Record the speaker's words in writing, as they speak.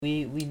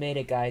We made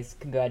it, guys.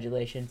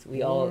 Congratulations.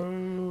 We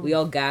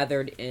all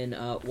gathered in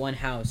one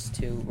house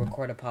to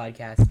record a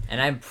podcast.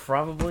 And I'm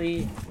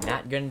probably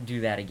not gonna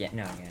do that again.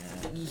 No.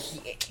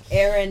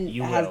 Aaron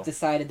You has will.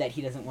 decided that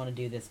he doesn't want to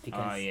do this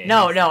because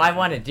No, I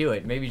want to do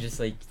it. Maybe just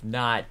like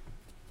not.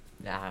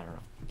 I don't know.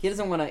 he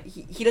doesn't want to.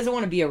 He doesn't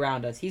want to be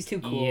around us. He's too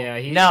cool. Yeah,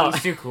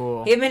 he's too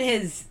cool. Him and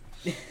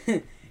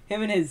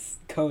his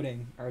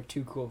coding are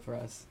too cool for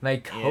us. My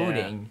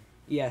coding.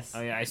 Yes.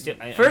 Oh yeah,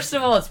 First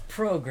of all, it's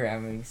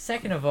programming.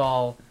 Second of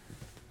all,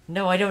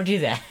 no, I don't do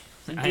that.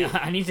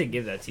 I need to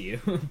give that to you.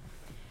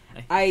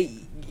 I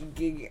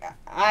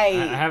I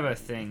have a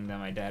thing that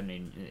my dad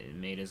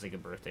made as like a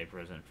birthday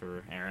present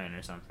for Aaron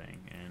or something,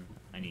 and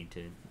I need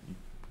to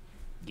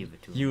give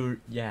it to him.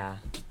 Yeah.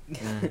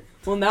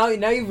 Well, now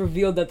you've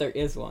revealed that there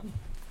is one.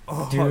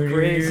 Oh, Dude.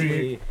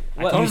 crazy!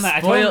 I What? told him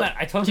that.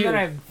 I told him Dude. that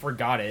I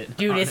forgot it.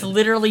 Dude, it's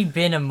literally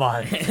been a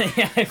month.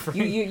 Yeah,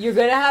 You're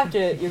gonna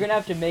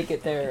have to make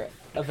it there.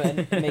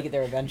 Make it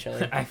there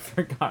eventually. I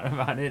forgot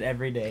about it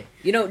every day.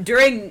 You know,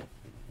 during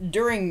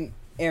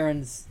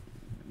Aaron's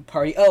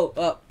party.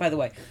 Oh, by the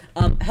way,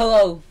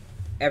 hello,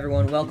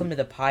 everyone. Welcome to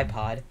the Pie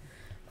Pod.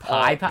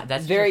 Pie Pod?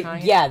 That's what very you're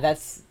calling it? yeah.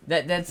 That's.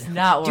 That's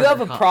not what Do you have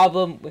we're a call-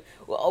 problem? What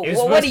It was do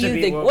supposed you to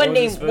be- think? what What was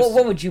it name? supposed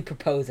What to- would you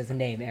propose as a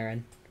name,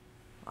 Aaron?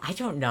 I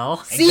don't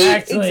know. See,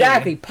 Exactly.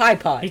 exactly, Pie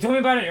Pod. He told me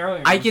about it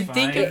earlier. I it was could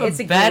think fine. of a It's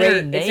a better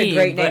great- name, it's a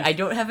great name. but I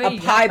don't have any.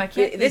 A pie. I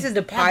can't This is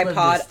the Pie ad-lib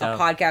Pod, this a stuff.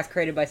 podcast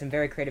created by some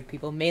very creative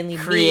people, mainly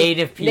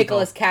Creative me, people.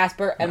 Nicholas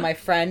Casper, and my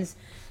friends,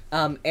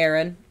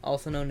 Aaron,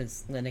 also known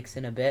as Linux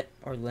in a bit,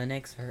 or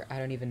Linux, or I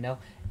don't even know,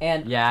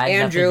 and Yeah, it had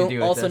nothing to Andrew, do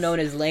with also this. known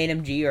as Lane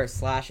MG or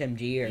Slash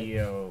MG or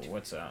Yo,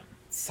 what's up?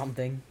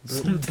 something,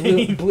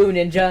 Something. Blue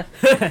Ninja.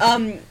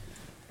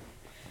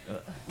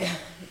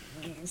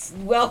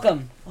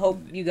 Welcome.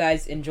 Hope you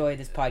guys enjoy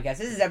this podcast.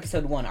 This is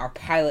episode 1, our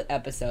pilot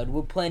episode.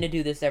 We'll plan to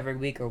do this every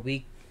week or 2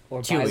 weeks.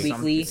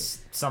 bi-weekly.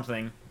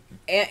 Something.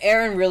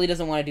 Aaron really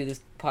doesn't want to do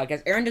this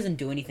podcast. Aaron doesn't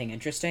do anything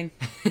interesting.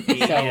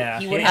 Yeah.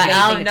 he wouldn't I have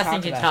have anything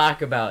nothing to to talk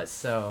talk about,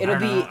 so.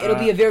 It'll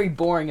be a very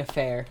boring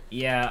affair.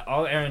 Yeah,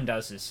 all Aaron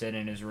does is sit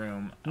in his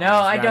room. No,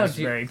 on his I don't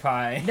Raspberry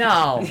Pi.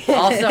 No.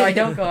 Also, I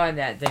don't go on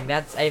that thing.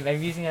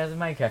 I'm using it as a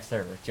Minecraft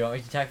server. Do you want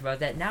me to talk about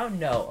that now?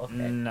 No. Okay.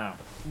 No.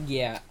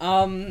 Yeah.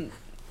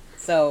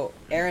 So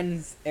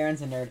Aaron's a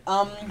nerd.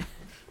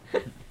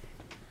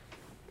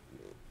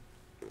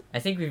 I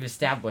think we've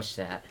established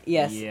that.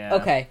 Yes. Yeah.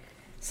 Okay.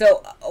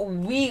 So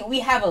we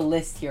have a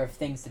list here of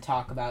things to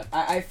talk about.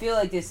 I feel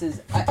like this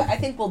is. I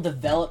think we'll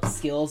develop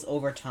skills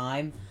over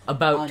time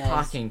About On us.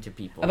 talking to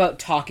people. about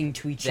talking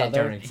to each that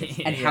other don't exist.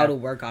 and Yeah. how to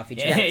work off each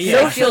Yeah, other. yeah. So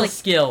I Social feel like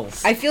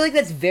skills. I feel like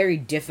that's very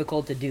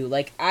difficult to do.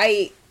 Like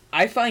I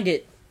find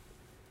it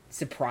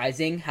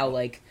surprising how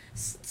like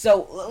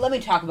so let me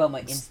talk about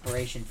my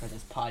inspiration for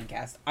this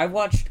podcast. I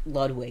watched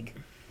Ludwig,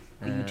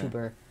 the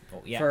YouTuber,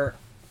 Oh, yeah. for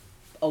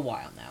a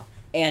while now,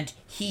 and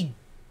he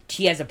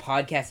has a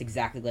podcast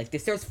exactly like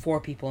this. There's 4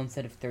 people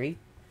instead of 3,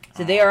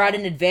 so they are at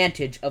an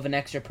advantage of an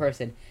extra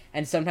person,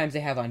 and sometimes they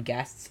have on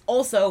guests.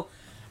 Also,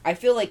 I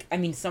feel like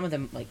some of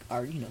them like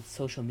are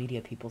social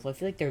media people, so I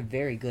feel like they're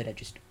very good at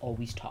just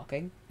always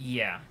talking.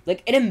 Yeah.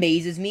 Like, it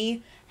amazes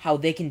me how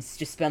they can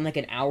just spend, like,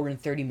 an hour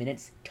and 30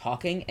 minutes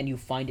talking, and you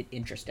find it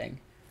interesting.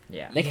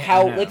 Yeah. Like, Yeah,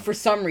 how, I know. like, for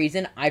some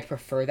reason, I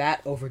prefer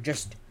that over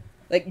just...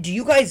 Like, do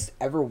you guys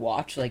ever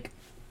watch, like...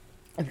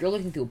 If you're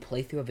looking through a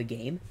playthrough of a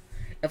game...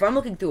 If I'm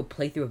looking through a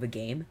playthrough of a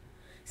game,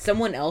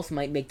 someone else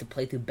might make the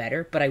playthrough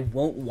better, but I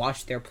won't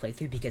watch their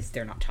playthrough because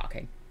they're not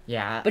talking.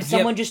 Yeah. But Yep.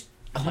 someone just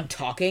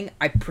talking,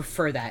 I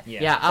prefer that.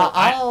 Yeah. Yeah. So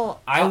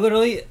I'll. I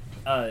literally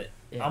Yeah.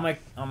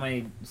 on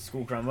my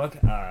school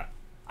Chromebook,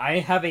 I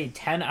have a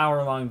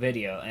 10-hour long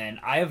video, and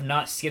I have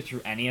not skipped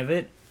through any of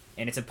it.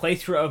 And it's a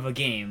playthrough of a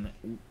game,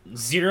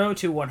 0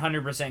 to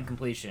 100%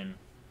 completion,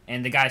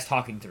 and the guy's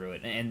talking through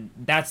it, and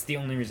that's the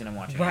only reason I'm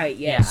watching. Right,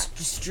 yeah. Yeah.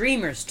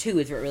 Streamers, too,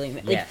 is what really...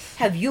 Like, Yes.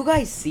 have you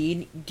guys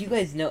seen... Do you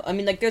guys know... I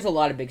mean, like, there's a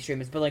lot of big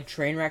streamers, but, like,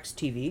 Trainwrecks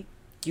TV?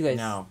 Do you guys...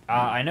 No.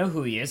 I know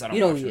who he is. I don't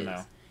You know watch who he him is.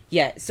 though.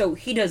 Yeah, so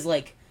he does,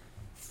 like,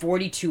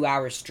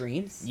 42-hour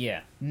streams.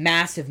 Yeah.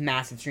 Massive,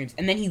 massive streams.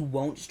 And then he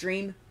won't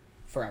stream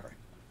forever.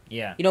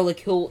 Yeah. You know, like,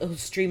 he'll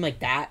stream like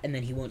that, and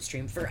then he won't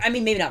stream for... I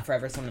mean, maybe not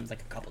forever. Sometimes, like,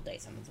 a couple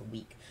days. Sometimes a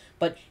week.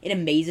 But it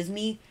amazes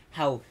me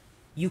how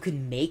you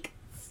can make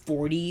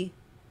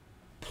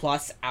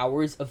 40-plus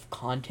hours of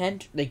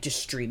content, like,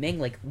 just streaming,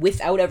 like,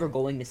 without ever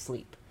going to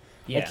sleep.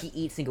 Yeah. Like, he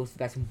eats and goes to the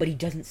bathroom, but he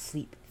doesn't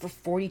sleep for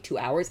 42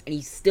 hours, and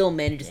he still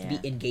manages to Yeah.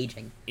 be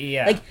engaging.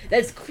 Yeah. Like,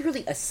 that's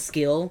clearly a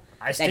skill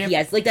I that stand- he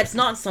has. Like, that's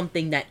not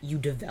something that you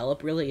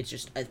develop, really. It's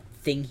just a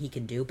thing he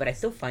can do, but I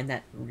still find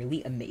that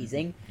really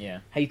amazing, Yeah.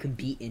 how you can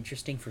be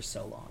interesting for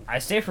so long. I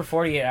stay for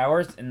 48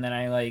 hours, and then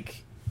I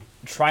like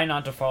try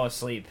not to fall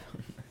asleep.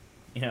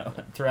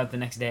 Throughout the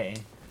next day.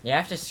 Yeah, I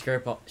have to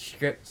script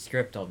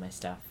all my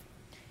stuff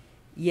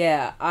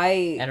Yeah,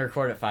 and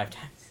record it 5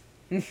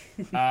 times.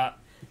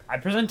 I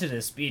presented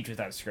a speech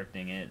without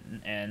scripting it,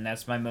 and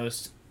that's my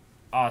most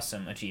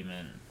awesome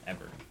achievement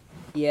ever.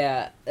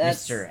 Yeah,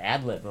 that's... Mr.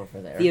 Adlib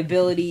over there. The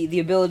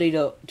ability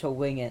to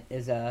wing it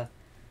is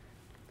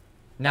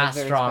Not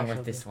very strong special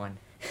with this one.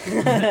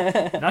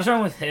 Not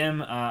strong with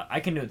him. I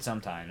can do it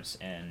sometimes,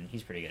 and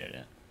he's pretty good at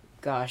it.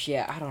 Gosh,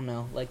 yeah, I don't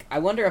know. Like, I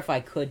wonder if I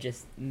could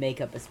just make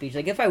up a speech.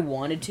 Like, if I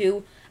wanted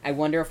to, I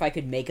wonder if I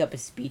could make up a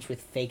speech with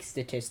fake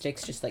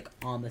statistics, just like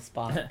on the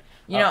spot.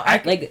 You know,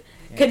 Like,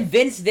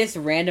 convince this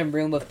random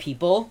room of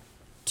people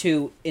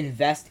to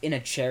invest in a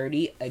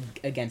charity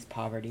against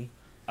poverty.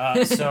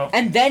 So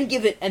And then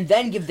give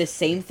the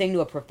same thing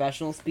to a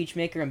professional speech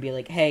maker and be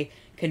like, "Hey,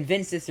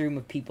 convince this room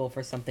of people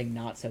for something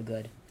not so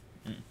good.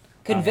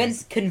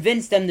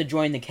 Convince them to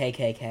join the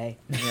KKK.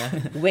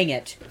 yeah. Wing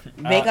it.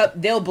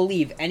 They'll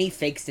believe any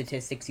fake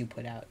statistics you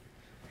put out.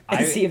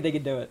 And see if they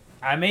can do it."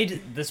 I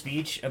made the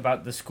speech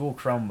about the school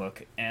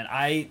Chromebook, and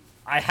I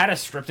had a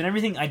script and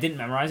everything. I didn't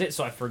memorize it,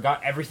 so I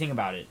forgot everything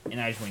about it, and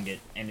I just winged it,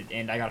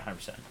 and I got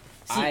 100%.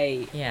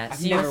 I've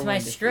With never my winged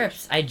a speech.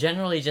 scripts, I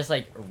generally just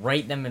like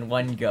write them in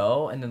one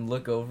go and then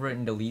look over it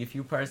and delete a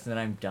few parts and then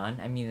I'm done.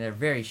 I mean, they're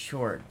very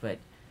short, but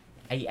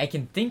I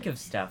can think of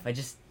stuff. I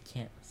just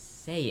can't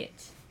say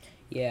it.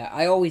 Yeah,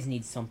 I always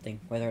need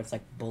something, whether it's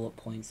like bullet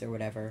points or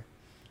whatever.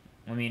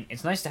 I mean,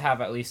 it's nice to have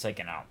at least like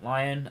an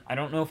outline. I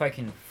don't know if I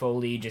can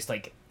fully just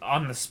like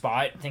on the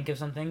spot think of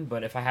something,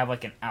 but if I have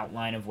like an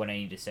outline of what I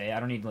need to say, I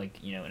don't need like,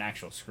 an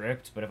actual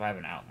script, but if I have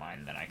an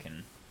outline, then I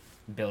can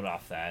build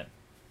off that.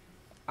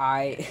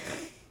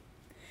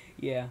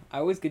 Yeah, I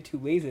always get too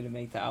lazy to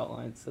make the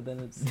outline, so then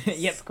it's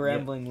Yep,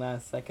 scrambling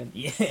last second.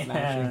 Yeah.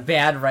 Smashing.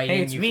 Bad writing,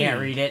 Hey, it's you me. can't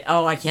read it.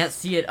 Oh, I can't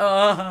see it.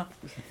 Oh.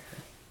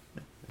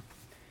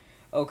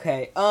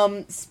 Okay,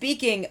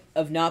 speaking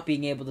of not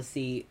being able to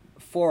see,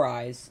 Four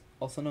Eyes,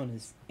 also known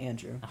as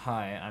Andrew.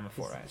 Hi, I'm a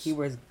Four Eyes. He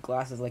wears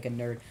glasses like a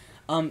nerd.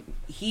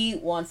 He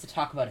wants to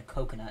talk about a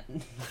coconut.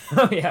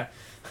 Oh yeah.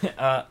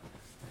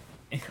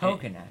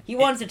 Coconut. He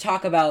wants to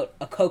talk about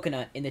a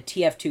coconut in the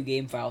TF2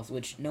 game files,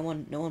 which no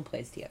one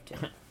plays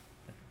TF2.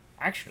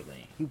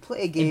 Actually, You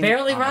play a game. It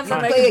barely on runs the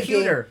on my console.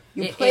 computer.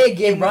 You It- play it- a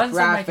game it with runs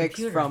on my graphics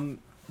computer. from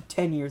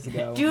 10 years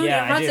ago. Dude,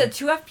 Yeah, it I runs do. at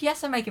 2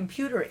 FPS on my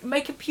computer. My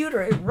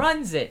computer, it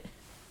runs it.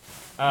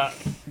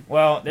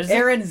 well, there's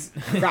Aaron's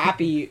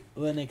crappy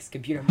Linux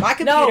computer. My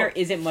computer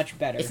isn't much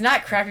better. It's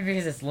not crappy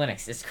because it's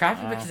Linux. It's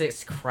crappy because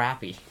it's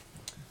crappy.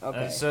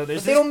 Okay. so there's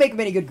but they this- don't make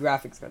many good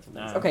graphics cards for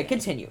Linux. Okay, okay.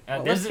 continue.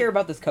 There's Let's a- hear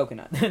about this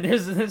coconut.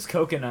 there's this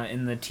coconut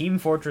in the Team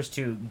Fortress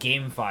 2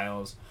 game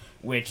files,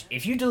 which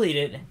if you delete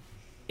it,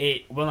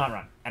 it will not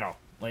run at all.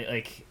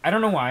 Like I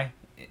don't know why.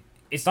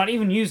 It's not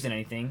even used in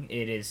anything.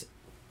 It is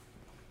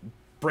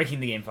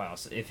breaking the game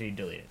files if you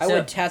delete it. I So-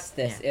 would test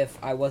this if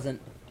I wasn't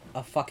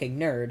a fucking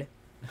nerd,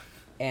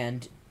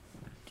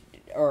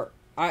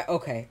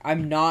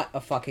 I'm not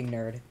a fucking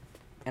nerd,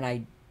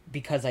 and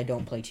because I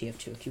don't play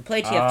TF2. If you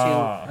play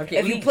TF2, Oh. Okay,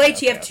 if you we- play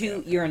okay, TF2,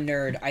 okay. you're a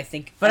nerd. I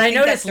think. But I think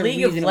noticed that's a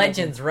League of reasonable-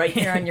 Legends right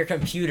here on your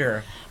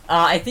computer.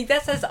 I think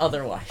that says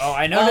otherwise. Oh,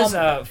 I noticed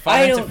I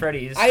Five Nights don't- at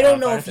Freddy's. I don't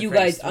know Five if Nights at you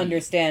Freddy's guys 3.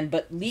 understand,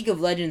 but League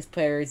of Legends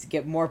players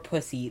get more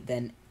pussy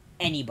than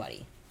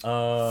anybody,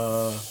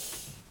 Uh,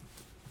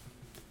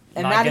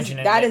 and Not that is Genshin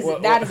that Impact. is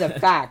What- that what- is a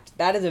fact.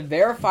 That is a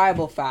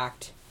verifiable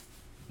fact.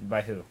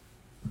 By who?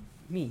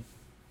 Me.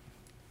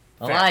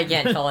 well, I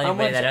can't tell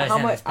anybody that doesn't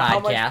have this podcast. how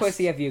much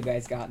pussy have you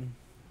guys gotten?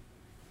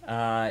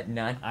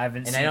 None. I haven't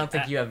And seen I don't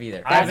think you have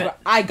either. I That's haven't- what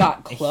I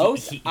got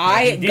close. He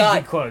I did got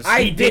get close.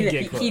 I've He did been-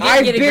 get close. he did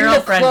I've get a been the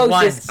girlfriend closest.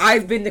 once.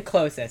 I've been the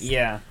closest.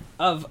 Yeah.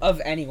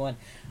 Of anyone.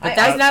 But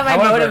that's not my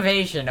however-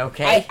 motivation,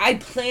 okay? I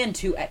plan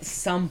to at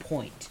some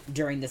point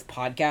during this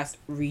podcast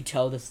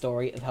retell the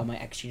story of how my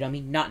ex cheated on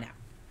me. Not now.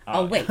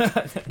 I'll wait.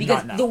 Because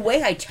Not now. the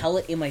way I tell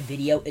it in my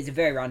video is a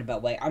very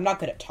roundabout way. I'm not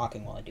good at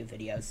talking while I do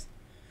videos.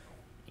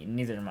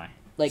 Neither am I.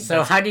 Like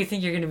So how do you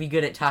think you're going to be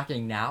good at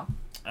talking now?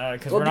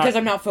 because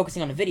I'm not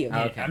focusing on a video game.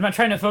 Oh, okay. I'm not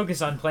trying to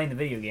focus on playing the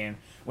video game,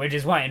 which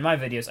is why in my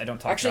videos I don't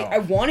talk Actually, at I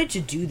all. wanted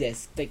to do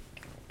this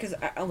because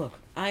look,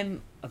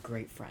 I'm a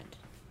great friend.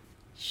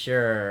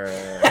 Sure.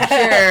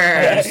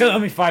 Hey, you sure. still owe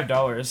me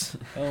 $5.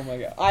 Oh my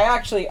god!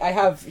 I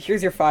have.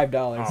 Here's your $5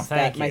 Oh, that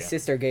thank my you.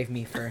 sister gave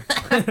me for.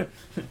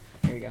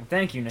 Here you go.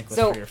 Thank you, Nicholas,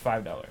 So- for your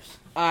 $5.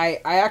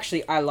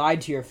 I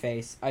lied to your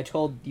face. I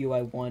told you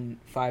I won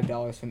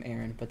 $5 from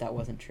Aaron, but that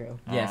wasn't true.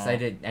 Yes, I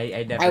did. I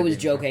definitely I was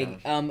did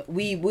joking.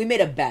 We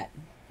made a bet,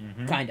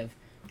 Mm-hmm. kind of,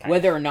 Okay.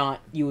 whether or not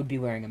you would be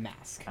wearing a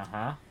mask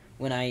Uh-huh.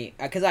 when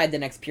because I had the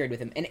next period with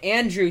him, and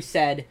Andrew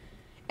said,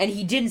 and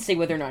he didn't say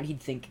whether or not he'd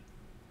think,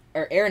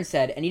 or Aaron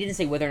said, and he didn't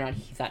say whether or not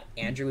he thought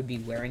Andrew would be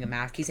wearing a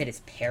mask. He said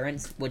his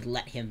parents would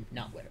let him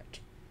not wear it.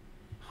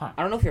 Huh.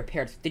 I don't know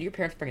if did your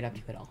parents bring it up to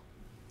you at all?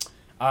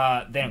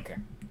 They don't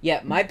care.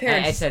 Yeah, my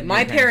parents. said my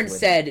your parents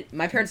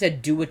parents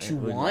said do what I you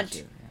would want, let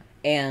you,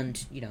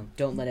 and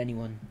don't let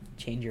anyone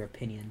change your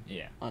opinion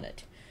Yeah. on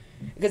it.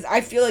 Because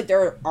I feel like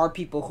there are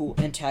people who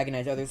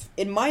antagonize others.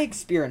 In my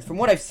experience, from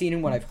what I've seen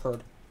and what I've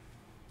heard,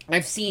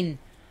 I've seen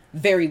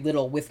very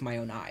little with my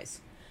own eyes,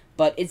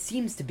 but it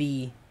seems to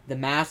be the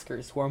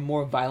maskers who are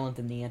more violent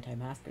than the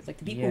anti-maskers. Like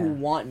the people who Yeah.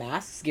 want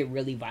masks get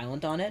really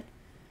violent on it.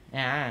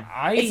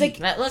 Yeah. It's like-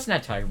 Let's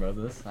not talk about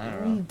this. I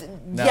don't know.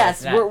 No, Yes,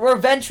 it's not. we're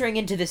venturing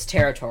into this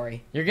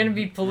territory. You're gonna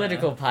be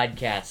political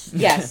podcasts.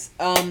 Yes.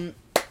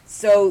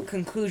 So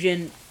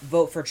conclusion: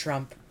 vote for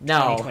Trump.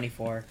 No.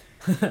 2024.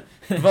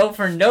 Vote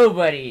for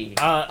nobody.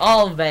 Uh,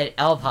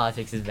 All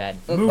politics is bad.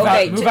 Move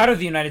out of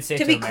the United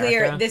States. To be America.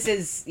 clear, this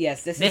is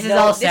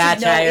all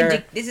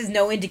satire. This is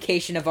no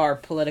indication of our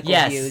political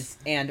Yes. views,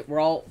 and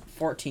we're all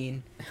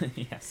 14,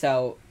 Yeah.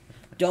 so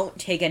don't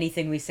take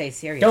anything we say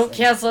seriously. Don't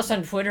cancel us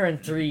on Twitter in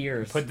 3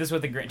 years. Take this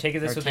with a Or grain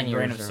of 10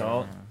 years,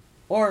 salt.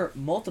 Or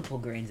multiple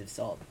grains of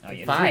salt. Oh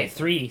yeah, 5.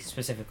 three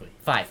specifically.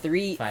 5.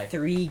 Three Five.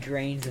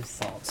 grains of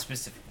salt.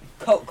 Specifically.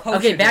 Kosher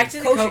Okay, back grains. to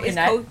the Kosher is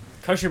coconut.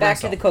 Kosher back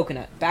salt. to the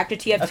coconut. Back to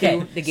TF2, Okay,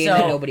 the game so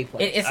that nobody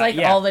plays. It's like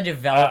yeah. all the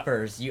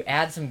developers. You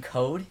add some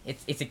code.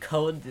 It's a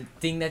code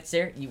thing that's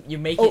there. You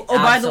make it. Oh,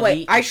 by the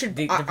way, obsolete. I should.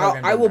 The I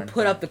program will doesn't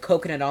put run up the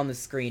coconut on the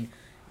screen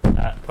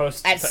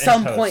Post at in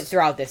some post. point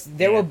throughout this.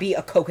 There Yeah. will be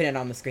a coconut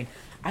on the screen.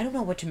 I don't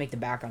know what to make the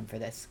background for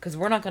this because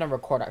we're not gonna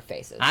record our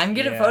faces. I'm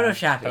good at Yeah,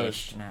 Photoshop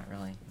post. ish. Not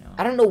really. No.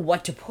 I don't know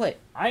what to put.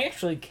 I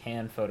actually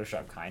can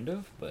Photoshop kind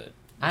of, but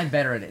I'm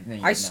better at it than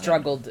you. I know.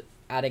 struggled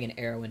adding an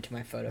arrow into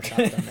my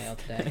Photoshop thumbnail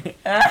today.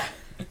 Ah.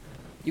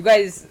 You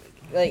guys,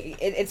 like,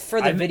 it's for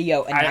the I ma-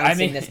 video I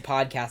announcing make- this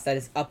podcast that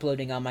is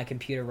uploading on my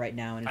computer right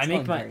now, and it's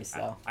going very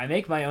slow. I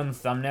make my own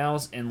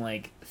thumbnails in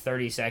like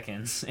 30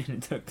 seconds, and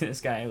it took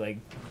this guy like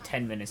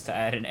 10 minutes to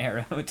add an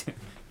arrow to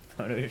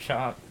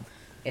Photoshop.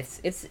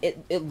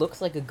 It looks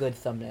like a good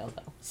thumbnail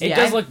though. See, it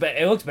does I- look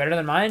it looks better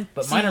than mine,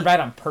 but mine See- are bad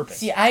on purpose.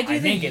 See, I do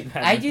make the it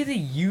better. I do the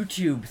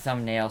YouTube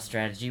thumbnail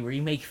strategy where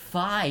you make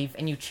 5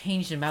 and you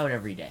change them out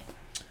every day.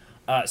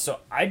 So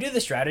I do the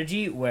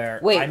strategy where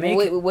Wait, I make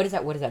what does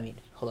that mean?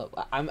 Hold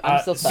up, I'm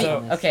still so-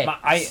 stuck on this. Okay.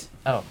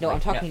 Oh No, wait, I'm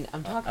talking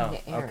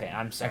to Aaron. okay.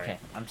 I'm sorry. Okay.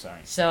 I'm sorry.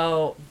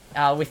 So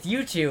with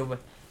YouTube,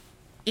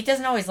 it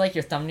doesn't always like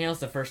your thumbnails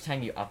the first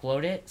time you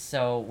upload it.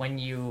 So when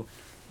you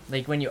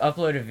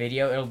upload a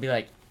video, it'll be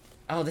like,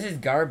 oh, this is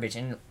garbage,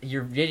 and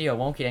your video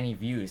won't get any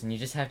views, and you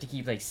just have to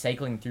keep like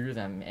cycling through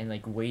them and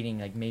like waiting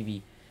like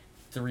maybe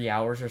 3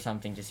 hours or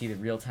something to see the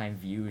real time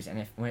views.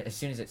 And as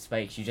soon as it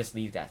spikes, you just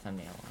leave that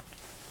thumbnail on.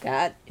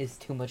 That is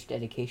too much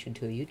dedication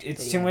to a YouTube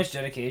It's video. too much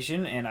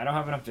dedication, and I don't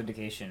have enough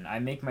dedication. I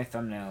make my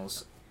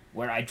thumbnails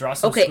where I draw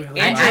some. Okay, squiggly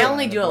and lines I on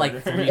only the do it, like,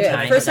 border. 3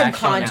 times. For some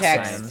actually not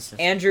context, science.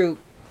 Andrew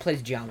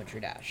plays Geometry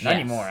Dash. Not Yes.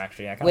 anymore,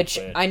 actually. I can't Which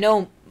play it. I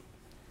know.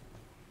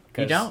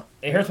 You don't?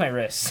 It hurts my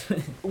wrists.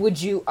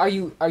 Are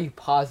you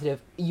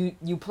positive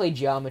you played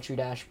Geometry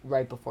Dash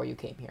right before you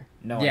came here?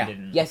 No, Yeah. I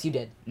didn't. Yes, you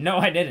did. No,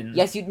 I didn't.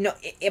 Yes, you no.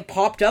 It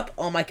popped up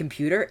on my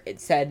computer.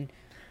 It said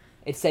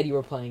you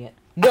were playing it.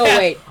 No,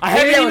 wait. I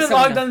maybe haven't that was even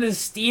someone logged else. onto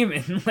Steam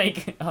in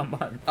like a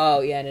month.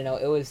 Oh yeah, no.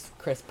 It was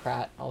Chris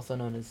Pratt, also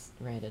known as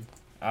Randon.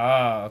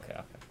 Oh,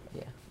 okay.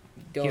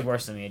 He's Don't,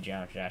 worse than me at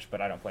Geometry Dash,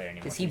 but I don't play it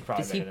anymore. does He's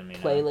probably he better than me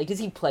play now. like does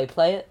he play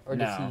it or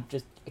does No. he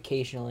just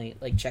occasionally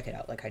like check it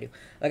out like I do?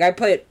 Like I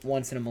play it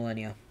once in a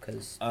millennia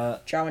because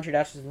Geometry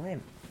Dash is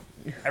lame.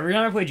 Every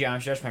time I play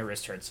Geometry Dash, my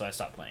wrist hurts, so I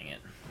stopped playing it.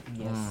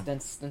 Yes,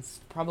 Mm. that's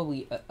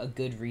probably a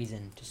good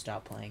reason to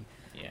stop playing.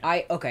 Yeah.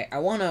 I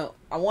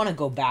wanna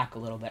go back a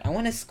little bit. I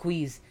wanna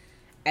squeeze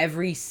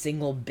every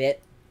single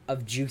bit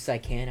of juice I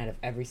can out of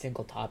every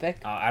single topic.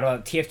 Out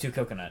of TF2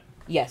 Coconut.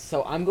 Yes,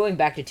 so I'm going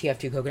back to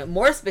TF2 Coconut,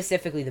 more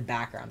specifically the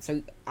background.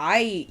 So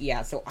I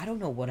don't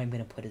know what I'm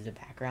gonna put as a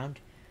background,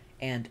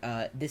 and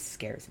this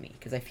scares me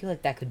because I feel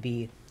like that could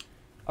be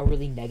a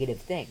really negative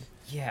thing.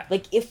 Yeah.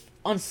 Like if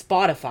on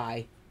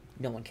Spotify,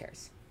 no one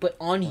cares, but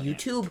on Oh, yeah.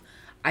 YouTube,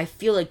 I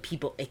feel like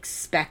people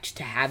expect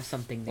to have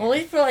something there. Well,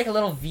 we put like a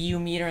little view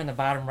meter in the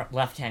bottom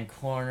left hand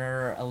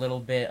corner, a little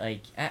bit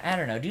like I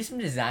don't know, do some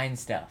design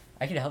stuff.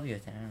 I could help you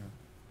with that. I don't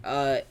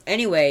know.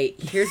 Anyway,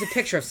 here's a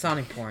picture of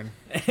Sonic porn.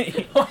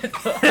 What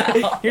the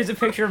hell? Here's a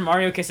picture of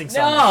Mario kissing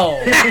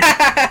Sonic.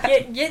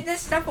 No! get this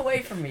stuff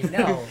away from me.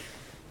 No.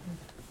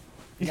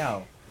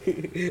 No.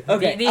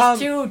 Okay, These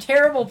two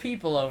terrible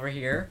people over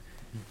here.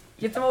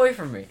 Get them away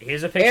from me.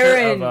 Here's a picture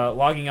Aaron. of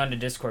logging onto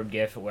Discord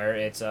GIF where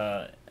it's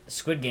a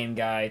Squid Game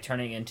guy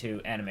turning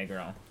into Anime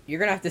Girl. You're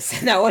gonna have to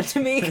send that one to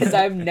me because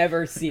I've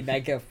never seen that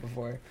GIF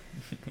before.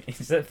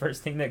 It's the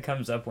first thing that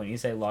comes up when you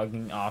say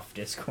logging off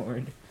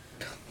Discord.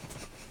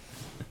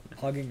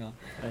 Logging on.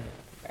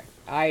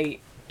 I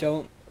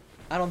don't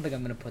think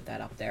I'm gonna put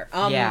that up there.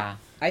 Yeah.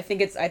 I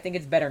think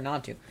it's better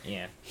not to.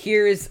 Yeah.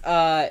 Here's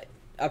a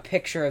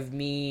picture of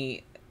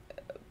me.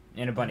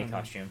 In a bunny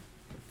costume.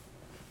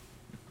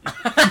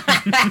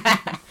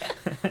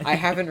 I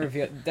haven't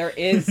revealed. There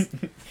is.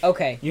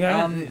 Okay. You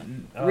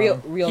haven't. Real.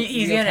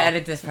 He's real gonna talk.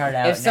 edit this part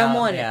out. If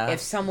someone yeah. if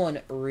someone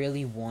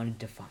really wanted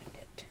to find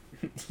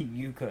it,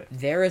 You could.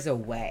 there is a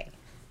way,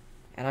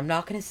 and I'm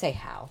not gonna say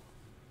how.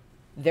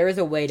 There is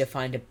a way to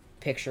find a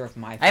picture of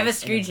my. I have a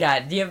face in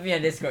screenshot. DM me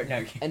on Discord.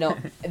 No. No,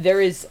 there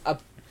is a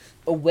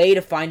way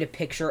to find a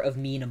picture of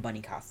me in a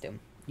bunny costume.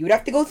 You would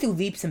have to go through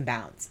leaps and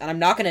bounds, and I'm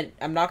not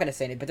gonna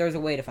say it, but there's a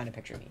way to find a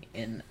picture of me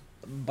in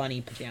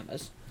bunny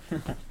pajamas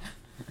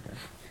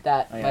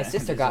that Oh, yeah, my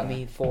sister there's got a-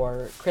 me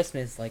for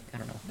Christmas. Like I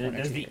don't know. There, 1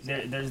 or there's 2 the years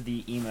ago. there's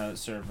the emote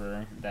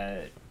server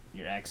that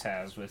your ex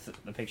has with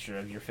the picture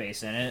of your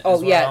face in it. Oh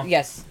as yeah, well.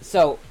 yes.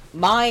 So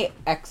my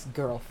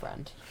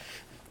ex-girlfriend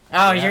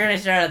Oh, Yeah. you're gonna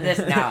start on this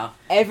now.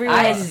 I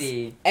Everyone's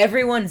see.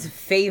 everyone's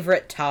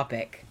favorite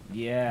topic.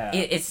 Yeah.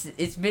 It's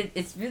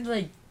been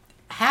like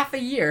half a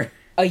year.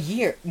 A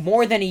year,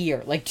 more than a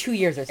year, like 2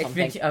 years or It's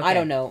something. been I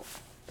don't know.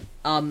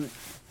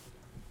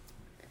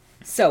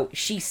 So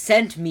she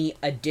sent me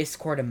a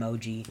Discord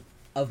emoji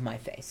of my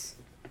face.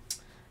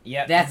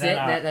 Yeah. That's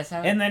then, it. That's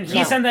how. And then he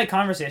No. sent that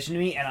conversation to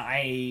me, and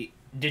I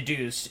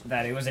deduced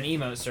that it was an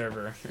emote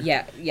server.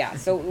 Yeah.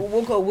 So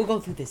we'll go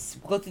through this.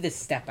 We'll go through this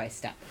step by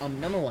step.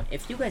 Number one,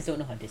 if you guys don't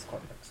know how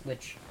Discord works,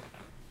 which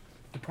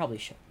you probably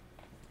should.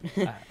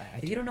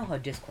 If you don't know how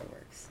Discord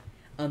works,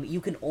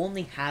 you can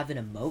only have an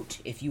emote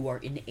if you are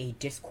in a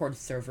Discord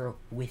server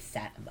with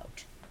that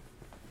emote.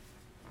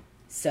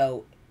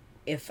 So,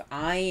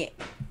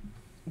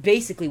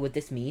 basically what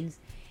this means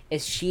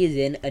is she is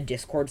in a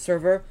Discord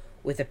server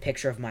with a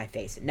picture of my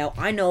face. Now,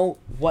 I know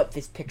what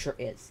this picture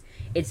is.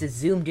 It's a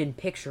zoomed in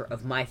picture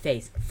of my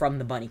face from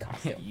the bunny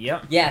costume.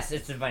 Yep. Yes,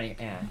 it's a funny.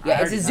 Yeah. Yeah,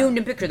 I it's a already zoomed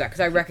in picture of that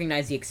because I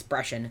recognize the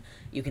expression.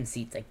 You can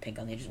see it's like pink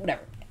on the edges,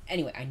 whatever.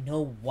 Anyway, I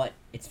know what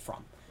it's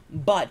from.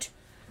 But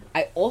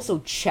I also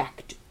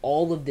checked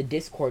all of the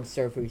Discord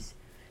servers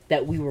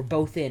that we were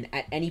both in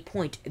at any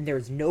point, and there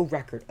is no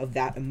record of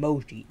that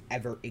emoji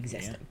ever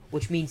existing. Yeah.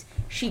 Which means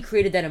she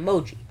created that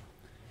emoji.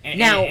 And,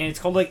 Now- and it's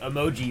called like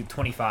emoji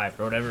 25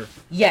 or whatever.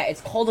 Yeah,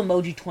 it's called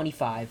Emoji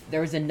 25.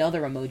 There was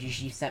another emoji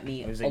she sent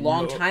me It was a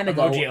long time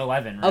ago Emoji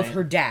 11, right? of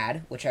her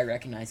dad, which I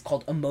recognize,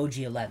 called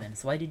Emoji 11.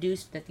 So I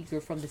deduced that these were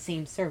from the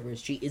same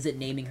servers. She isn't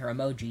naming her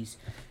emojis.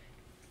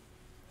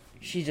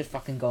 She's just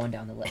fucking going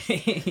down the list.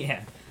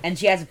 Yeah. And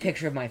she has a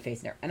picture of my face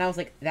in there. And I was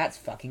like, that's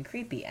fucking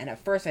creepy. And at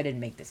first I didn't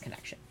make this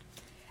connection.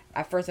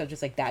 At first I was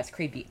just like, that's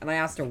creepy. And I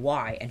asked her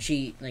why. And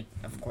she, like,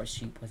 of course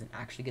she wasn't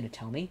actually going to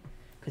tell me.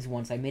 Because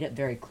once I made it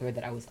very clear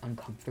that I was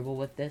uncomfortable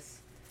with this,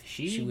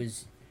 she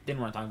was...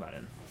 Didn't want to talk about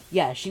it.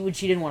 Yeah, she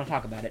didn't want to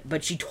talk about it.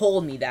 But she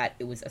told me that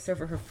it was a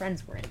server her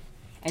friends were in.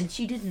 And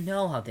she didn't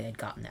know how they had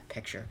gotten that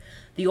picture.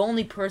 The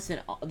only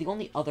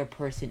other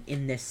person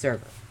in this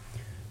server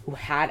who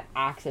had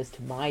access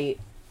to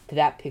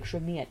that picture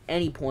of me at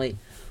any point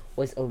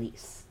was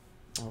Elise.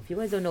 Now, if you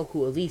guys don't know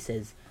who Elise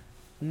is,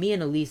 me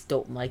and Elise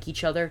don't like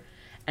each other,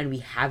 and we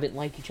haven't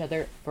liked each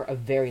other for a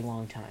very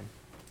long time.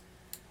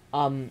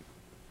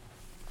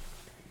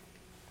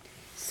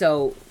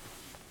 So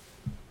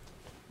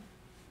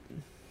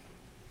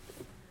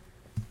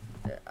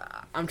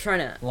I'm trying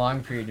to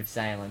Long period of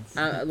silence.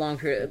 a long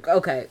period.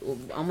 Okay, well,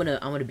 I'm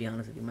gonna be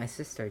honest with you. My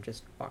sister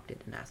just walked in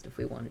and asked if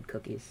we wanted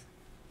cookies.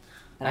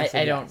 And I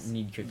said don't yes.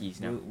 need cookies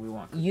now. We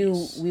want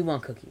cookies. We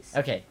want cookies.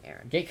 Okay,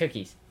 Aaron. get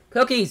cookies.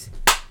 Cookies.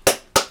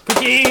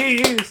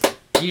 Cookies!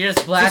 You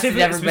just blasted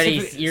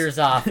everybody's specific- ears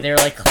off. They're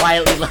like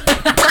quietly.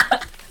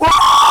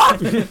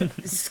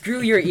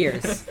 Screw your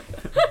ears.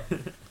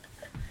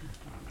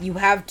 You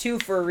have two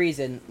for a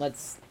reason.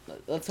 Let's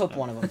hope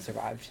one of them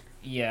survived.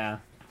 Yeah.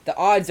 The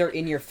odds are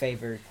in your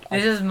favor.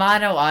 This is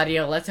mono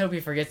audio. Let's hope he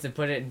forgets to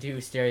put it into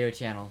stereo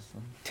channels.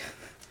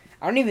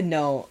 I don't even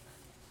know.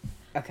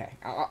 Okay,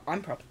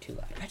 I'm probably too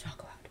loud. I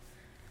talk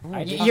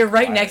loud. You're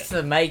right quiet. next to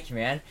the mic,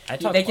 man. I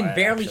talk They can quiet,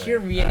 barely actually. hear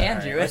me and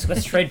Alright, Andrew.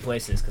 let's trade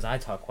places, because I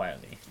talk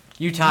quietly.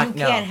 You talk. You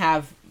no. can't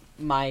have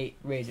my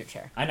razor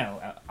chair. I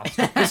know. I'll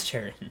take this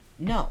chair.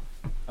 No.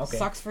 Okay.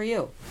 Sucks for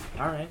you.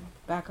 Alright.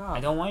 Back off. I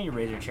don't want your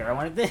razor chair. I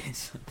wanted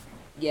this.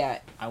 Yeah.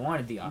 I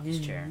wanted the office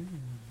chair.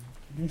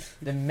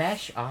 The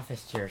mesh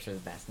office chairs are the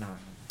best. No,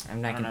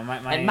 I'm not I don't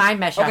gonna. know, And my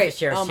mesh Okay, office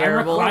chair is my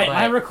terrible. My but,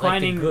 like, the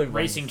reclining good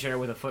racing ones. chair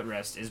with a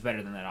footrest is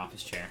better than that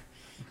office chair.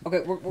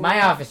 Okay.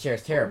 My office chair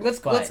is terrible. Let's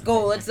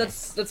go.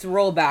 Let's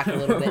roll back a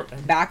little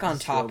bit. Back on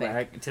Let's go topic.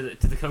 back to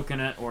the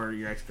coconut or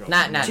your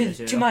ex-girlfriend. Not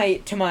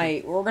To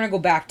my. We're gonna go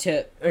back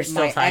to We're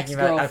still my talking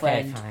about. Okay,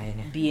 ex-girlfriend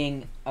fine.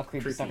 being a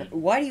creepy Creepy. stalker.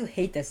 Why do you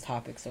hate this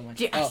topic so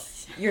much? Yeah. Oh,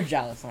 you're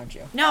jealous, aren't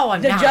you? No,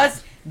 I'm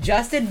not.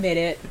 Just admit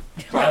it.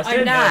 Just I'm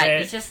admit not,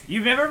 it. it's just-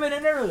 You've never been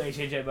in a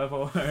relationship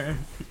before.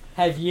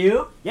 Have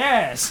you?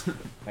 Yes.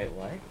 Wait,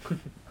 what?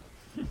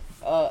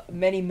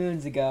 Many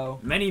moons ago,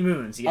 Many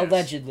moons. Yes.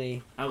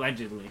 allegedly,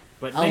 Allegedly.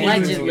 But Allegedly. many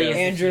moons ago. Yes,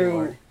 you Andrew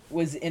are.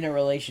 was in a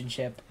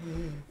relationship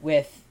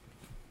with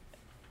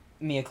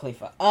Mia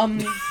Khalifa.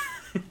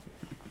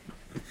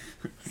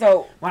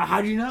 So Wow,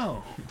 how do you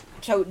know?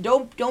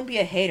 don't be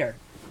a hater,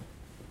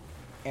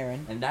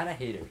 Aaron. I'm not a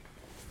hater.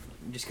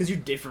 Just because you're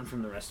different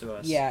from the rest of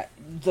us. Yeah,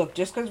 look,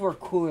 just because we're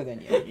cooler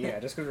than you, Yeah,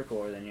 just because we're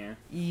cooler than you.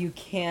 you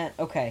can't.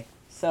 Okay,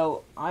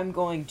 so I'm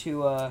going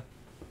to. I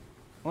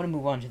want to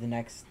move on to the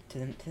next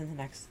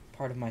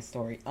part of my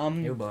story. Oh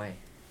boy.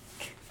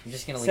 I'm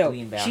just gonna like So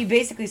lean back. she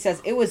basically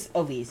says it was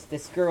Elise,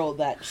 this girl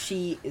that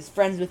she is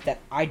friends with that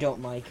I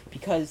don't like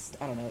because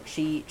I don't know.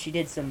 She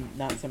did some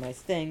not so nice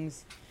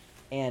things,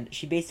 and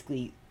she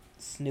basically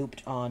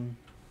snooped on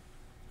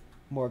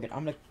Morgan.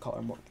 I'm gonna call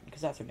her Morgan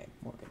because that's her name,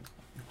 Morgan.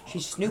 She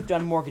snooped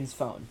on Morgan's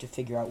phone to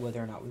figure out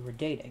whether or not we were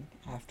dating.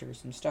 After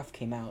some stuff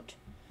came out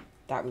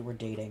that we were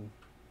dating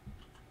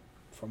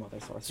from other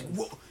sources.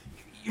 Whoa,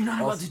 you're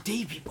not allowed allowed to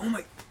date people. Oh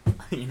my.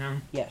 You know?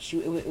 Yeah,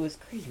 it was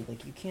crazy.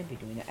 Like, you can't be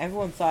doing that.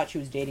 Everyone thought she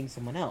was dating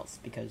someone else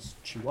because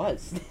she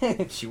was.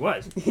 She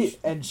was.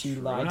 And she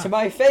True lied enough. to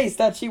my face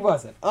that she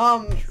wasn't.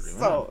 True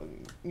So,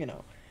 you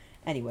know.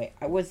 Anyway,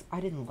 I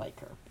didn't like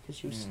her because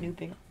she was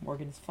snooping on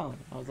Morgan's phone.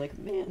 I was like,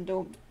 man,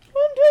 don't do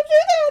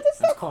that. That's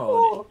That's not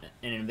called cool.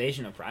 an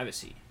invasion of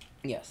privacy.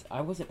 Yes, I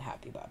wasn't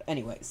happy about it.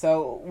 Anyway,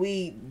 so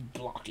we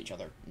blocked each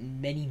other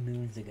many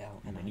moons ago,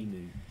 and Many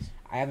moves.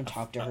 I haven't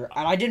talked to her,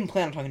 and I didn't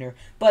plan on talking to her.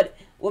 But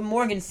what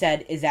Morgan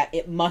said is that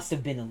it must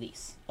have been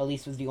Elise.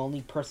 Elise was the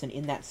only person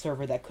in that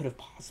server that could have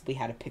possibly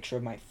had a picture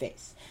of my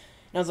face.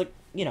 And I was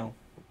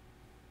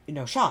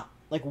like, Sean,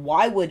 like,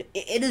 why would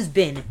it has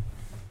been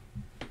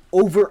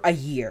over a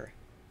year?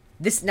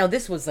 This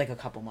was like a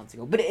couple months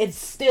ago, but it's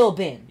still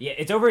been Yeah,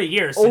 it's over a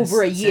year.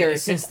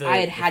 Since, since the- I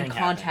had the had thing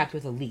contact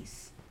with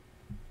Elise.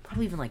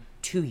 Probably even like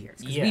 2 years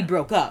because we Yeah.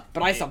 broke up.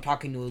 But I stopped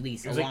talking to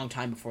Elise It a was like- long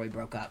time before we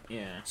broke up. happened.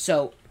 Yeah.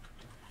 So,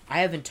 I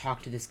haven't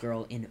talked to this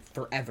girl in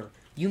forever.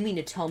 You mean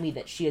to tell me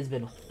that she has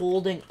been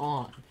holding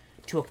on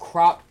to a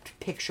cropped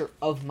picture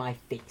of my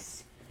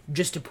face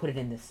just to put it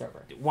in this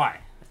server? Why?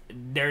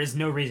 There is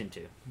no reason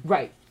to.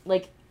 Right.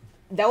 Like,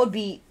 that would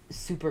be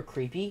super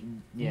creepy.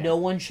 Yeah. No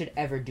one should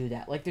ever do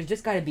that. Like, there's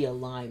just got to be a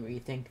line where you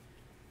think,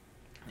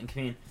 I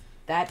mean,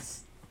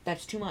 that's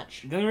too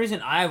much. the only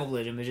reason I will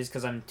delete them is just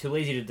because I'm too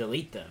lazy to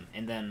delete them,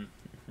 and then,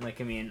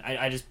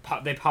 I just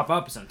they pop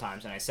up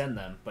sometimes and I send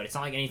them, but it's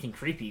not like anything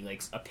creepy,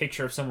 like a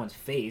picture of someone's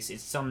face.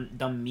 It's some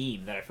dumb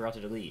meme that I forgot to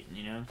delete.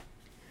 You know?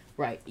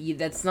 Right.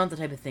 That's not the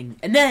type of thing.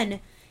 And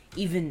then,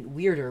 even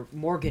weirder,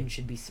 Morgan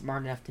should be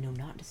smart enough to know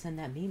not to send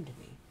that meme to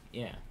me.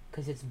 Yeah.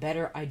 Because it's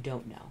better I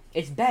don't know.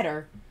 It's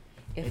better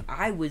if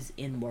I was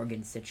in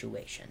Morgan's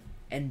situation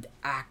and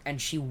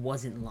she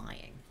wasn't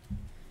lying.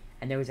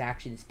 And there was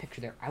actually this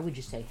picture there. I would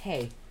just say,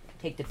 hey,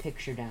 take the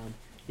picture down.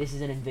 This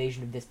is an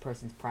invasion of this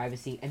person's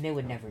privacy, and they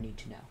would never need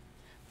to know.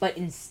 But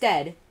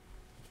instead,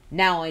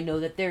 now I know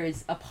that there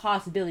is a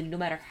possibility, no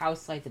matter how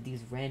slight, that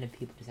these random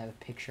people just have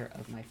a picture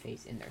of my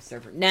face in their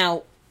server.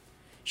 Now,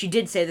 she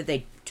did say that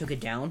they took it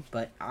down,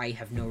 but I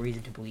have no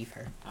reason to believe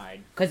her.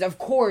 Because, of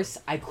course,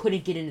 I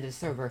couldn't get into the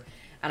server,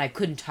 and I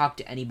couldn't talk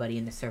to anybody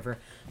in the server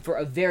for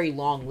a very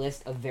long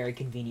list of very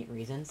convenient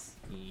reasons.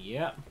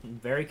 Yep.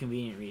 Very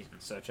convenient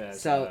reasons, such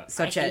as I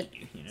hate as-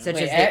 you, you know? such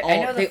Wait, as I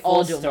know they the all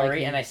full don't like story,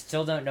 me. and I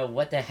still don't know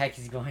what the heck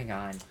is going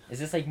on. Is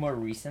this like more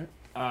recent?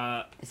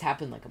 This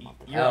happened like a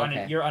month ago. You're Oh,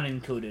 okay. you're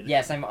unincluded.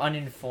 Yes, I'm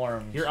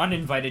uninformed. You're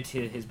uninvited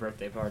to his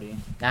birthday party.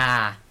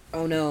 Ah,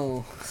 Oh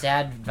no.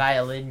 sad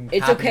violin.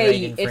 It's copyright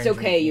okay. It's infringement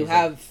okay. You music.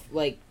 have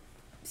like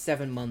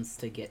 7 months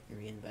to get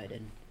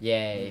reinvited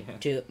Yay.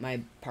 to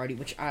my party,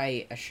 which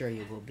I assure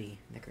you will be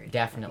the greatest.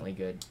 Definitely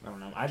good. I don't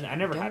know. I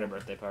never had a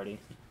birthday party.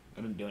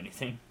 I didn't do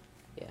anything.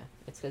 Yeah,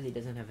 it's because he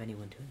doesn't have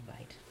anyone to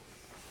invite.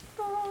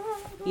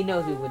 He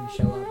knows we wouldn't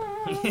show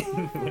up.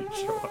 Wouldn't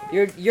show up.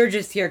 You're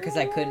just here because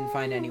I couldn't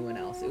find anyone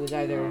else. It was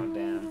either Oh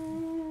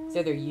damn. it's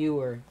either you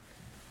or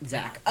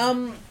Zach.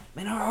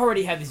 Man, I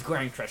already have these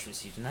glaring trust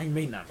receipts, and I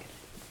may not get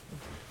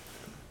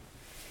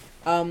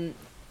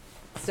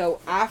So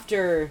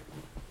after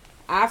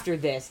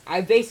this,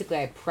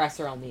 I press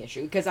her on the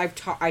issue because I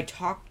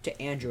talked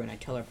to Andrew and I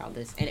tell her about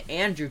this, and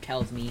Andrew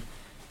tells me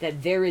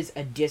that there is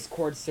a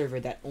Discord server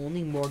that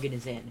only Morgan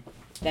is in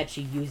that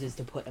she uses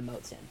to put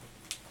emotes in.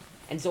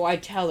 And so I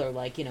tell her,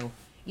 like,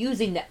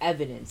 using the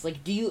evidence,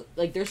 like,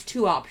 there's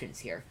two options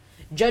here.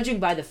 Judging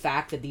by the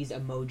fact that these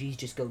emojis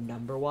just go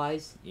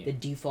number-wise, Yeah. the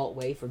default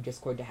way for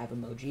Discord to have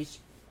emojis,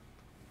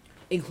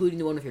 including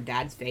the one with your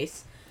dad's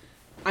face,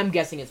 I'm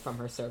guessing it's from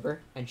her server,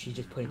 and she's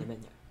just putting them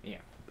in there. Yeah.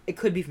 It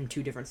could be from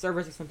 2 different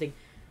servers or something.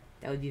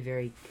 That would be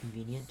very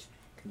convenient.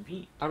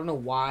 convenient. I don't know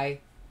why,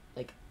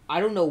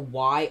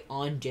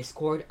 on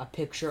Discord a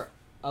picture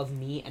of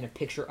me and a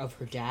picture of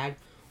her dad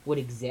would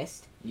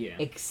exist, Yeah.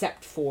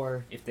 except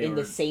for If they in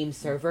the were same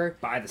server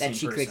by the that same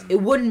she person. creates.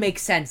 It wouldn't make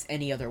sense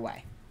any other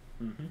way.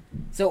 Mm-hmm.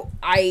 So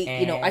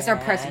I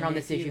start pressing on And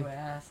this if you issue.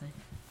 ask me-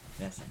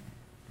 Yes,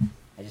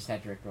 I just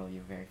had to rickroll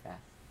you very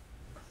fast.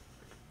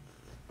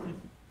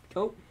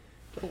 Don't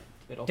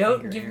middle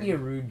Don't finger, give Aaron. me a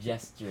rude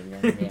gesture,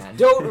 young man.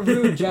 Don't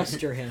rude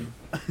gesture him.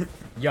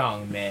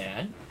 Young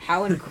man.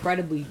 How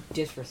incredibly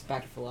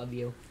disrespectful of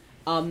you.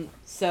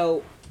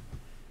 So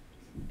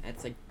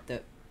that's like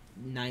the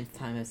 9th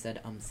time I said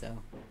so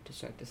to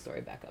start the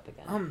story back up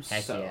again.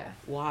 Heck yeah.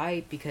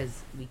 Why?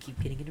 Because we keep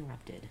getting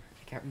interrupted.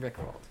 I got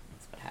rickrolled.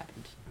 That's what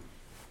happened.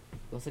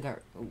 We also got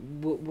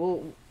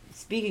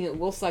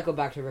we'll cycle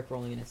back to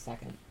rickrolling in a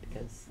second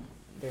because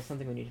there's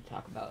something we need to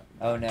talk about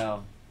Oh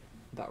no.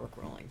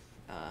 rickrolling.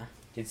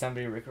 Did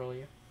somebody rickroll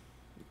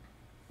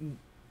you?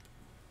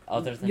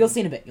 Other than You'll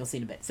see in a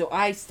bit. So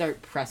I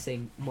start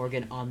pressing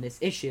Morgan on this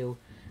issue,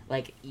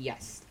 like,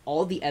 yes,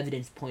 all the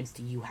evidence points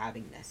to you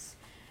having this.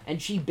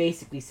 And she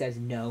basically says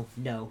no.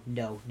 And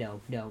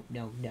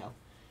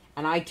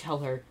I tell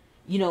her,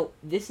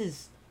 this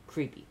is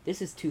creepy.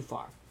 This is too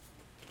far.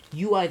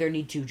 You either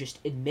need to just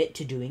admit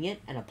to doing it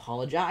and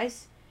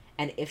apologize,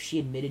 and if she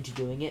admitted to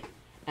doing it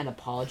and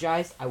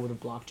apologized, I would have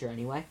blocked her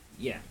anyway.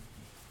 Yeah.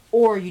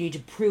 Or you need to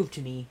prove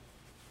to me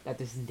that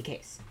this isn't the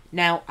case.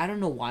 Now, I don't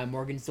know why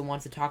Morgan still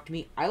wants to talk to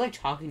me. I like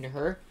talking to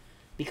her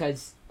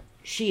because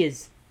she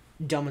is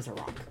dumb as a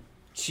rock.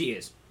 She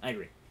is. I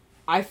agree.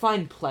 I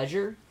find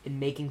pleasure in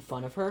making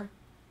fun of her,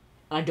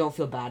 and I don't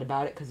feel bad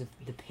about it because of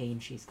the pain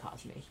she's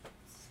caused me.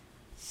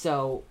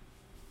 So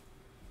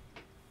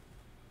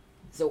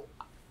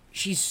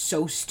she's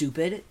so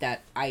stupid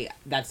that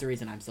that's the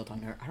reason I'm still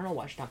talking to her. I don't know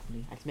why she talks to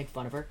me. I just make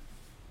fun of her.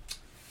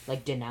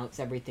 Like, denounce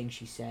everything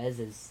she says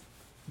as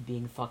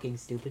being fucking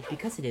stupid.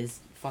 Because it is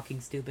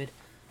fucking stupid.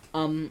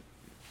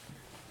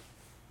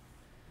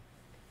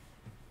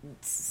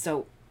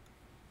 So,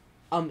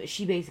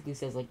 she basically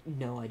says, like,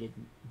 no, I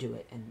didn't do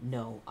it, and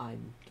no, I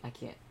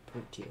can't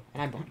prove it to you.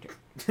 And I blocked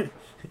her.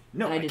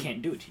 No, And I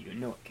can't do it to you.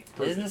 No, I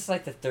can't. Isn't this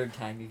like the third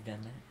time you've done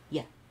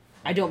that?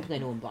 I don't plan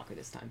to unblock her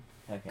this time.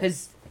 Okay.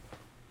 Because,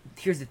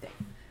 here's the thing.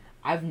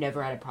 I've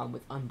never had a problem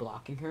with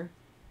unblocking her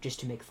just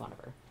to make fun of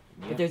her.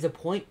 Yeah. But there's a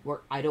point where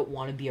I don't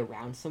want to be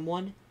around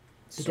someone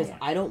because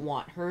I don't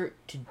want her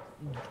to,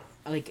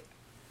 like,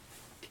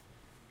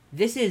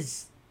 this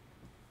is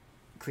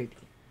creepy.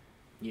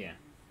 Yeah.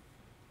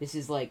 This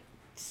is, like,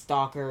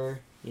 stalker,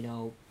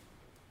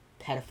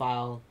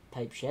 pedophile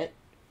type shit.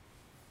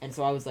 And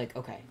so I was like,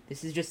 okay,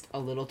 this is just a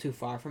little too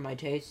far for my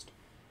taste,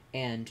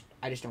 and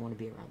I just don't want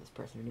to be around this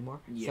person anymore.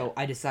 Yeah. So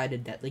I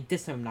decided that, like,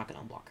 this time I'm not going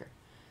to unblock her.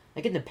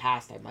 Like, in the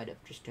past, I might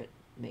have just to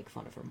make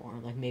fun of her more.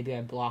 Like, maybe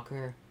I block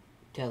her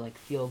to, like,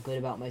 feel good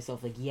about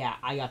myself. Like, yeah,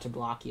 I got to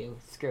block you.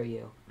 Screw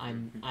you.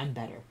 I'm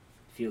better.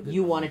 Feel good.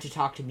 You wanted to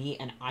talk to me,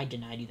 and I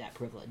denied you that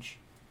privilege.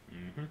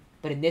 Mm-hmm.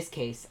 But in this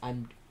case,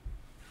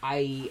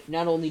 I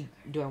not only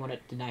do I want to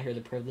deny her the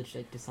privilege,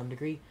 like, to some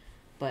degree,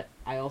 but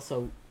I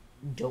also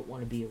don't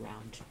want to be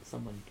around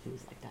someone who's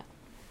like that.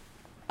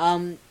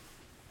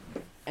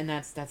 And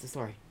that's the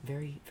story.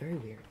 Very, very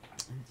weird.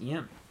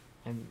 Yeah.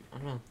 I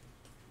don't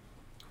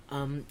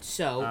know.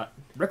 So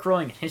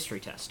Rickrolling and history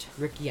test.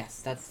 Rick,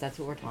 yes, that's what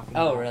we're talking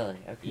Oh, about. really?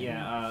 Okay.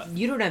 Yeah.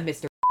 You don't have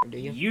Mr. Do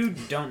you? You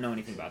don't know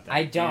anything about that.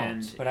 I don't,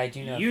 and but I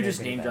do know. You a fair just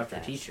bit name about dropped your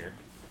that. teacher.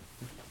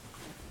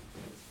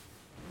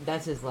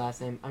 That's his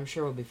last name. I'm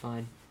sure we'll be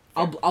fine.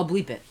 I'll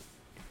bleep it.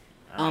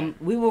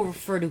 Alright. We will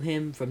refer to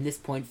him from this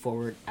point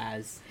forward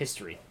as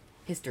History.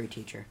 history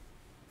teacher.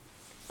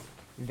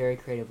 Very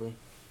creatively.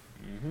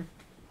 Mm-hmm.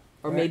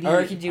 Or maybe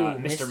Or we could do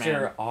Mr. Mr.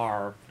 Man.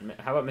 R.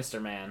 How about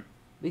Mr. Man?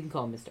 we can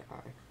call him Mr.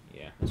 R.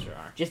 Yeah, Mr.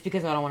 R. Just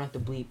because I don't want to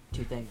have to bleep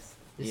two things.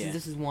 Yeah.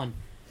 This is one.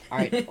 All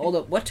right, hold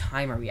up. What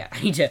time are we at?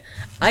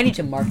 I need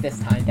to mark this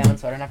time down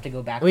so I don't have to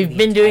go back. We've to the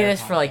been doing entire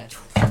this for like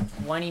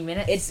podcast. 20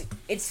 minutes.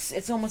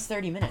 It's almost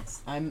 30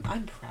 minutes. I'm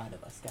proud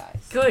of us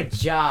guys. Good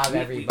job,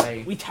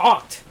 everybody. We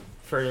talked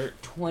for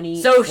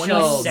 20 Social.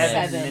 27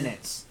 27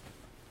 minutes.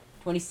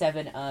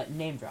 27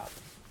 name drop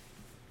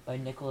by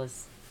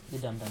Nicholas the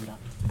Dum Dum Dum.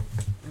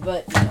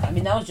 But I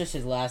mean that was just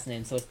his last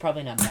name, so it's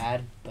probably not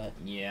bad. But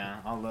Yeah,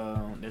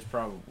 although there's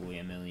probably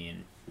a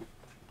million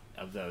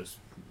of those.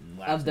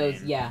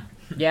 names. Yeah.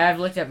 Yeah, I've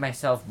looked at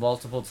myself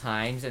multiple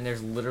times, and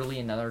there's literally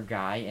another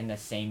guy in the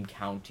same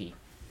county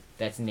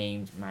that's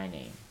named my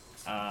name.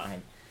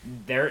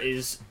 There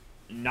is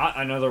not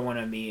another one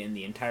of me in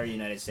the entire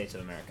United States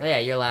of America. Oh, yeah,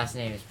 your last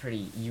name is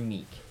pretty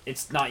unique.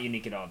 It's not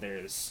unique at all.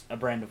 There's a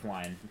brand of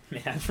wine. He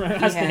Last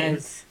name.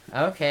 has,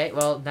 Okay,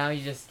 well, now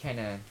you just kind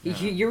of...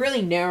 you're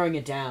really narrowing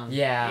it down.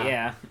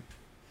 Yeah.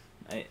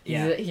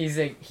 Yeah.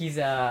 He's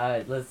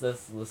a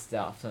let's list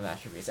off some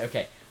attributes.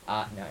 Okay,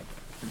 no.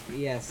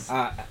 Yes.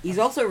 Uh, He's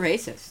also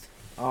racist.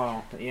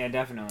 oh, yeah,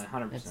 definitely.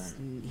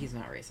 100%. He's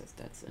not racist.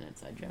 That's an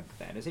inside joke.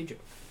 That is a joke.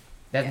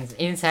 That's an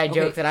inside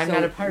joke that I'm so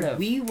not a part of.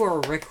 We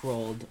were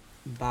rickrolled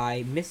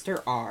by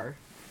Mr. R,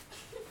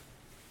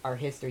 our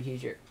history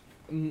teacher.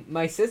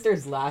 My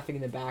sister's laughing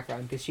in the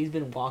background because she's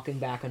been walking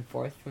back and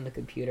forth from the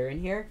computer in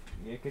here.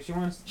 Yeah, because she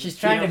wants... She's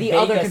trying to The bake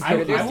other us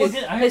computer. I will Because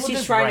get- I will she's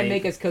just trying write- to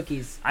make us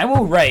cookies. I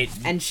will write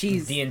And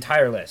she's the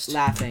entire list.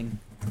 laughing.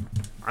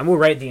 I will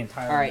write the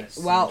entire All right. list.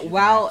 so While she's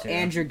while back to-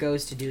 Andrew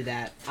goes to do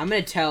that, I'm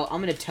gonna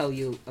tell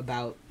you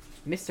about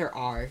Mr.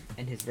 R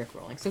and his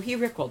rickrolling. So he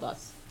rickrolled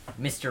us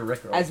Mr.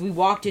 Rickroll. as we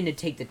walked in to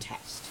take the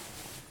test.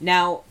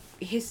 Now,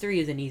 history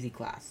is an easy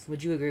class.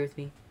 Would you agree with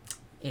me?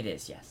 It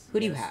is, yes. Who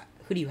do you have?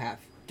 Who do you have?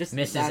 Just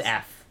Mrs. that's-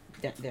 F.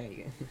 There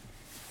you go.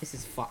 This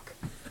is fuck.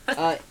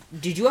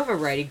 Did you have a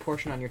writing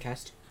portion on your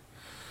test?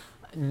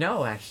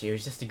 No, actually, it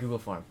was just a Google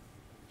form.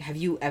 Have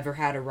you ever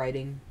had a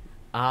writing?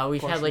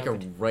 We've had Portion like a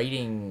of it.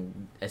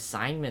 writing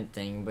assignment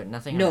thing, but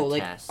nothing No, on a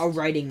like test. a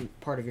writing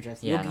part of your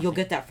test. Yeah, You'll nothing.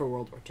 get that for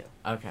World War II.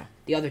 Okay.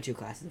 The other two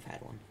classes have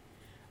had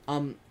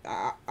one.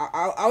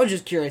 I was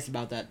just curious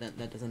about that.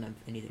 That doesn't have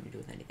anything to do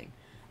with anything.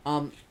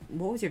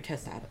 What was your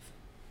test out of?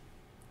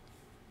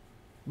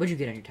 What'd you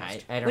get on your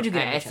test? I don't. What'd you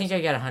get on I your think test?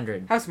 I got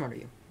 100. How smart are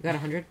you? You got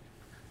 100?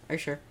 Are you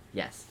sure?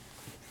 Yes.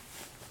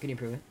 Can you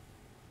prove it?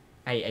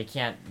 I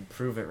can't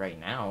prove it right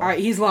now. All right,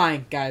 he's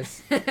lying,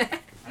 guys. I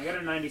got a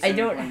 97.78. I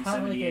don't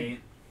have, like, a-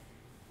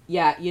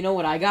 Yeah, you know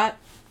what I got?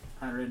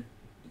 100.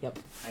 Yep.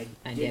 I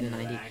I did did a know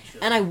 90. that,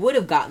 actually. And I would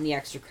have gotten the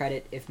extra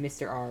credit if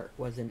Mr. R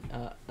wasn't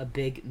a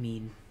big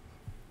meanie.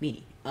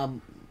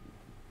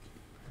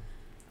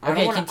 I Okay,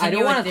 don't want continue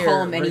to with your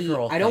call him any.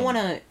 Rickroll I don't thing. want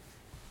to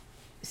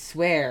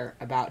swear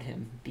about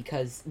him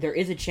because there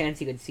is a chance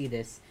he could see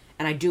this,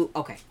 and I do.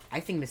 Okay, I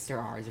think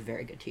Mr. R is a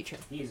very good teacher.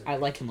 I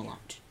like him a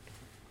lot.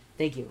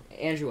 Thank you,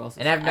 Andrew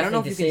Wilson. And I have don't know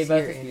nothing if to you say can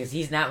about see this it. because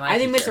he's not my I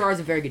think teacher. Mr. R is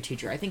a very good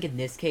teacher. I think in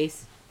this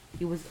case,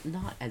 he was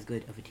not as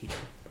good of a teacher,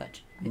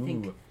 but I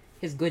think Ooh.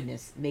 his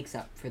goodness makes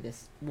up for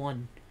this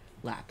one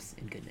lapse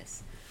in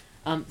goodness.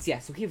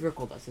 So he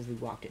rickled us as we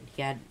walked in.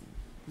 He had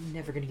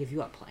never gonna give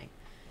you up playing,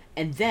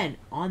 and then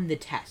on the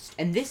test,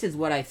 and this is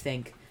what I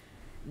think.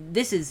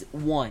 This is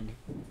one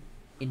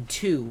in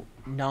two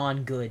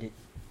non-good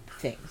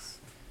things.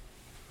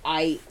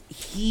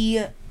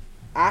 He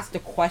asked a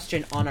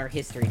question on our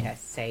history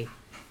test,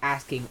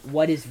 asking,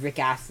 "What is Rick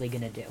Astley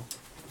gonna do?"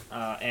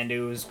 And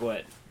it was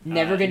what?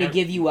 Never gonna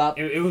give you up.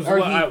 It was Or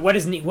what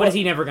is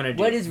he never gonna do?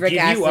 what is Rick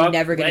Give you Astley up,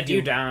 never gonna let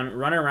you do? down,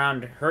 run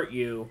around, hurt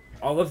you,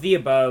 all of the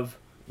above,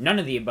 none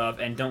of the above,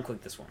 and don't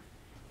click this one.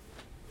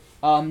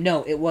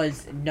 No, it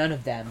was none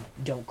of them.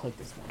 Don't click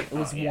this one. It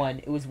was Oh, yeah. one.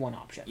 It was one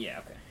option. Yeah,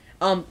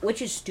 okay.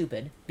 Which is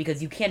stupid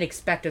because you can't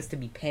expect us to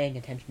be paying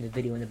attention to the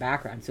video in the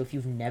background. So if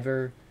you've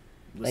never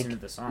Listen to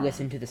the song.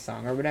 listened to the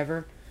song or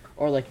whatever,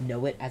 or like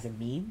know it as a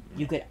meme,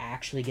 you could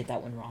actually get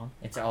that one wrong.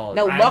 It's all.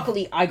 Now, I'm-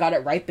 luckily, I got it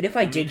right. But if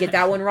I did get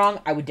that one wrong,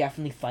 I would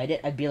definitely fight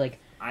it. I'd be like,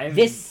 I have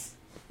this.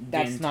 the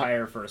That's not.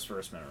 entire first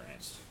verse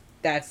memorized.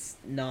 That's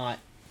not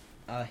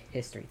a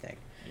history thing.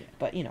 Yeah.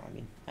 But you know,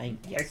 I mean,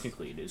 yes,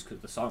 Technically, it is because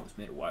the song was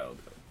made a while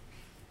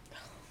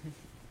ago.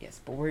 yes.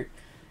 But we're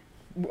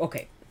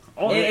okay.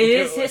 Oh, It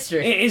is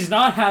history. It is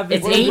not having.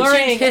 It's We're ancient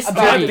learning history.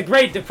 about the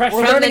Great Depression.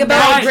 We're From learning the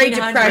about the Great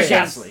 1900s.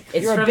 Depression.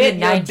 It's You're a from bit-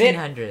 the you're a bit-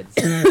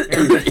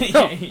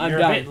 1900s. You're I'm a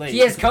done. bit late. He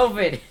has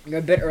COVID. You're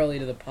a bit early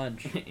to the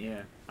punch.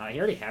 Yeah. He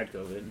already had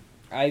COVID.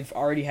 I've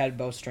already had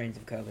both strains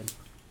of COVID.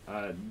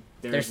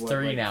 There's what,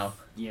 3 like- now.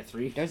 Yeah,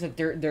 3.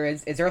 There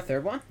is there a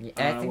third one? Yeah,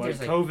 I think What, there's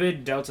like.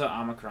 COVID, Delta,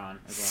 Omicron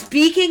as well.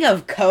 Speaking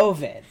of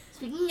COVID,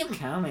 Speaking of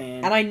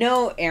COVID. and I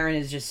know Aaron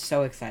is just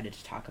so excited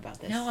to talk about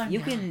this. No, I'm you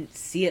not. can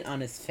see it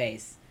on his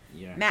face.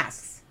 Yeah.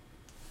 Masks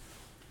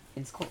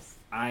in schools.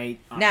 I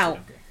honestly Now-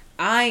 don't care.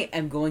 I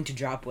am going to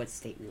drop what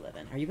state we live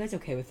in. Are you guys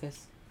okay with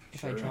this?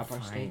 If I Sure. drop our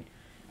Fine. state?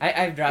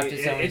 I've dropped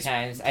it so many It's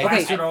times.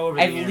 plastered all over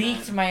the I've internet.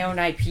 leaked my own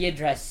IP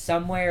address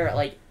somewhere,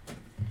 like,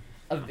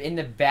 in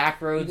the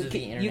back roads of the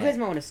internet. You guys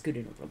might want to scoot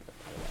in a little bit, by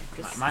the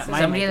way. Just My- so my-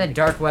 Somebody in mic the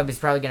dark web is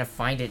probably gonna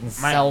find it and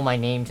My- sell my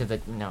name to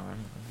the. No.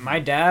 My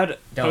dad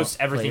Don't, posts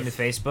everything please.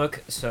 to Facebook,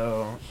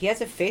 so He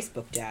has a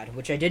Facebook dad,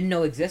 which I didn't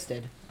know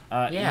existed.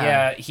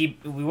 Yeah.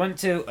 we went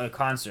to a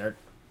concert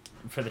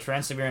for the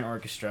Trans-Siberian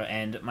Orchestra,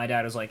 and my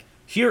dad was like,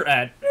 "Here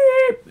at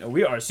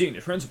we are seeing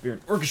the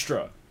Trans-Siberian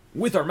Orchestra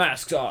with our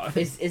masks off."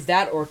 Is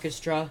that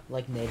orchestra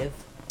like native?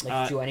 Like,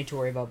 Uh, do I need to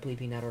worry about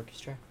bleeping that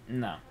orchestra?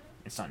 No,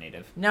 it's not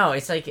native. No,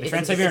 it's like The it's,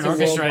 Trans-Siberian it's a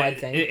Orchestra. worldwide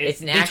thing. It's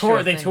an they actual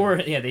toured. They thing.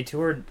 toured. Yeah, they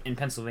toured in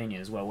Pennsylvania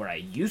as well, where I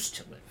used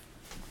to live.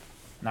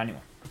 Not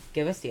anymore.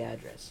 Give us the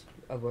address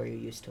of where you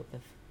used to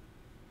live.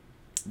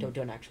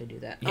 Don't actually do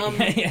that.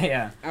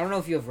 Yeah. I don't know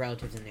if you have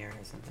relatives in there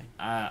or something.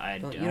 I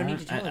Don't, don't. you don't need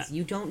to tell us.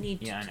 You don't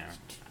need to. Yeah, I know.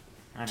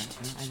 I know.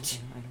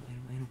 I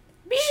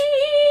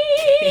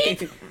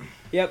know.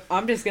 Yep,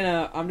 I'm just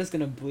gonna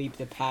bleep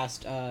the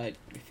past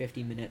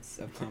 50 minutes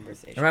of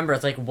conversation. Remember,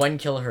 it's like 1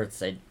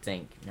 kilohertz. I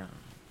think. No.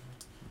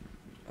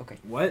 Okay,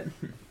 What?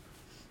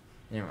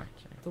 Never mind.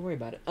 don't worry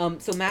about it.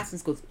 So mass in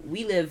schools.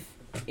 We live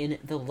in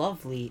the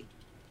lovely,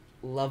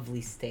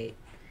 lovely state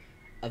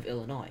of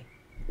Illinois.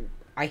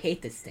 I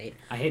hate this state.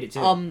 I hate it too.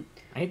 Um,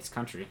 I hate this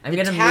country. I'm The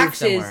gonna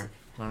taxes- move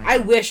somewhere. I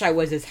wish I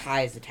was as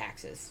high as the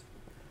taxes.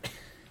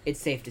 It's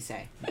safe to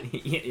say.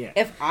 Yeah.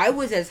 If I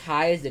was as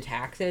high as the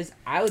taxes,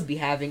 I would be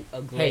having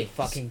a great Hey,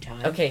 fucking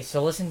time. Okay,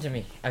 so listen to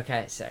me.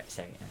 Okay, sorry.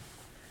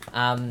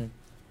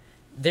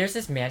 There's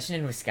this mansion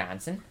in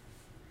Wisconsin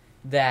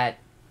that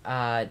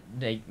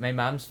like my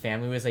mom's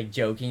family was like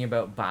joking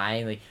about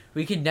buying. Like,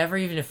 we could never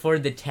even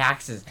afford the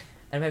taxes,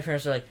 and my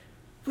parents were like,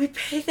 "We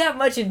pay that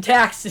much in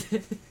taxes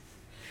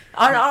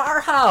on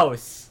our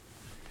house.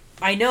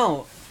 I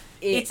know.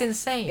 It's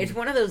insane." It's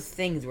one of those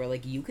things where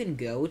like you can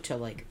go to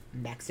like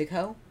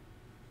Mexico,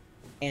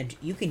 and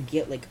you can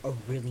get like a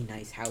really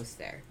nice house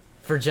there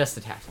for just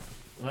the taxes.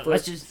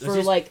 Let's just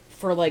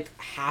for like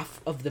half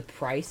of the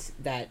price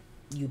that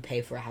you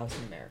pay for a house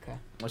in America.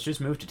 let's just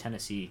move to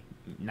Tennessee,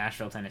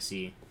 Nashville,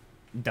 Tennessee.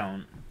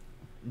 Don't.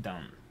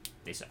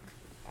 They suck.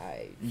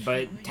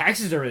 But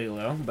taxes are really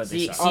low. But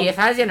they suck. See, if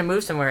I was gonna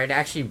move somewhere, I'd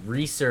actually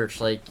research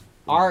like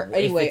if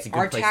Anyway, it's a good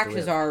our place to taxes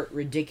live. are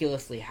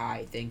ridiculously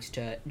high thanks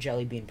to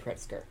Jelly Bean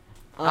Pritzker.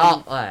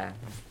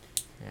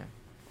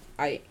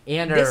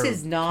 And this our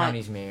is not-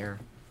 county's mayor.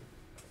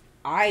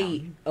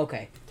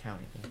 Okay.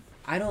 County.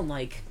 I don't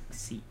like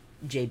See,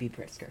 JB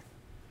Pritzker.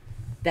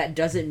 That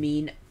doesn't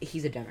mean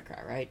he's a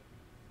Democrat, right?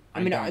 I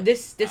I mean, don't-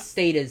 this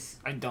state is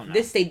I don't know.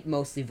 this state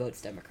mostly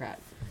votes Democrat.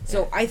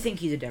 So I think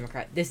he's a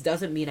Democrat. This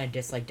doesn't mean I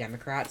dislike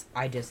Democrats.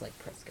 I dislike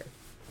Pritzker.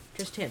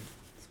 Just him.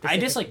 I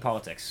dislike specifically.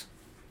 politics.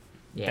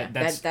 Yeah.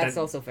 That's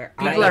also fair.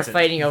 People are that's it.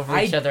 fighting over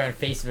each I- other on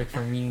Facebook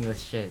for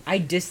meaningless shit. I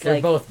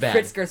dislike both bad.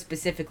 Pritzker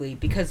specifically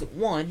because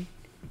one,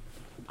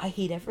 I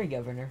hate every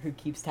governor who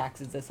keeps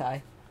taxes this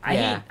high.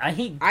 Yeah. I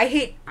hate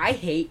I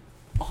hate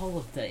all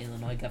of the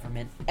Illinois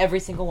government. Every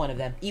single one of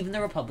them. Even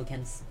the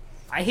Republicans.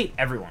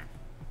 everyone.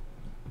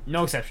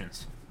 No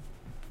exceptions.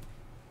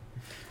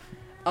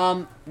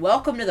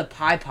 Welcome to the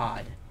Pie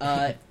Pod.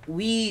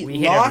 We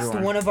hate lost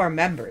everyone. one of our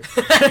members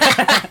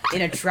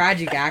in a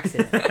tragic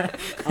accident.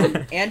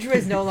 Andrew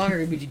is no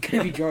longer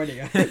gonna be joining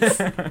us.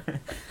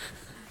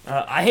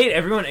 I hate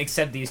everyone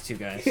except these two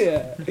guys.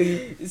 Yeah,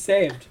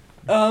 saved.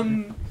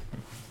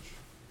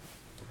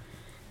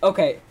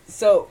 Okay,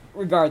 so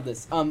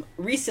regardless,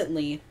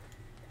 recently,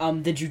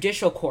 the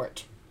judicial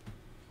court,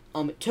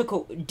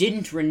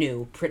 didn't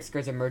renew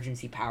Pritzker's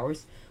emergency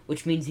powers,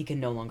 which means he can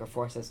no longer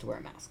force us to wear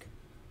a mask.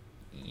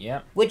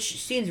 Yep.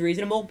 Which seems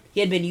reasonable. He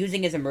had been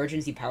using his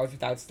emergency powers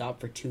without stop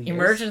for 2 years.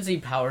 Emergency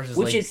powers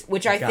is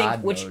which I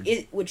God think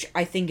mode. which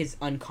I think is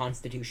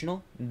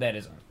unconstitutional. That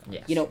is.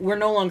 Yes. You know, we're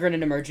no longer in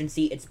an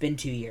emergency. It's been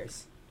 2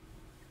 years.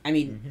 I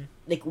mean,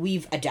 like,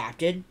 we've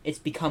adapted. It's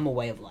become a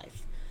way of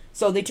life.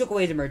 So they took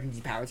away his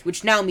emergency powers,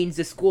 which now means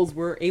the schools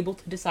were able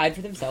to decide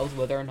for themselves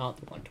whether or not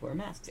they wanted to wear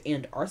masks.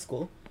 And our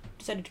school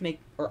decided to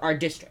make, or our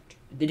district,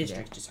 the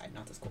districts decide,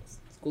 not the schools.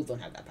 Schools don't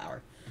have that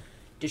power.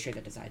 District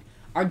that decide.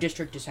 Our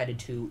district decided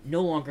to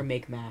no longer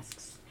make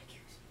masks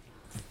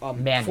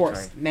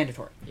Mandatory.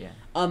 mandatory. Yeah.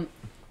 On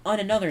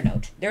another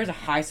note, there's a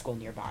high school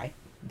nearby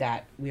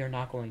that we are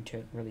not going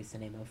to release the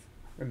name of.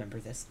 Remember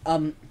this.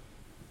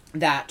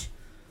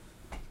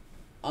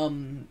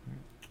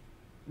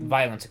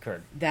 Violence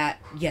occurred.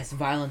 Yes,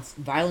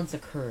 violence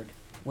occurred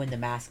when the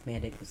mask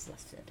mandate was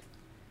lifted.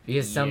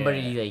 Because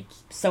somebody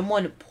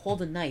Someone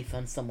pulled a knife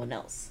on someone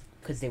else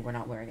because they were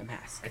not wearing a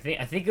mask.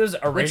 I think it was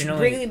Which originally.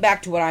 bringing me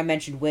back to what I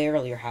mentioned way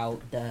earlier, how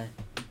the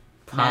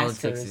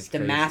politics maskers, is the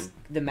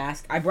crazy.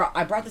 mask. I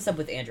brought this up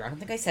with Andrew. I don't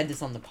think I said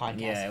this on the podcast.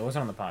 Yeah, it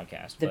wasn't on the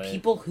podcast. The but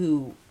people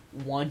who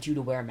want you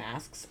to wear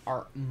masks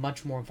are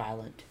much more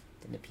violent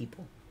than the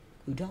people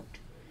who don't.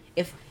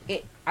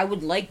 I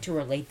would like to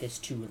relate this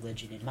to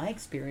religion. In my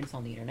experience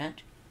on the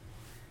internet,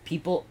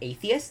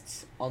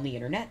 atheists on the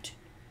internet,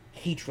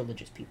 hate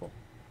religious people.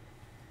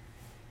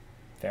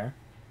 Fair.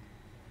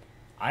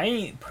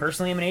 I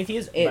personally am an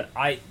atheist, but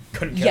I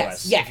couldn't care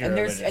less. Yeah, if you're and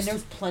religious.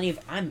 there's plenty of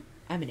I'm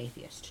an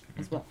atheist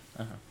as well,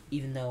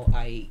 even though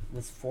I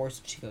was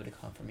forced to go to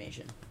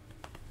confirmation.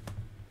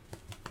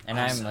 And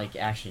Awesome. I'm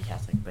actually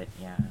Catholic, but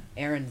yeah.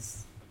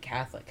 Aaron's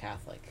Catholic.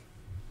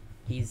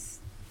 He's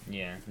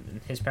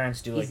His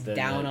parents do he's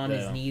down on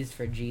his knees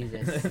for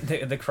Jesus.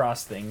 the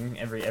cross thing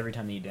every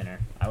time they eat dinner.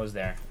 I was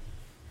there.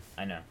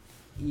 I know.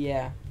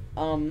 Yeah.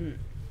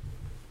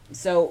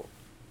 So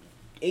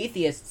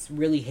atheists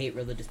really hate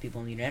religious people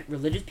on the internet.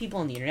 Religious people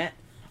on the internet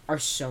are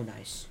so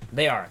nice.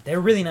 They are. They're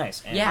really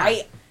nice. And Yeah.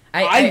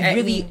 I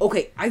really mean,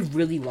 okay. I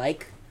really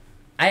like.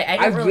 I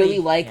I really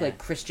like yeah. like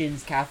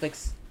Christians,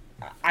 Catholics.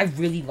 I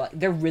really like.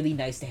 They're really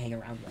nice to hang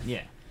around with.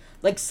 Yeah.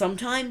 Like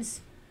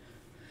sometimes,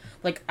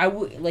 like I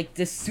would like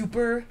the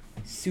super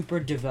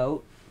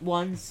devout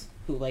ones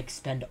who like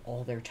spend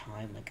all their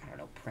time like I don't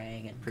know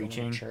praying and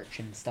Preaching. going to church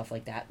and stuff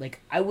like that. Like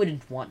I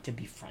wouldn't want to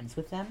be friends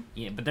with them.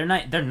 Yeah, but they're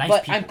nice. They're nice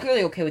But people. I'm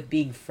clearly okay with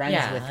being friends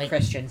Yeah, with like-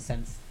 Christians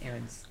since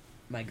Aaron's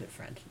my good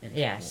friend. And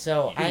Yeah, cool.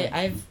 so Yeah.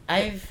 I've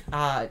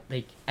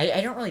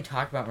I don't really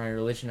talk about my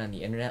religion on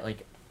the internet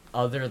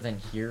other than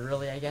here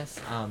really I guess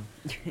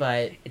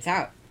but It's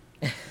out.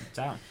 It's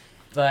out.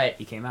 but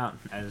He came out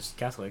as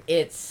Catholic.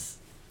 it's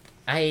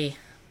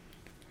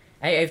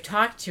I've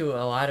talked to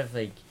a lot of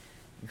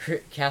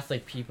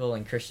Catholic people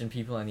and Christian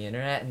people on the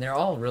internet and they're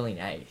all really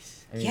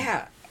nice. I mean,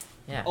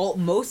 Yeah.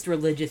 Most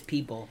religious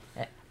people,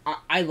 Yeah.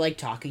 I like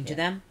talking to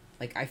them.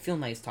 Like I feel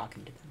nice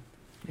talking to them.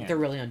 Yeah. They're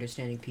really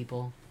understanding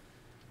people.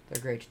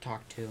 They're great to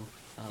talk to.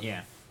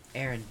 Yeah.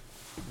 Aaron,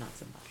 not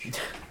so much. He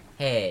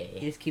Hey.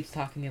 just keeps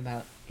talking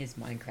about his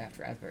Minecraft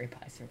Raspberry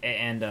Pi server.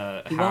 And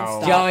He won't how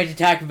Do you want me to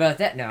talk about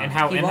that? No. and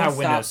how He and won't how stop,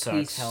 Windows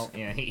please sucks. help.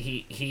 Yeah,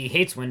 he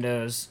hates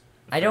Windows.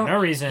 I for don't no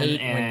reason hate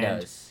and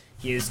Windows.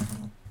 He's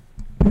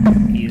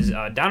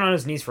down on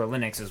his knees for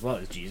Linux as well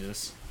as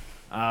Jesus.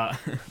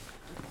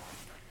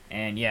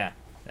 And yeah,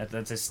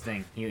 that's his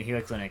thing. He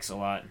likes Linux a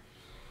lot.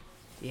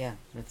 Yeah,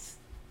 that's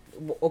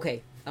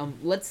okay.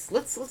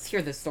 Let's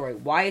hear this story.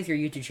 Why is your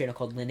YouTube channel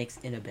called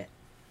Linux in a Bit?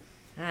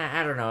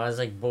 I don't know. I was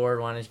bored,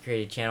 wanted to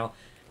create a channel.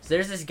 So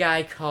there's this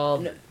guy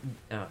called. No.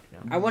 Oh no.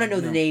 I want to know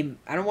the No. name.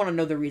 I don't want to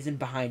know the reason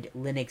behind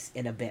Linux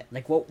in a Bit.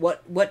 Like what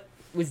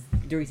was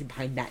the reason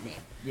behind that name?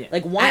 Yeah.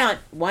 Like why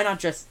not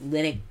just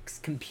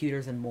Linux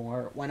computers and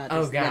more? Why not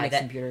Oh, just God, Linux that-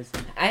 computers?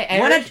 I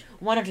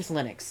Why not just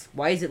Linux?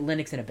 Why is it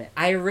Linux in a Bit?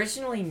 I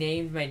originally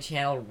named my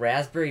channel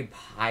Raspberry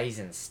Pis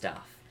and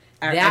stuff.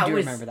 I That do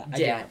was- remember that. I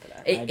yeah. do remember that.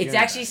 I do It's remember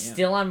actually that, yeah.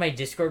 still on my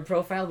Discord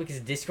profile because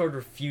Discord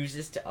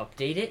refuses to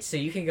update it, so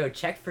you can go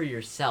check for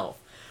yourself.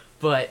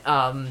 But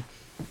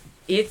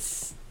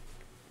it's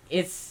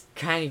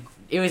kind of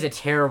it was a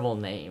terrible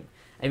name.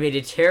 I made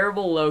a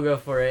terrible logo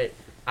for it.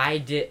 I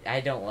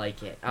don't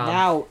like it.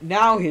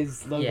 Now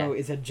his logo yeah.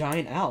 is a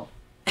giant L.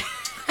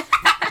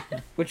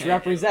 which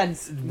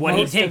represents What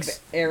he most takes.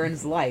 of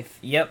Aaron's life,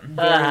 Yep.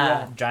 very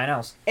well. Giant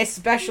L's.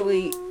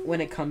 Especially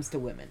when it comes to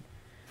women.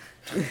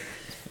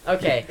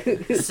 Okay,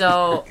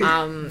 so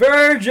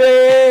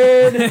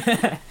Virgin.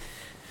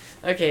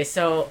 okay,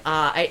 so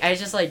I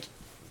just like,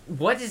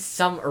 what is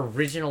some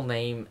original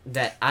name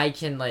that I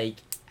can like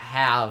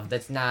have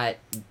that's not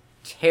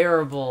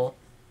terrible?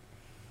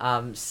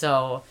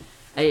 So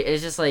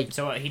it's just like,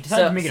 So he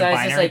decided to make it so a it's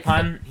just binary like-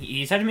 pun.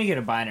 He decided to make it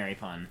a binary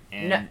pun,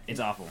 and No. it's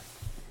awful.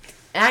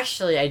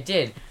 actually I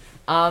did.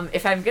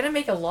 If I'm gonna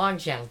make a long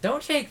channel,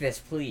 don't take this,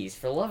 please.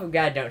 For the love of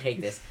God, don't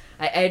take this.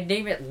 I'd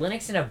name it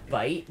Linux in a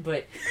Byte,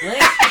 but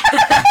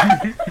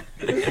Linux.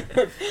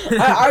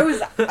 I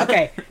was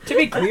okay. To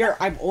be clear,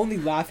 I'm only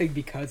laughing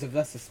because of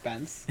the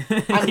suspense.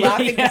 I'm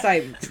laughing because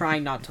I'm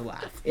trying not to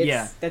laugh.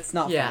 That's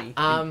not yeah.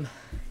 funny.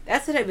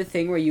 That's the type of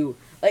thing where you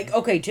like.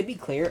 Okay, to be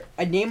clear,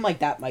 a name like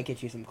that might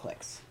get you some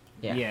clicks.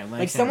 Yeah. Yeah.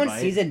 Like someone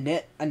sees a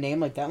name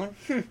like that,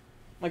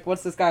 like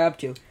what's this guy up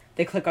to?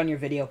 They click on your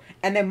video,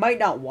 and they might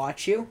not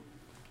watch you,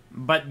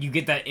 but you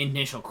get that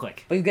initial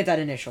click. but you get that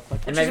initial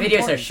click. And which my is videos are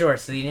important. short,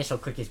 so the initial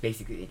click is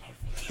basically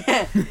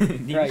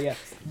everything. Right, yeah.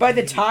 By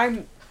the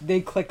time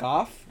they click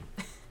off,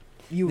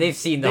 They've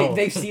seen the whole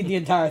they've thing. seen the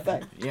entire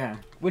thing, Yeah.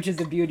 which is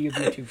the beauty of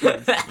YouTube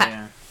Kids.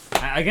 Yeah.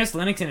 I guess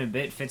Linux in a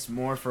bit fits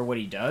more for what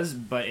he does,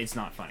 but it's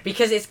not funny.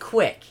 Because it's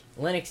quick.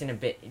 Linux in a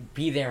bit.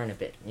 Be there in a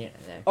bit. You know,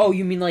 Oh,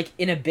 you mean like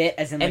in a bit,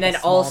 as in like and a then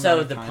small also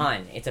amount of the time?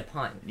 pun. It's a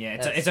pun. Yeah,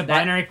 That's- it's a that-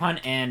 binary pun,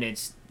 and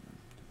it's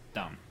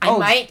dumb.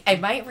 Oh. I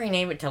might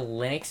rename it to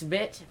Linux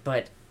Bit,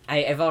 but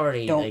I've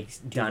already Don't like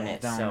do done that.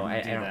 it, so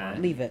I do don't that. want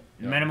to. Leave it.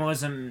 Yeah.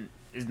 Minimalism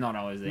is not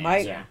always the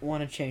Might answer.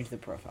 want to change the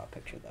profile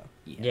picture though.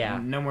 Yeah.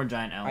 No more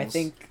giant L's.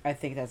 I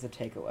think that's a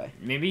takeaway.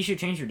 Maybe you should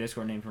change your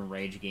Discord name from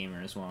Rage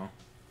Gamer as well.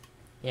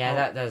 Yeah, Oh,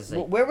 that was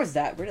like, Where was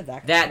that? Where did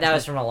that? Come that from?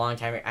 was from a long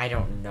time ago. I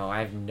don't know.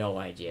 I have no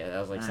idea. That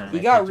was like something. He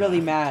I got picked really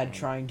up. mad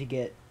trying to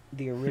get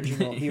the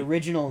original,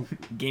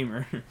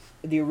 Gamer.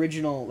 the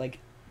original like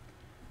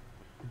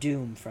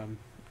Doom from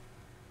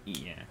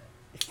Yeah.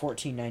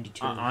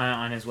 1492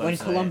 On his website. when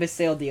Columbus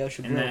sailed the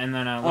ocean blue. And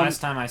then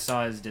last time I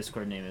saw his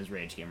Discord name is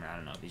Rage Gamer. I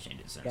don't know if he's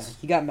changed it since. Yeah,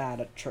 he got mad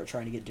at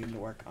trying to get Doom to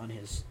work on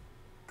his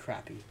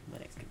crappy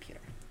Linux computer.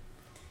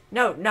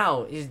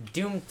 No, it's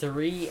Doom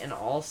 3, and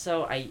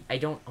also I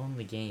don't own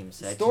the game.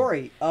 So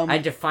Story. I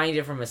defined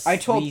it from a I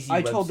told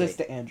sleazy this website.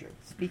 to Andrew.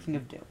 Speaking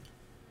of Doom,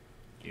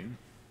 Doom?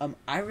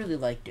 I really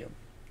like Doom.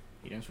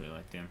 He does really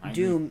like Doom.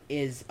 Doom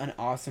is an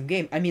awesome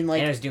game. I mean, like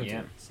and it was Doom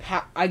yeah. 3.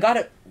 so. I got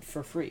it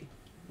for free,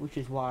 which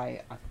is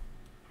why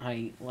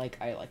I like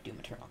Doom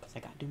Eternal, because I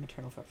got Doom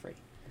Eternal for free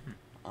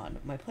on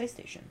my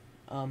PlayStation.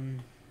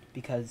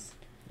 Because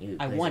You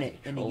I plays won with it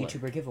in a controller.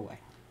 YouTuber giveaway.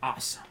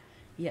 Awesome.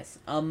 Yes.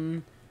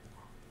 And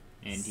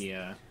he,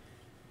 Alright,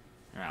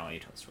 I'll let you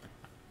tell the story.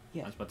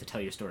 Yeah. I was about to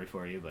tell your story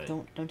for you, but...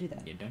 Don't do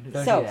that. Yeah, don't do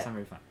Don't that. do It's that. not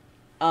very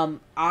fun.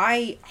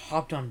 I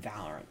hopped on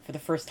Valorant for the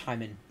first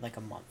time in like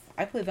a month.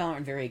 I play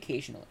Valorant very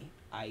occasionally.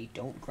 I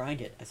don't grind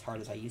it as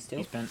hard as I used He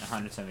to. spent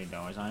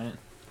 $170 on it.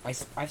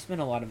 I've spent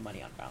a lot of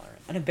money on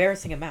Valorant, an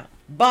embarrassing amount.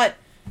 But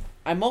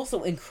I'm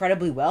also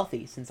incredibly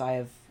wealthy since I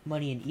have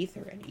money in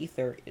Ether, and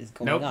Ether is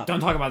going Nope, up. don't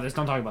talk about this.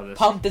 Don't talk about this.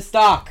 Pump the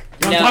stock.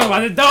 Don't No. talk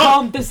about it. Don't!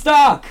 Pump the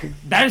stock.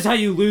 That is how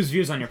you lose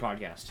views on your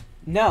podcast.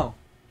 No,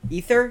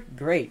 Ether,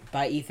 great.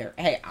 Buy Ether.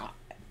 Hey,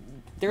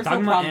 there's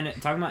no problem.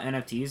 Talking about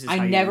NFTs is I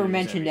how you never lose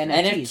mentioned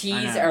everything. NFTs. NFTs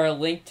I know. are a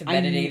link to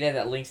I kn- metadata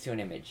that links to an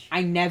image.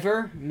 I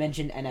never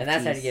mentioned NFTs. And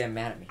that's how to get him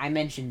mad at me. I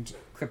mentioned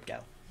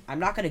crypto. I'm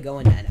not going to go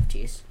into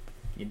NFTs.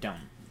 You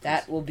don't.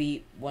 That will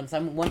be once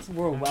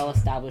we're a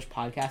well-established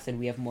podcast and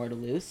we have more to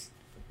lose.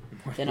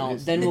 Then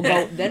we'll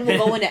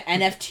go into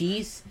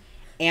NFTs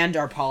and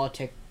our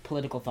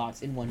political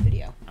thoughts in one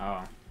video.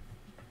 Oh.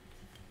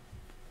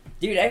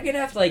 Dude, I'm gonna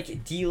have to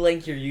like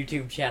de-link your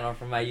YouTube channel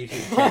from my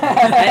YouTube channel.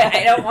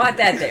 I don't want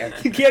that there.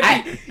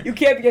 You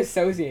can't be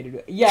associated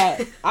with.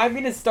 Yeah, I'm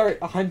gonna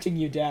start hunting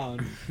you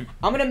down.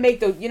 I'm gonna make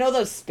those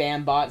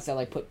spam bots that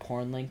like put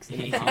porn links in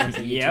the comments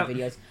of YouTube Yep.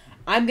 videos.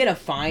 I'm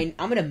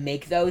gonna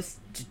make those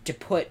to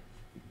put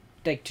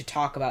like to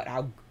talk about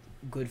how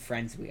good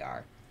friends we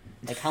are,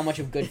 like how much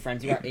of good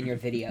friends we are in your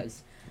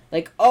videos.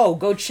 Like, oh,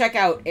 go check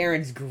out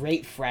Aaron's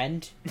great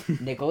friend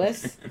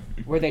Nicholas,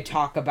 where they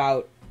talk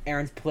about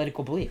Aaron's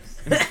political beliefs.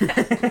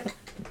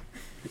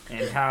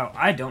 And how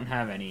I don't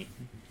have any.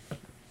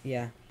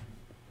 Yeah.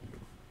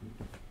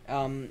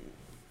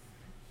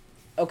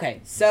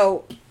 Okay,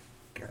 so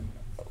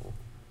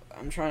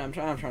I'm trying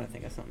to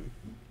think of something.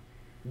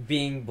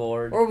 Being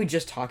bored. What were we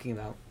just talking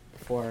about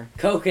before?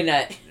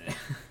 Coconut.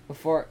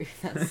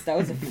 That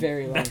was a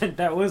very long.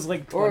 that was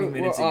like 20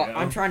 minutes ago.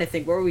 I'm trying to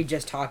think. What were we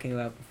just talking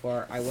about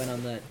before I went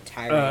on the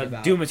tirade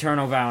about Doom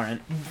Eternal Valorant.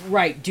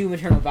 Right, Doom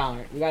Eternal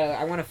Valorant.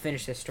 I want to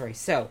finish this story.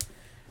 So,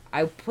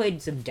 I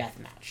played some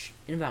deathmatch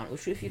in Valorant,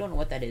 which, if you don't know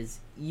what that is,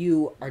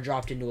 you are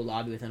dropped into a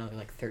lobby with another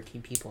like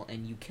 13 people,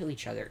 and you kill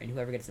each other, and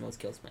whoever gets the most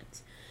kills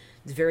wins.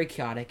 It's very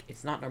chaotic.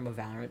 It's not normal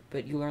Valorant,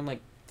 but you learn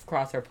like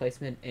crosshair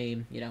placement,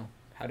 aim,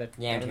 how to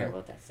Yeah, I'm terrible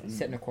at that stuff.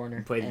 sit in a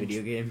corner, Played and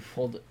video game.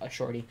 hold a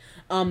shorty.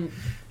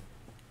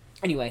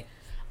 Anyway,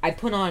 I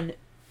put on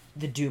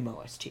the Doom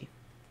OST.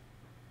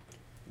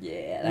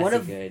 Yeah, that's One a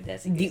of good.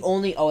 That's a good. The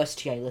only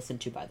OST I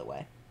listened to, by the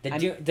way.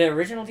 The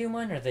original Doom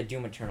one or the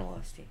Doom Eternal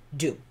OST?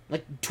 Doom.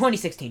 Like,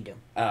 2016 Doom.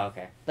 Oh,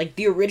 okay. Like,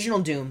 the original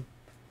Doom,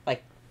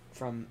 like,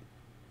 from...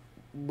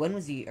 When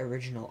was the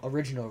original Doom?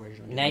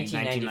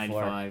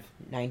 1994.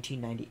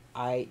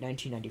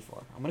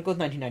 1994. I'm gonna go with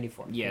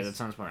 1994. Yeah, 'cause that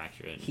sounds more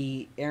accurate.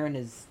 Aaron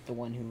is the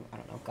one who, I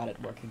don't know, got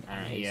it working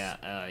on his...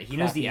 He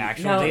knows the crappy-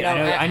 actual No, date. no,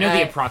 I know the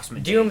I-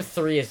 approximate Doom date.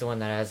 3 is the one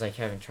that I was like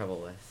having trouble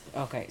with.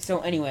 Okay, so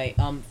anyway,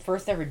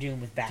 first ever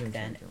Doom was back Doom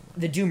then. 3, Doom 1.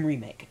 The Doom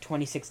remake,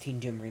 2016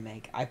 Doom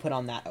remake. I put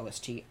on that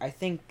OST. I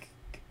think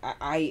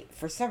I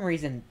for some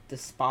reason the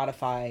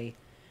Spotify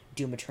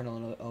Doom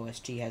Eternal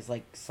OST has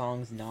like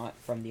songs not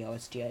from the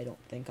OST. I don't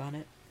think on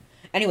it.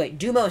 Anyway,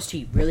 Doom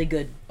OST, really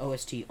good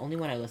OST. Only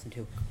one I listen to.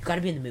 You got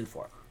to be in the mood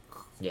for it.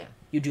 Yeah.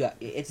 You do.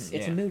 It's a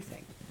Yeah. mood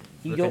thing.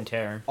 You Rip don't and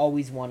tear.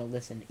 always want to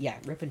listen. Yeah,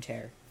 rip and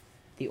tear.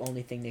 The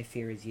only thing they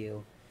fear is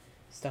you.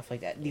 Stuff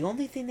like that. The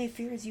only thing they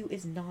fear is you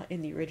is not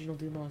in the original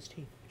Doom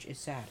OST, which is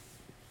sad.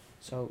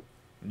 So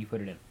You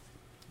put it in.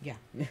 yeah,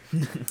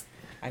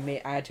 I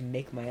had to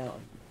make my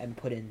own and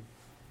put in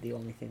the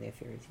only thing they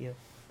fear is you.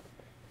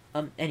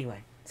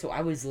 Anyway, so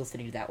I was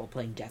listening to that while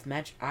playing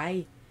deathmatch.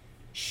 I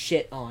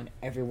shit on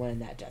everyone in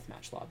that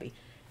deathmatch lobby.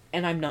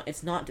 And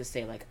it's not to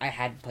say, like, I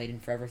hadn't played in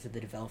forever, so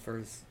the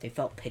developers, they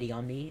felt pity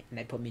on me, and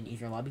they put me in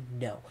easier lobby.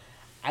 No.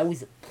 I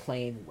was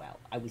playing well.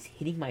 I was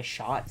hitting my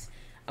shots.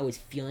 I was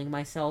feeling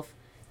myself.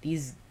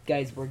 These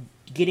guys were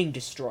getting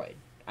destroyed.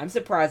 I'm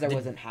surprised I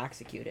wasn't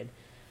hack-executed.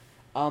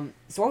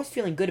 So I was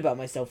feeling good about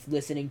myself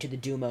listening to the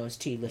Doom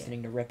OST,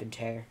 listening to Rip and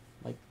Tear,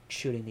 like,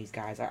 shooting these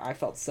guys. I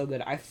felt so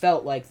good. I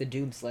felt like the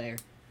Doom Slayer.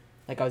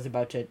 Like I was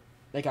about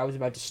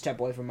to step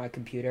away from my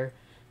computer,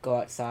 go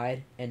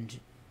outside, and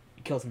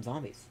kill some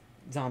zombies.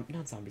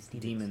 Not zombies,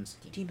 demons.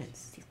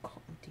 Demons. These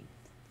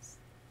demons.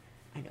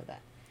 I know that.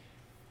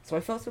 So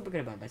I felt super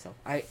good about myself.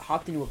 I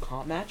hopped into a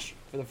comp match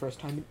for the first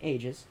time in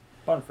ages.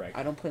 Fun frag.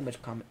 I don't play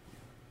much comp.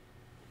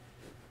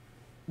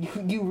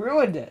 You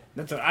ruined it.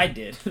 That's what I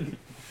did.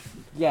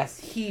 Yes,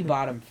 he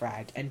bottom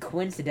fragged, and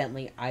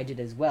coincidentally, I did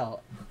as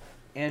well.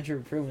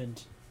 Andrew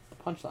ruined the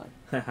punchline.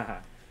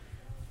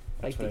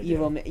 Like the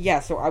evil. Yeah,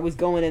 so I was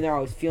going in there, I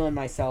was feeling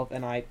myself,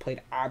 and I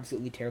played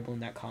absolutely terrible in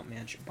that comp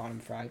match. Bottom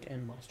fragged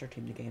and lost our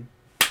team the game.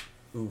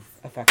 Oof.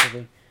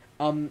 Effectively.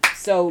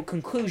 So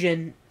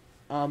conclusion.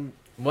 One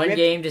Rip-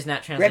 game does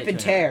not translate Rip and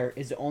to another. Tear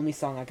is the only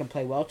song I can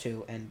play well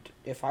to, and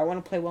if I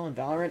want to play well in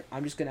Valorant,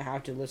 I'm just gonna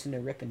have to listen to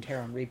Rip and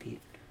Tear on repeat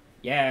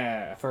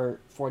Yeah. for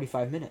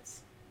 45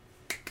 minutes.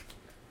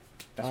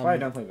 That's why I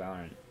don't play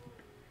Valorant.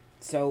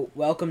 So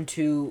welcome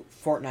to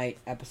Fortnite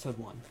episode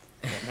 1.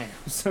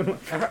 So,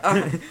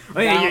 oh,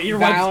 yeah, your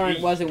Valorant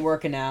website wasn't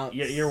working out.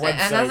 your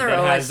website Another that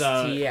OST has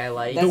I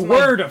like. That's the my-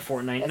 word of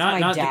Fortnite, that's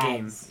not my the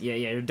game. dad's. Yeah,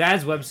 your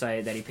dad's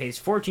website that he pays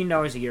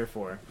 $14 a year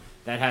for,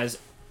 that has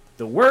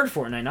the word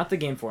Fortnite, not the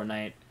game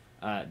Fortnite.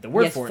 The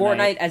word Yes,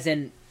 Fortnite as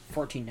in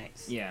 14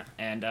 nights. Yeah,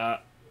 and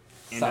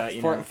Sucks.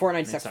 you know,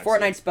 Fortnite it sucks. sucks,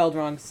 Fortnite yeah. spelled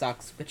wrong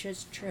sucks, which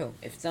is true.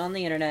 If it's on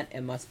the internet,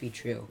 it must be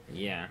true.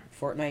 Yeah.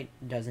 Fortnite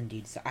does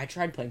indeed suck. I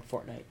tried playing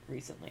Fortnite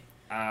recently.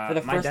 For For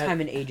the first time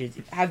in ages.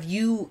 Have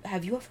you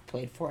ever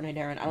played Fortnite,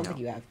 Aaron? I don't No. think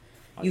you have.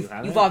 Oh, you You've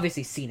haven't?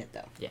 obviously seen it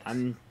though. Yes.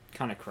 I'm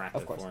kind of crap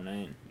Of at course.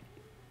 Fortnite.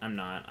 I'm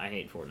not. I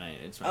hate Fortnite.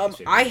 It's my least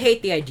favorite I game.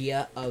 hate the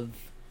idea of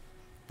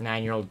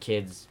 9-year-old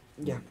kids.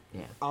 Yeah.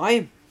 Yeah.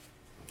 I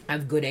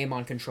have good aim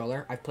on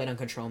controller. I've played on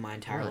control my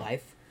entire Really?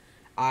 life.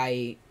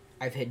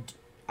 I've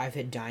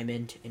hit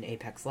diamond in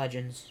Apex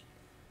Legends.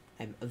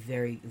 I'm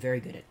very very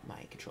good at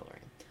my controller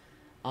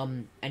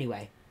aim.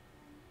 Anyway,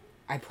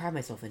 I pride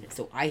myself in it.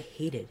 So I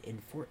hated in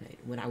Fortnite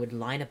when I would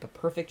line up a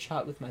perfect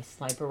shot with my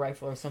sniper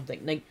rifle or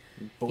something, like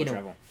Bullet you know,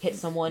 travel. hit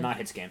someone. Not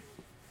hit scam.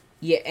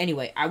 Yeah,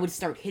 anyway, I would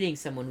start hitting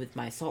someone with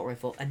my assault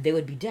rifle, and they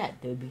would be dead.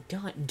 They would be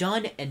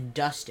done and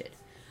dusted.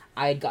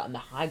 I had gotten the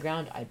high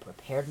ground, I had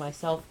prepared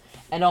myself,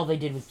 and all they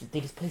did was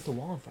they just placed a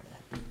wall in front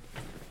of them.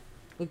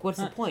 Like, what's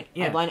the point?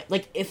 yeah.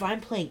 Like, if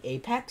I'm playing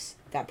Apex,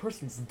 that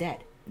person's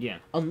dead. Yeah.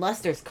 Unless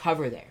there's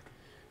cover there.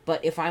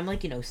 But if I'm,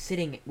 like,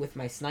 sitting with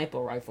my sniper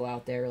rifle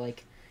out there,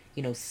 like,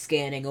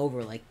 scanning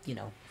over, like,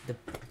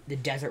 the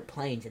desert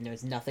plains, and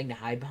there's nothing to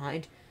hide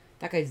behind,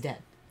 that guy's dead.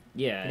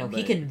 Yeah.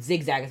 He can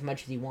zigzag as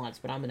much as he wants,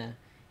 but I'm gonna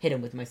hit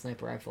him with my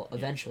sniper rifle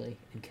eventually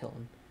and kill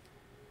him.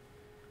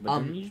 But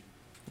then you,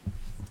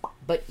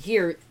 But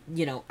here,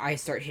 I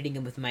start hitting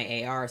him with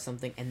my AR or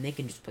something, and they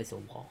can just place a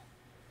wall.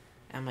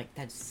 And I'm like,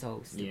 that's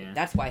so stupid. Yeah.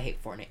 That's why I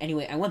hate Fortnite.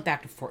 Anyway, I went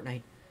back to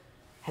Fortnite.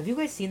 Have you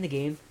guys seen the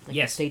game? Like,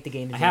 Yes. the state the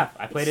game is I in? have.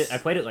 I played It's- it. I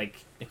played it like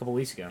a couple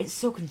weeks ago. It's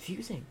so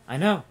confusing. I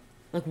know.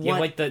 Like, You have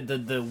what? like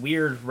the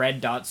weird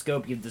red dot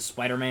scope. You have the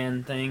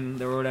Spider-Man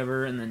thing or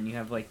whatever, and then you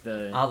have like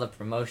the All the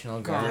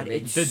promotional God,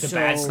 garbage. the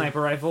bad so-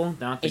 sniper rifle.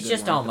 Not the It's good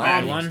just one, all the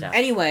bad marketing one. stuff.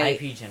 Anyway,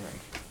 IP generated.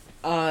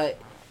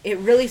 It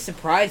really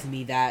surprised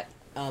me that,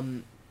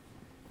 the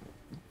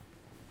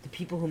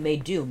people who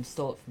made Doom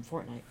stole it from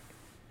Fortnite.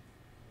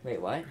 Wait,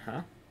 what?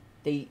 Huh?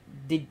 They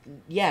did.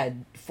 Yeah,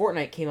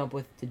 Fortnite came up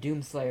with the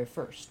Doomslayer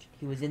first.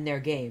 He was in their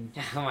game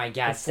Oh my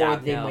god, before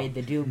stop, they no. made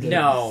the Doom game.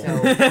 No.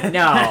 So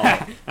No.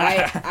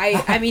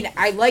 I mean,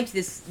 I liked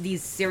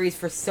these series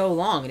for so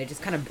long, and it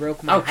just kind of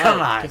broke my Oh, heart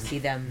come on. to see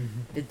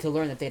them to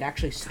learn that they'd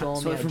actually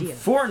stolen So the from idea.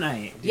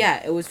 Fortnite.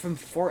 Yeah, it was from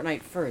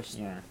Fortnite first.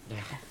 Yeah. Yeah.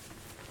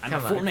 I'm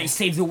Come a on. Fortnite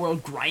save the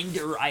world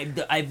grinder. I'm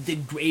the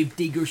grave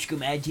digger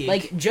schematic.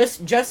 Like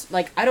just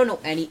like I don't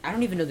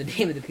even know the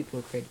name of the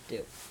people who created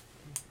Doom.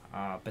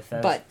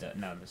 Bethesda.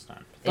 No, that's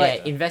not. But-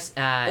 AD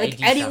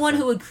Anyone software.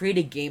 who would create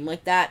a game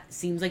like that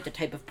seems like the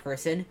type of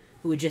person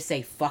who would just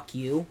say "fuck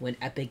you" when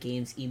Epic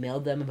Games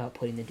emailed them about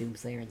putting the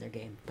Doomslayer in their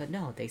game. But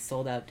no, they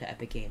sold out to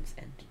Epic Games,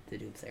 and the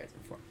Doomslayer's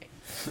in Fortnite.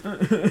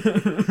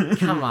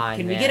 Come on,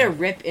 Can man. we get a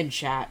rip in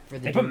chat for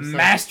the They put Doomslayer?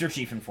 Master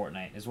Chief in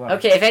Fortnite as well.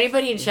 Okay, if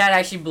anybody in chat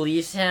actually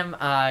believes him,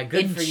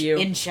 good in for you.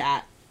 in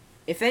chat.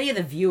 If any of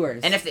the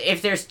viewers And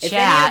if there's If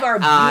chat, any of our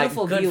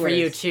beautiful good for you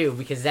viewers- too,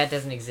 because that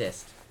doesn't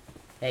exist.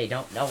 Hey,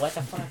 don't know what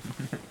the fuck.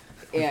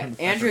 yeah, That's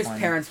Andrew's funny.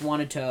 parents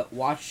wanted to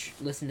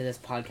listen to this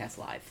podcast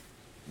live.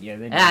 Yeah,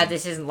 they.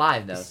 This isn't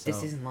live though. This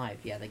so. isn't live.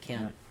 Yeah, they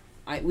can't.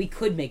 We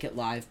could make it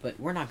live, but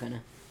we're not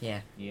gonna.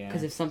 Yeah.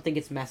 Because if something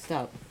gets messed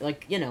up,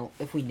 like,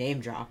 if we name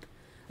drop,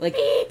 like,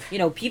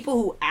 people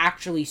who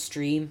actually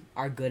stream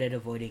are good at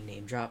avoiding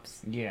name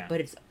drops, Yeah.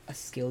 but it's a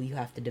skill you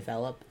have to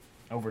develop.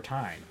 Over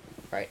time.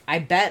 Right. I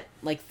bet,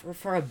 like,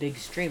 for a big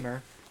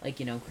streamer, like,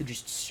 who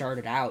just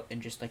started out and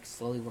just, like,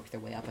 slowly worked their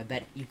way up, I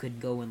bet you could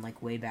go in,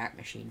 like, Wayback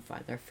Machine,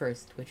 find their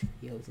first Twitch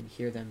videos and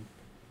hear them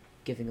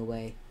giving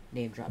away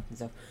name drops and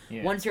stuff.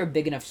 Yeah. Once you're a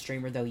big enough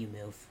streamer, though, you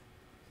move.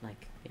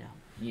 Like,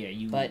 Yeah,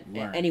 you. But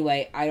learn.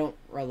 anyway, I don't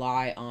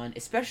rely on,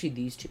 especially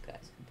these two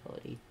guys'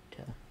 ability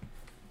to...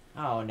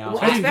 Oh no.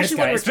 Well,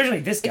 Especially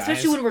this guy.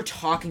 Especially when we're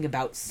talking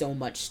about so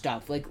much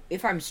stuff. Like,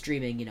 if I'm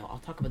streaming, I'll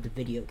talk about the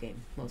video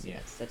game. Mostly, Yeah.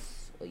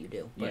 that's what you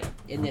do. But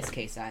Yeah. in this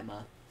case, I'm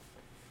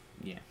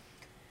Yeah.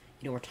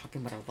 we're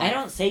talking about our life. I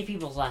don't say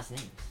people's last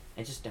names.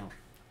 I just don't.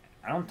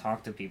 I don't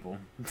talk to people.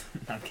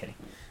 I'm kidding.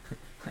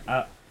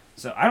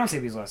 So I don't say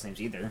these last names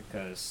either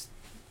because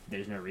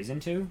there's no reason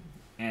to,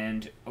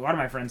 and a lot of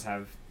my friends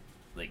have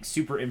like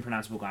super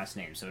impronounceable last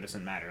names, so it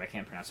doesn't matter. I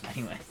can't pronounce them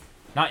anyway.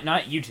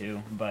 Not you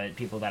two, but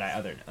people that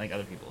other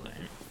people that.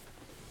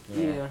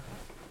 Yeah.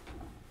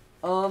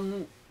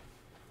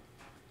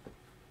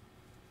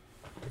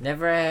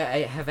 Never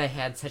have I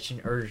had such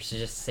an urge to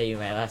just say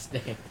my last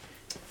name.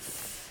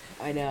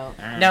 I know.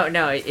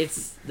 No,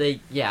 it's like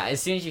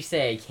as soon as you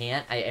say I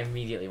can't, I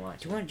immediately want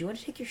Do to. you want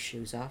to take your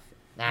shoes off?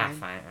 Nah, Ryan?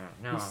 fine.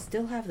 No. You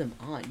still have them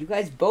on. You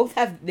guys both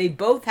have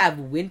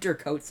winter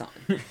coats on.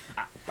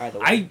 By the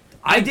way.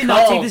 I did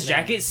not take cold, this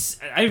man. jacket.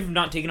 I've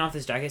not taken off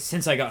this jacket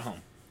since I got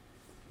home.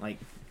 Like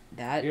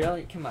that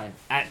Really? Come on.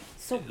 at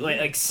so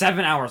like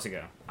 7 hours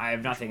ago. I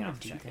have not taken wanna off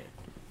the do jacket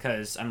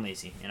because I'm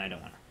lazy and I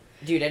don't want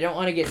to. Dude, I don't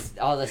want to get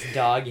all this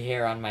dog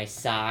hair on my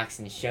socks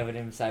and shove it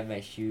inside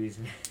my shoes.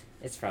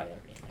 It's probably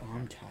already. Oh,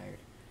 I'm tired.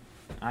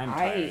 I'm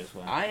tired as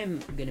well. I'm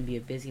gonna be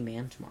a busy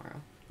man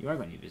tomorrow. You are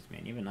going to be busy,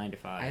 man. You have a 9 to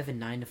 5. I have a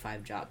 9 to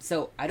 5 job,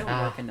 so I don't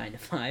Ah. work a 9 to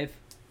 5,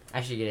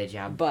 I should get a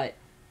job. but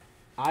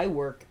I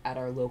work at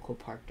our local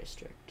park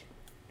district.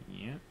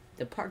 Yeah.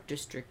 The park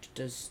district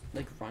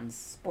runs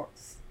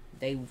sports.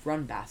 They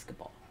run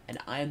basketball, and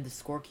I am the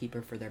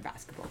scorekeeper for their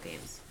basketball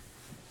games.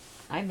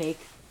 I make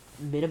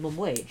minimum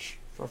wage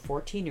for a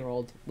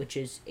 14-year-old, which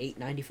is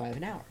 $8.95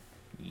 an hour.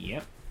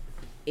 Yep.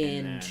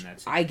 And then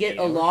that's I get 8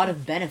 a hours. lot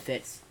of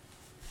benefits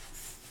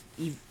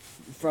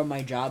from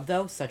my job,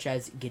 though, such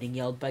as getting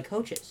yelled by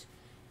coaches,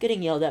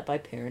 getting yelled at by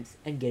parents,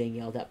 and getting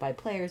yelled at by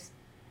players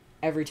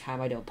every time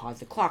I don't pause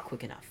the clock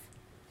quick enough.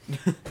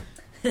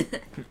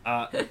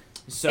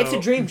 So It's a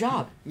dream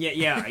job.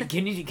 Yeah.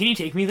 Can you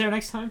take me there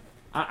next time?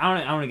 I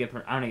want to get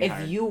If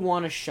hired. you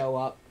want to show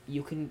up,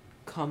 you can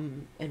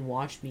come and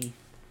watch me.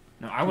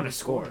 No, I want to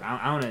score.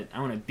 I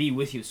want to be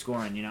with you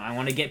scoring. I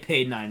want to get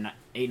paid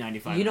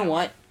 $8.95. You know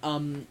what?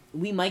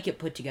 We might get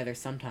put together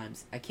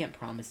sometimes. I can't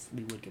promise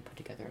we would get put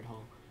together at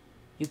all.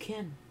 You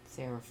can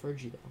say I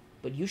referred you though,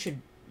 but you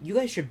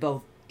guys should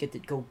both get the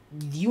go.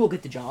 You will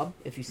get the job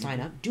if you sign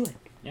up. Do it.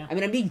 Yeah. I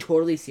mean, I'm being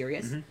totally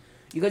serious. Mhm.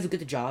 You guys will get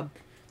the job.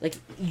 Like,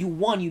 you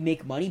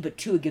make money, but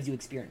 2, it gives you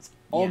experience.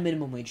 All Yeah.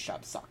 minimum wage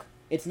jobs suck.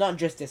 It's not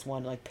just this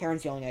one. Like,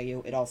 parents yelling at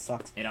you, it all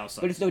sucks. It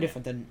also. But it's no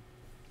different than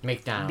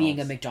McDonald's. being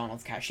a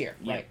McDonald's cashier,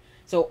 Yeah. right?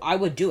 So I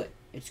would do it.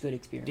 It's good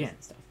experience Yeah.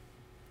 and stuff.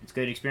 It's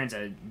good experience.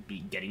 I'd be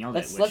getting yelled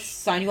Let's at. let's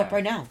sign you up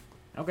right now.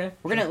 Okay.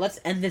 Let's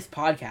end this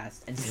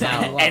podcast and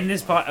sign you up. And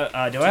this do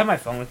I have my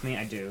phone with me?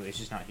 I do. It's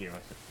just not here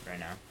with it right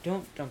now.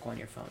 Don't go on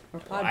your phone.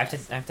 We're Well, I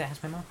podcasting. have to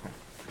ask my mom.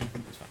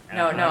 It's fine.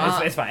 No,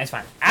 It's fine. It's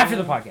fine. After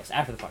the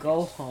podcast.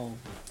 Go home.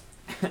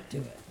 Do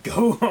it.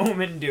 Go home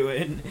and do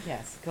it.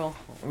 Yes, go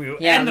home. We will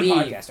Yeah, end the leave.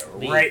 podcast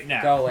Leave. right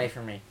now. Go away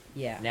from me.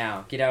 Yeah.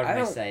 Now, get out I of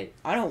my don't- sight.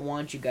 I don't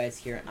want you guys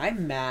here.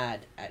 I'm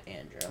mad at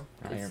Andrew.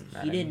 'Cause Oh, you're mad he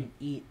at me? didn't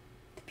eat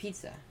the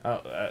pizza.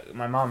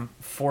 My mom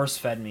force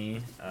fed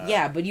me.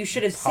 Yeah, but you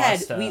should have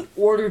pasta. said we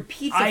ordered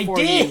pizza I for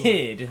you.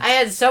 did. I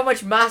had so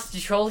much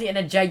masticcioli and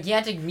a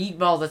gigantic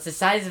meatball that's the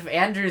size of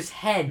Andrew's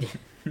head.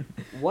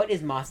 What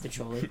is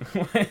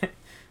mastacholi?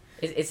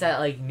 It's that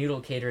like noodle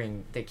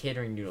catering, the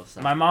catering noodle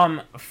stuff. My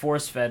mom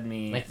force-fed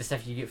me Like the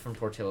stuff you get from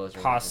Portillo's.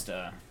 Or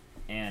pasta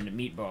and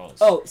meatballs.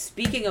 Oh,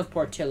 speaking of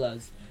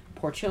Portillo's,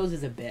 Portillo's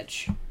is a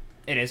bitch.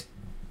 It is.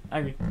 I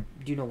agree.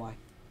 Do you know why?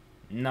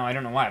 No, I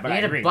don't know why, but You I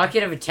had agree. a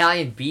bucket of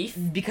Italian beef.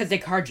 Because they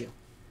card you.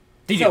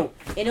 Did So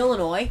in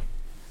Illinois,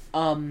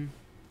 Oh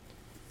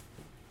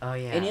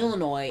yeah. in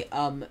Illinois,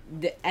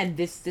 and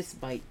this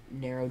might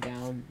narrow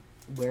down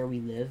where we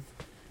live,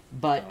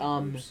 but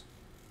oops.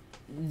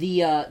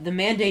 the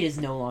mandate is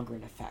no longer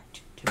in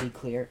effect. To be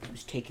clear, it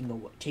was taken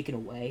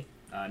away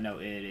No,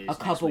 it is a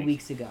couple next week.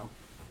 weeks ago.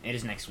 It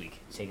is next week.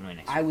 It's taken away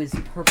next I week.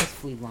 was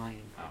purposefully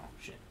lying, Oh,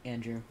 shit.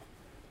 Andrew.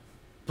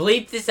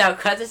 Bleep this out.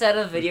 Cut this out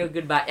of the video.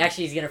 Goodbye.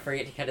 Actually, he's gonna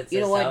forget to cut it. You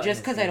know this what? out Just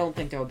and because it's I don't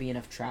think there will be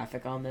enough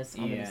traffic on this,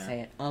 I'm Yeah. gonna say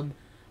it.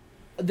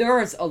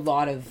 There is a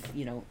lot of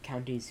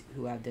counties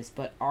who have this,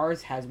 but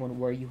ours has one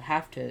where you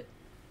have to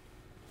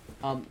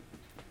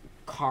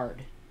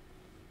card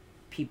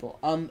people.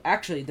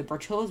 Actually, the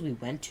Portillo's we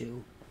went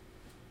to,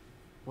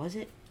 was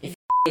it? gonna-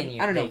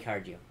 I don't know. They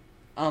card you.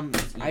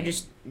 I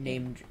just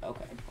named.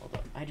 Okay, hold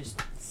up. I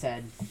just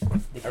said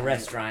the A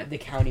restaurant. the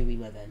county we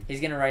live in. He's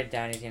gonna write it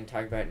down. He's gonna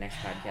talk about it next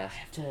I podcast.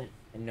 have to.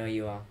 I know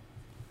you all.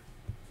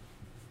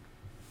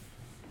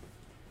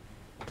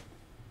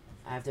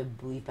 I have to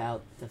bleep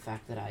out the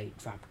fact that I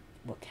dropped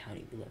what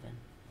county we live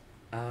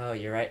in. Oh,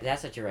 you're right.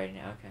 That's what you're writing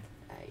now.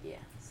 Okay. Yeah,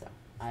 so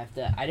I have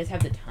to. I just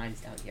have the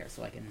times down here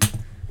so I can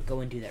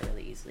go and do that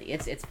really easily.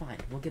 It's fine.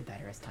 We'll get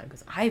better as time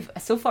goes.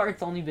 So far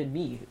it's only been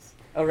me who's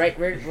Oh, right.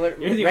 You're the Write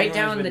only one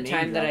down who's the been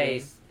time that I.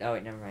 named Oh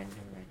wait, never mind.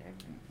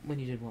 when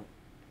you did what.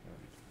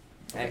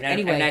 I'm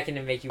not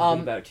gonna make you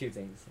bleep out two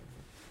things.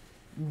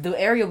 The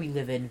area we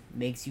live in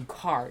makes you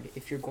card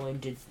if you're going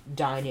to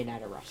dine in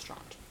at a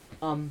restaurant,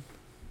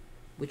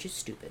 which is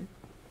stupid,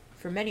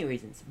 for many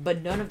reasons.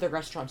 But none of the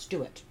restaurants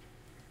do it.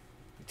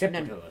 Except No.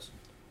 Portillo's.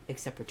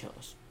 Except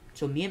Portillo's.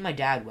 So me and my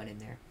dad went in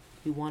there.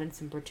 We wanted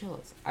some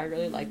Portillo's. I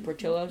really like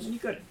Portillo's. You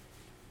could.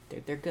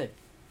 They're good.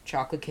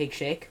 Chocolate cake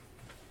shake.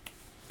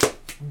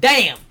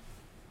 Damn.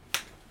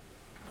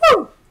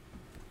 Woo.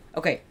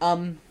 Okay.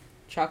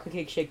 Chocolate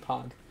cake shake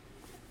pog.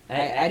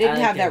 I didn't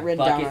have that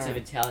written down. Buckets of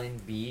Italian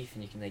beef,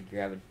 and you can like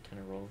grab a ton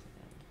of rolls.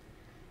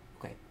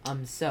 Okay.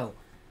 So,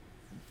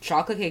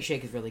 chocolate cake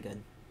shake is really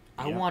good.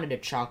 I Yeah. wanted a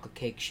chocolate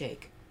cake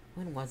shake.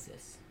 When was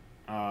this?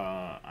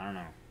 I don't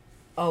know.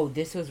 Oh,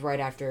 this was right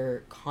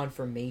after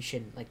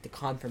confirmation, like the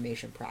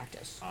confirmation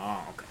practice.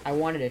 Oh, okay. I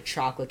wanted a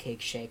chocolate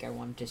cake shake. I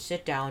wanted to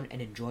sit down and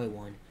enjoy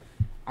one.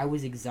 I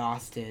was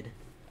exhausted.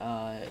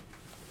 I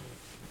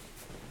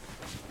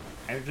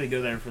usually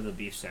go there for the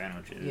beef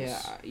sandwiches. Yeah,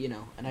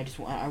 and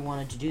I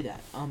wanted to do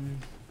that.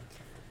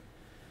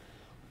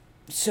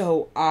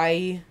 So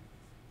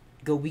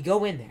we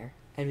go in there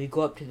and we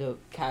go up to the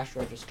cash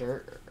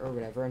register or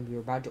whatever, and we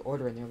were about to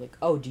order, and they're like,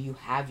 "Oh, do you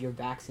have your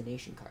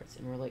vaccination cards?"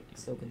 And we're like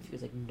so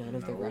confused, like none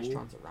of the No.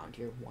 restaurants around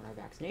here want our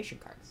vaccination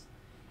cards.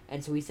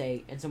 And so we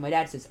say, and so my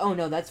dad says, "Oh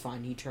no, that's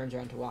fine." He turns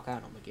around to walk out.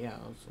 And I'm like, "Yeah,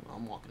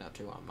 I'm walking out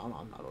too. I'm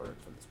not ordering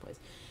from this place."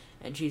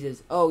 And she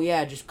says, "Oh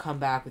yeah, just come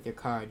back with your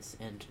cards."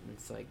 And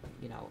it's like,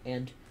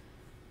 and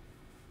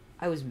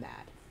I was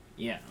mad.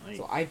 Yeah. Like,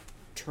 So I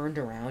turned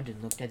around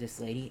and looked at this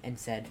lady and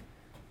said,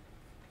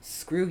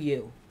 "Screw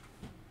you.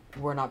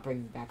 We're not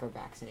bringing back our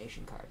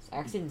vaccination cards." I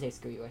actually didn't say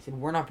screw you. I said,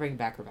 "We're not bringing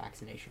back our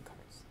vaccination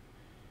cards."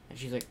 And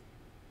she's like,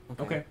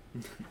 okay.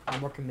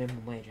 I'm working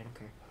minimum wage. I don't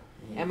care."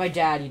 And my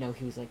dad,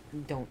 he was like,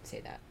 "Don't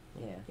say that.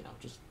 Yeah.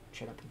 Just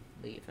shut up and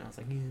leave." And I was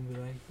like,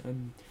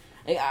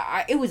 "Yeah,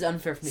 but it was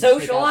unfair for me to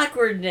Social take out,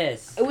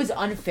 awkwardness. it was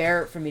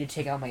unfair for me to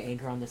take out my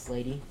anger on this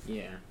lady.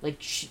 Yeah. Like,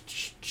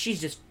 she's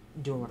just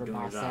doing what her Doing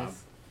her boss job.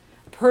 says.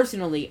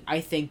 Personally,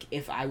 I think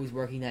if I was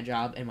working that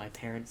job and my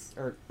parents,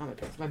 or not my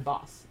parents, my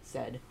boss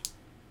said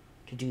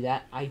to do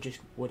that, I just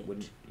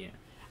wouldn't. Yeah.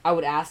 I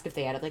would ask if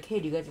they had it, like, "Hey,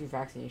 do you guys have your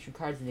vaccination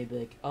cards?" And they'd be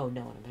like, "Oh,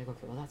 no." And I'm like,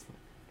 "Okay, well, that's fine."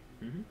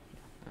 Mhm.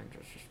 I'm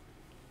just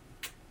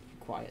be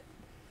quiet.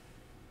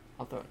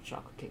 I'll throw in a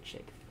chocolate cake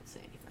shake if you don't say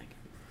anything.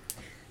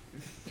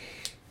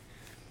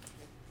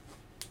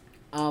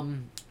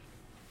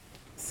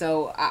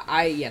 So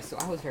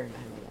I was very mad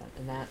about that,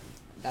 and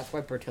that's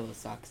why Portillo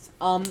sucks.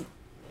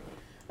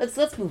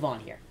 Let's move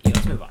on here. Yeah.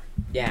 Let's move on.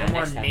 Yeah. No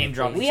more next time, name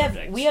dropping. We have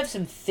subjects.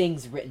 some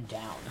things written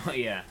down Oh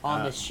yeah.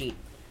 on this sheet.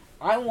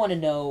 I want to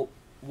know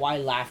why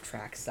laugh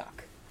tracks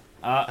suck.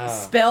 Uh.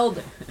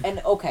 Spelled and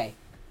okay.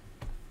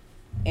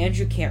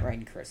 Andrew can't write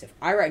in cursive.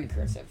 I write in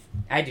cursive.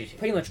 I do too.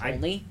 Pretty much I-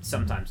 only.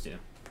 Sometimes do.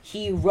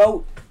 He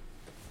wrote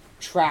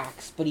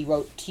tracks, but he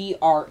wrote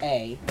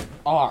TRARLES.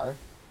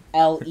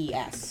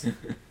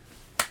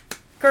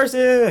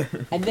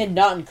 Cursive. And then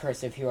not in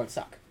cursive, he wrote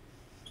suck.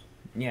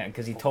 Yeah,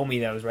 because he told me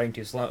that I was writing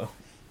too slow.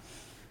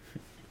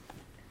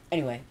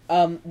 Anyway,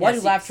 why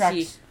do laugh tracks...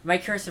 See, my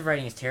cursive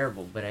writing is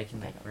terrible, but I can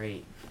like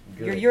write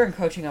good. You're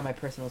encroaching on my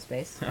personal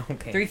space.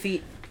 Okay. 3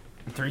 feet.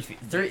 3 feet.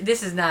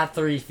 This is not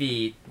 3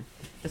 feet.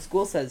 The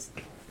school says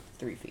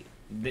 3 feet.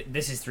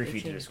 This is 3 They feet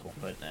to the changed school,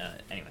 but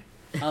anyway.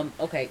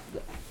 Okay,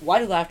 why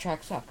do laugh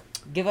tracks suck?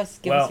 Give us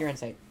Well, your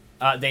insight.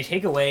 they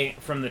take away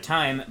from the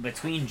time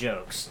between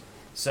jokes.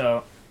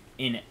 So,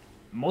 in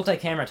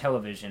multi-camera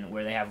television,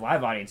 where they have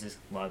live audiences,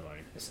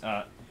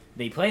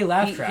 they play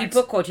laugh tracks. He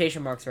put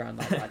quotation marks around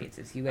live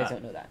audiences. You guys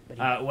don't know that,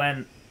 but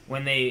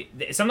when they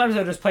sometimes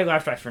they'll just play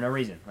laugh tracks for no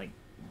reason. Like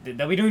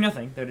they'll be doing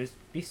nothing. They'll just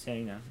be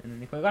standing down and then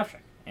they play a laugh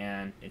track,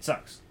 and it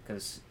sucks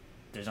because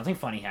there's nothing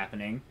funny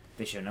happening.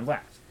 They shouldn't have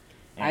laughed.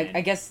 And,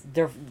 I guess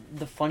the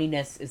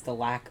funniness is the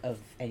lack of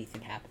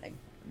anything happening.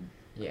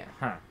 Yeah.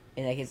 Huh.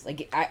 And I guess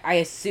I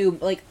assume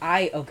but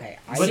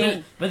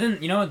then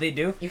you know what they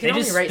do? You can They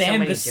only just write so spam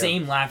many the jokes.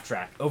 same laugh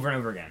track over and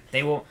over again.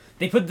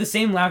 They put the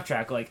same laugh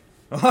track like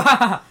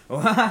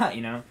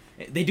you know.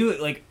 They do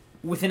it like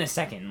within a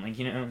second. Like,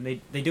 you know,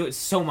 they do it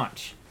so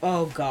much.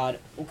 oh god,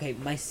 okay,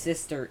 my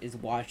sister is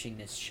watching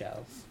this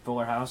show.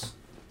 Fuller House.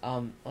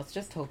 Let's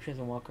just hope she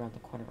doesn't walk around the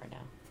corner right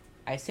now.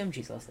 I assume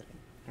she's listening.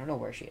 I don't know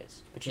where she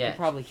is, but she Yeah, can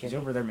probably hear She's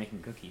me. over there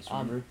making cookies.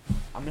 Remember?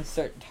 I'm gonna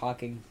start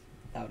talking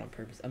out on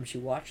purpose. She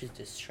watches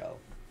this show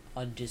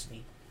on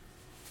Disney.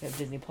 She has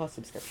Disney Plus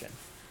subscription.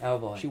 Oh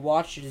boy. She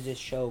watches this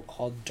show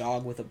called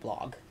Dog with a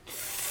Blog.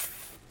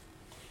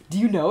 Do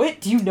you know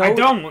it? Do you know I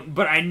don't,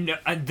 but I know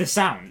the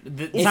sound.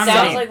 The It sound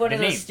sounds name, like one the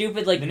of those name.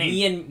 stupid like The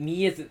name.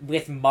 me is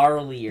with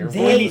Marley or Boy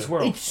whatever. Meets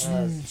World.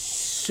 It's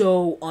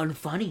so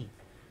unfunny.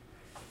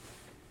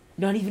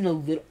 Not even a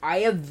little. I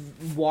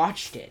have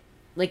watched it.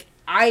 Like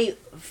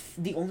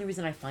the only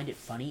reason I find it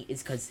funny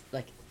is because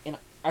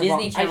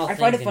Disney Channel I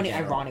find it things in funny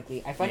general.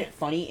 ironically. I find Yeah. it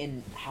funny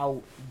in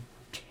how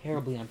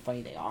terribly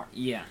unfunny they are.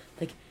 Yeah.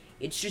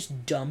 It's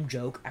just dumb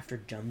joke after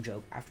dumb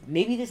joke after.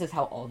 Maybe this is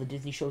how all the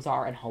Disney shows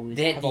are and how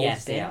They- have always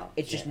yes, they been. are,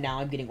 It's just yeah. now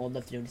I'm getting old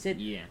enough to notice it.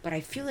 Yeah. But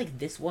I feel like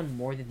this one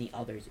more than the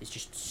others is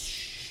just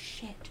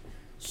shit.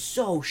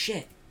 So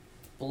shit.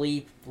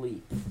 Bleep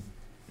bleep.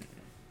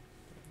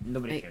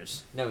 Nobody Hey.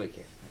 cares. Nobody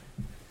cares.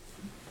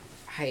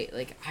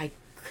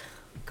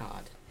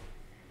 God.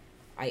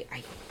 I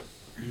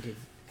hate it.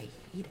 I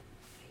hate it.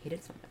 I hate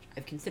it so much.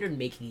 I've considered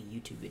making a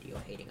YouTube video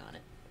hating on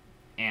it.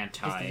 Just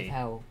because of Anti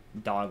how.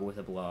 dog with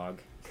a blog.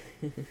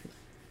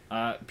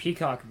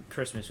 Peacock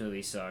Christmas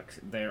movies suck.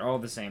 They're all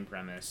the same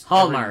premise.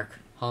 Hallmark.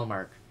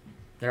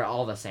 They're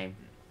all the same.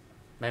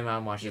 My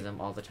mom watches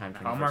them all the time.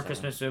 Hallmark 24/7.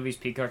 Christmas movies,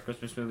 Peacock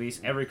Christmas movies,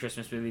 every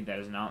Christmas movie that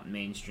is not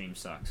mainstream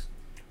sucks.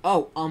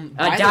 Oh, by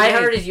the Die way-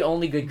 Hard is the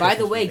only good. By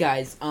the Christmas way, movie.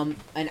 guys,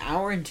 an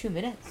hour and 2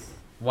 minutes.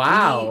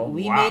 Wow.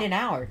 We Wow. made an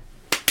hour.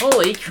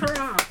 Holy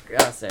crap!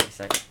 Oh,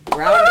 second.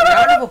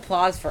 Round of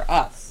applause for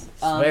us.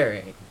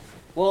 Swearing.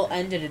 We'll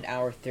end at an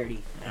hour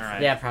 30.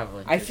 Alright. Yeah,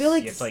 probably. I feel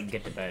like you have to,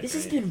 get to bed. this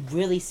has right? been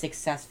really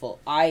successful.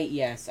 I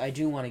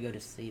do want to go to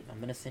sleep. I'm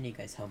gonna send you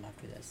guys home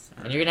after this.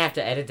 And you're gonna have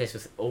to edit this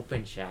with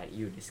open chat.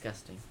 You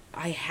disgusting.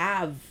 I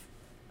have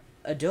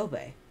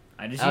Adobe.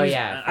 I just Oh, use,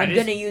 yeah. I I'm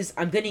just,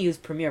 gonna use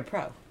Premiere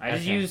Pro. I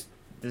just Okay. used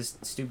this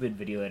stupid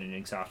video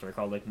editing software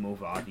called like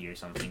Movavi or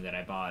something that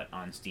I bought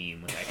on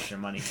Steam with extra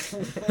money.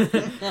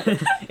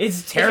 It's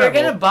If terrible. you're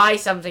gonna buy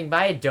something,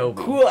 buy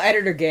Adobe. Cool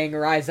editor gang,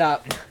 rise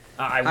up.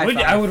 I High would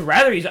five.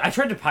 rather use. I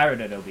tried to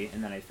pirate Adobe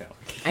and then I failed.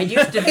 I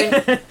used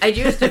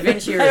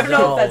DaVinci Resolve. I don't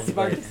know if that's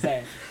smart but- to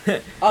say.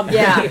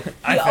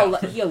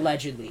 Yeah. He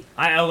allegedly.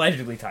 I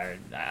allegedly tried.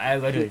 I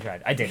allegedly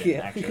tried. I didn't Yeah.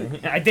 actually.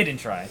 I didn't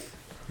try.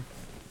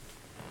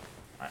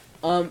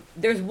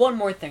 There's one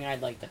more thing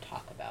I'd like to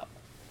talk about.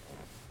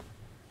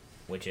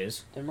 Which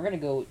is Then we're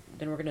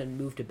gonna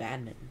move to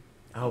badminton.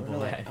 Oh I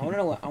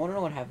wanna boy.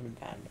 know what happened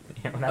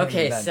in badminton.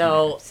 Okay,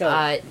 so So-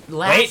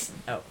 last.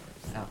 Oh.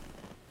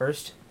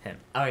 first him.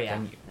 Oh yeah.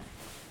 Then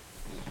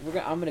you.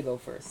 I'm gonna go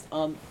first.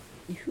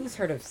 Who's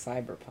heard of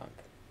Cyberpunk?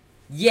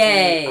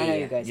 Yay! I know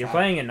you guys. You're have.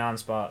 playing it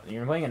nonstop.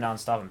 You're playing it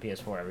nonstop on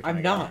PS4 every time. I'm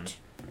I go not.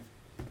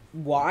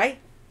 Why?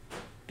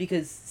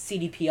 Because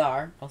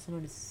CDPR, also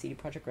known as CD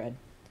Projekt Red,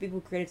 the people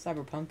who created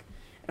Cyberpunk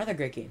and other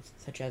great games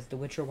such as The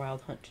Witcher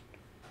Wild Hunt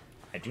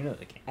I do know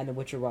the game. and The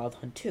Witcher Wild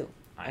Hunt 2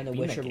 I've and The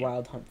beaten that Witcher game.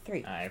 Wild Hunt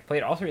 3 I've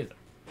played all three of them.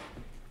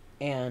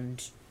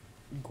 and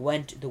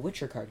Gwent, the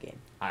Witcher card game.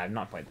 I have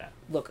not played that.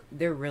 Look,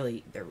 they're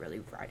really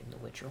riding the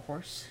Witcher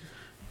horse.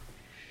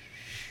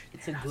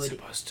 It's a good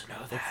supposed to know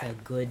it's a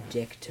good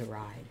dick to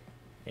ride.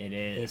 It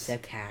is. It's a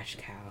cash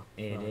cow.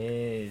 It Look.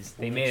 is.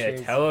 They Which made a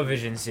is-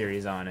 television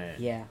series on it.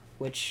 Yeah,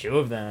 which Two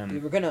of we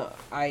them. were gonna.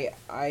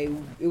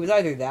 It was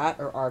either that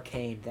or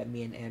Arcane that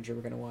me and Andrew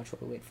were gonna watch while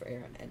we wait for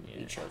Aaron, and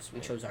Yeah.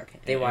 we chose Arcane.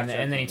 They watched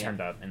and then he Arcane, yeah.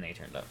 turned up. And they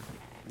turned up.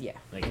 Yeah,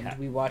 Like and ha-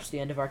 we watched the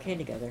end of Arcane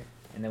together,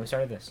 And then we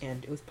started this.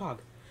 and it was Pog.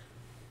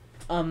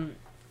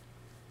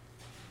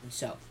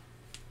 So,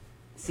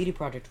 CD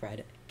Projekt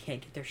Red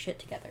can't get their shit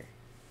together.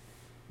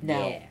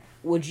 Now, Yeah.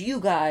 would you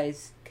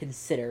guys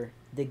consider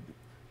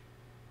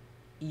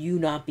you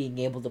not being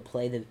able to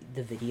play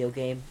the video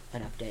game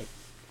an update?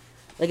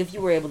 Like, if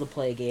you were able to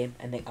play a game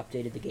and they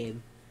updated the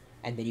game,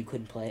 and then you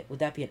couldn't play it, would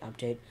that be an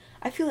update?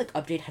 I feel like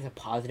update has a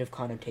positive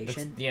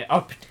connotation. Yeah,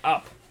 up.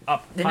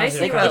 The nice Positive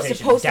thing Like, about- it's connotation.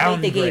 supposed to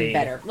make the game Downgrade.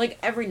 better. Like,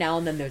 every now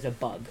and then there's a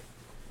bug.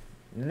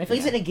 And then Like, they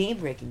it's fix a it.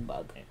 game-breaking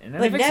bug. And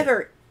then But they fix it.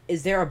 never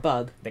is there a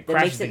bug That that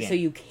crashes makes the it so game.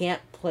 you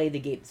can't play the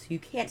game, so you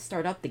can't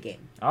start up the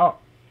game. Oh.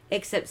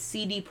 Except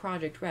CD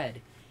Projekt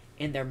Red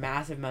and their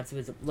massive amounts of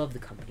wisdom. Love the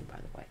company, by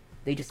the way.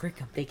 They just Great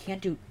company. they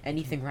can't do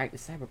anything right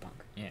with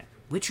Cyberpunk. Yeah.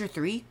 Witcher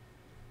 3,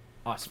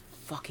 Awesome.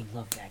 fucking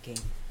love that game.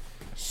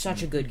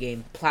 Such a good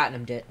game.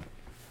 Platinumed it.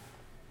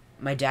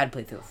 My dad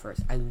played through it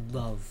first. I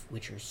love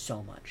Witcher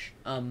so much.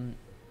 I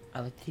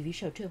like the TV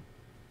show too,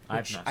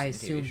 I've which not I seen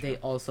the TV assume they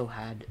show. also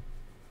had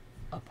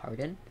a part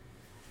in.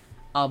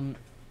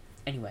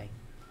 Anyway,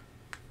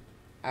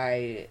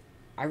 I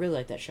really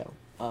like that show.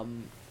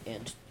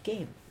 And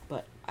game,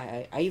 but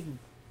I even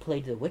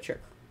played the Witcher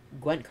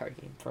Gwent card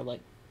game for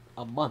like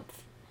a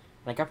month,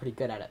 and I got pretty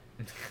good at it.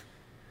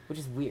 Which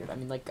is weird. I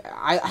mean, like,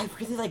 I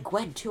really like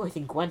Gwent, too. I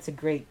think Gwent's a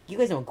great... You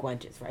guys know what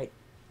Gwent is, right?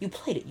 You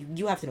played it.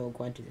 You have to know what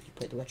Gwent is if you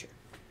played The Witcher.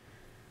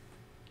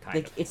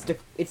 Kind of.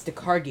 It's the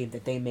card game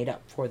that they made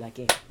up for that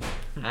game.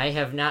 I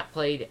have not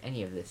played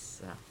any of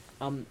this.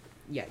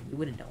 Yeah, you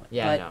wouldn't know it.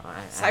 Yeah, but no.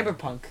 I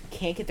Cyberpunk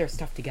can't get their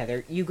stuff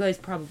together. You guys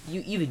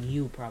probably...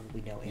 you probably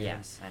know, Aaron.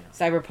 Yes, I know.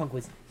 Cyberpunk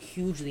was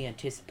hugely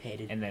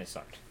anticipated. And then it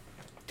sucked.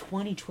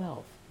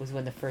 2012 was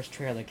when the first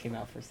trailer came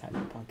out for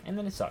Cyberpunk. And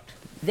then it sucked.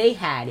 They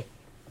had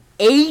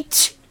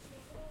 8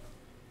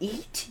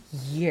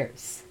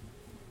 years.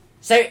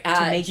 So, make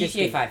this GTA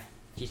game. 5.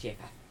 GTA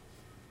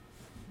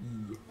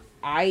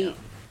 5.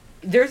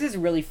 There's this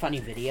really funny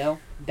video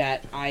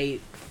that I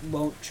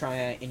won't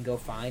try and go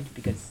find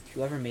because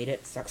whoever made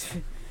it sucks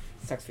for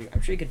you.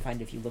 I'm sure you can find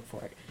it if you look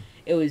for it.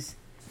 It was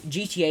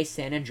GTA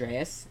San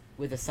Andreas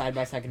with a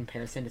side-by-side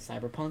comparison to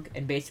Cyberpunk,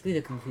 and basically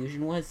the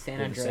conclusion was San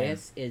They're the same.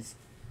 Andreas is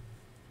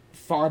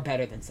far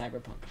better than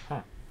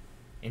Cyberpunk.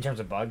 In terms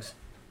of bugs,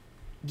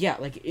 Yeah,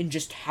 like in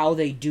just how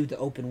they do the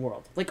open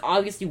world. Like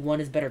obviously one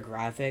is better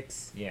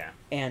graphics, yeah.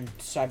 and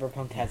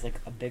Cyberpunk has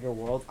like a bigger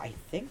world. I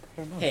think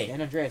I don't know. Hey.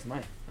 San Andreas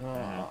might.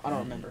 I don't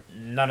remember.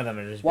 None of them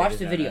are as Watch big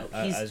the as video.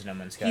 as No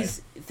Man's Sky.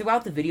 He's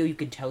throughout the video you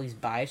can tell he's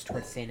biased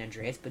towards San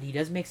Andreas, but he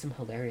does make some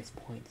hilarious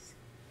points.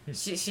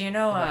 So you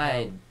know, About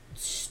how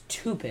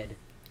stupid.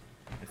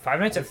 Five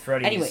Nights at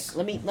Freddy's. Anyway,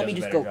 let me does a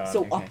just better go. job.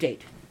 So Okay.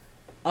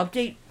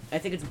 update. I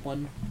think it's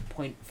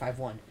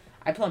 1.51.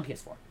 I play on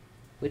PS4,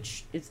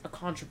 which is a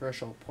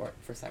controversial port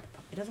for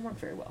Cyberpunk. It doesn't work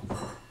very well,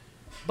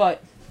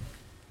 but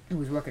it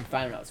was working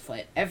fine when I was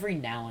playing. Every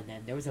now and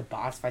then there was a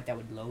boss fight that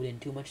would load in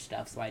too much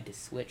stuff, so I had to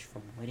switch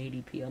from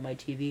 180p on my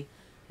TV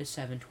to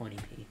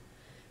 720p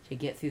to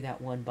get through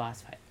that one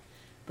boss fight.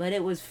 But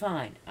it was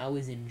fine. I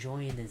was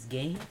enjoying this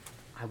game.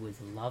 I was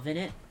loving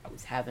it. I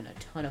was having a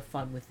ton of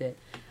fun with it.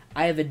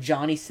 I have a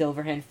Johnny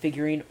Silverhand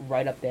figurine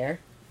right up there.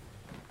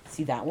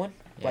 See that one?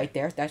 Yeah. Right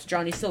there? That's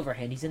Johnny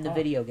Silverhand. He's in the Oh.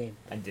 video game.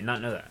 I did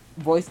not know that.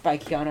 Voiced by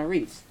Keanu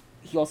Reeves.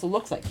 He also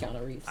looks like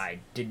Keanu Reeves. I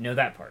did know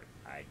that part.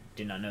 I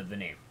did not know the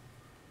name.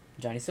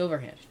 Johnny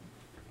Silverhand.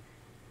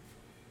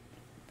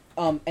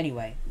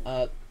 Anyway,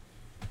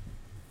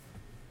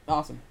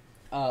 awesome.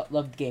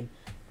 Loved the game.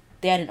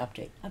 They had an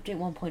update. Update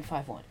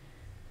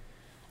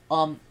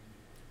 1.51.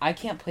 I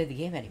can't play the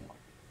game anymore.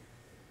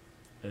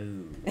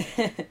 Ooh.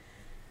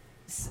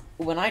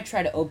 When I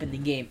try to open the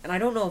game, and I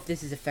don't know if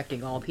this is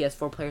affecting all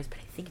PS4 players, but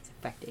I think it's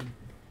affecting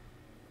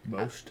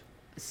Most.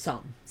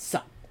 some.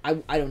 I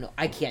don't know.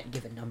 I can't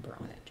give a number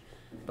on it.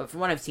 But from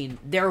what I've seen,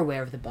 they're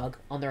aware of the bug.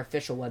 On their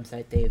official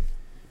website, they've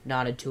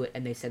nodded to it,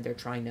 and they said they're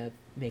trying to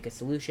make a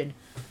solution.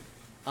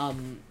 What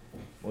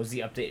was the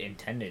update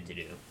intended to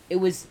do? It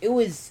was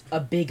a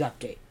big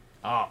update.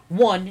 Oh.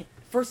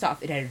 First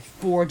off, it had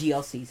 4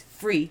 DLCs.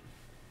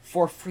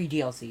 4 free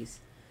DLCs.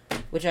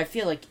 Which I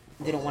feel like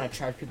they don't want to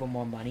charge people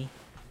more money.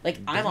 Like,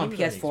 I'm on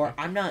Disney was PS4. already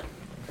I'm not...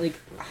 Like,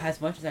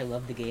 as much as I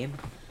love the game,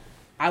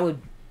 I'd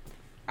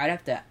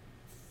have to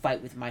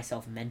fight with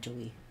myself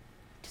mentally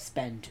to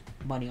spend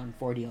money on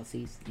 4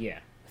 DLCs Yeah.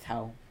 with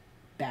how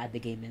bad the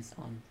game is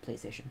on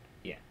PlayStation.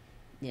 Yeah.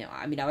 You know,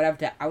 I mean, I would have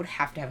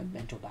to have a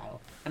mental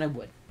battle, and I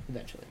would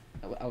eventually.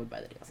 I would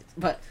buy the DLCs,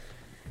 but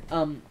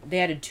they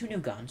added 2 new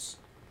guns,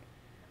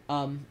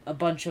 a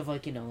bunch of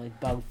like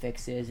bug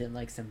fixes and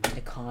like some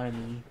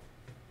economy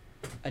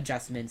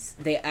adjustments.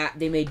 They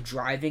made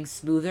driving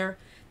smoother.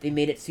 They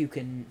made it so you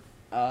can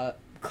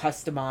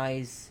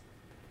customize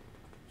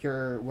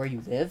where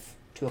you live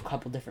to a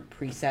couple different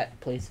preset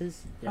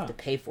places. You have to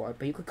pay for it,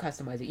 but you could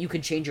customize it. You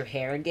can change your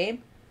hair in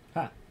game,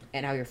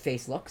 and how your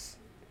face looks,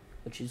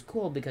 which is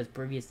cool because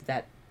previous to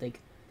that, like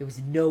there was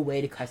no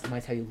way to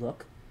customize how you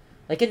look.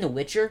 Like in The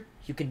Witcher,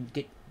 you can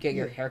get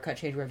your haircut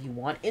changed wherever you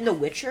want. In The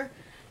Witcher,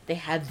 they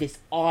have this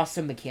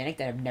awesome mechanic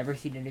that I've never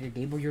seen in any other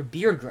game where your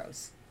beard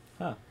grows.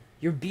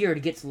 Your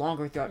beard gets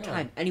longer throughout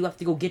time, and you have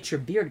to go get your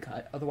beard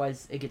cut,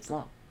 otherwise it gets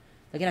long.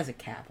 Like, it has a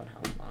cap on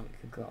how long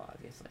it could grow,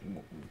 obviously.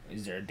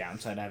 Is there a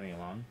downside to having it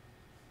long?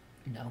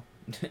 No.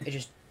 It's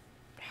just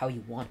how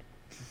you want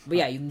it. But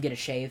yeah, you can get a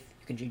shave,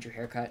 you can change your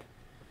haircut.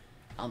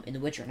 In The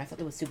Witcher, and I thought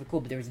that was super cool,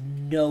 but there was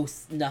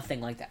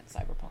nothing like that in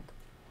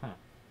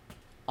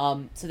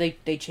Cyberpunk. So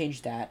they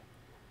changed that.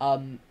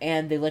 And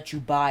they let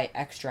you buy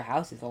extra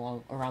houses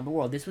around the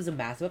world. This was a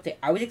massive update.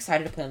 I was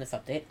excited to play on this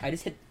update. I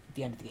just hit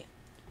the end of the game.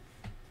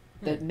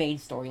 The main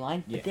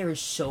storyline. Yeah. But there are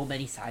so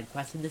many side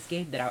quests in this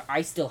game that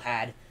I still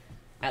had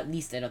at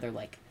least another,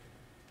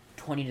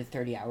 20 to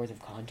 30 hours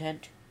of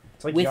content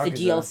It's like with the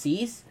Yakuza.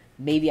 DLCs,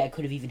 maybe I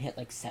could have even hit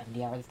like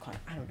 70 hours of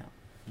content. I don't know.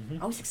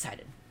 Mhm. I was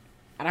excited,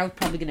 and I was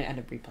probably gonna end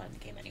up replaying the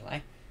game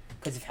anyway,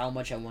 because of how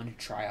much I wanted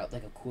to try out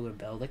like a cooler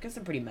build. Like there's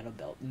some pretty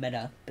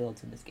meta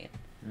builds in this game,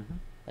 Mhm.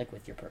 like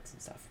with your perks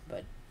and stuff.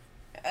 But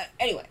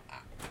anyway,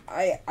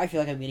 I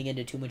feel like I'm getting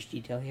into too much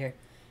detail here,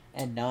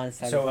 and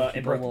non-cyberpunk So it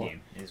people broke the will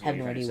game. Is what have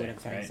you're no trying to idea say, what I'm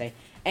trying right? to say.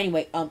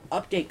 Anyway,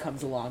 update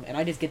comes along, and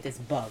I just get this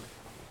bug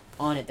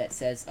on it that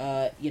says,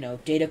 the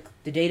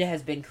data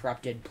has been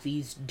corrupted.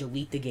 Please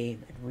delete the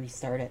game and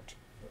restart it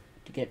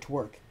to get it to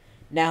work.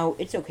 Now,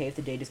 it's okay if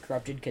the data is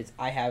corrupted because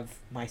I have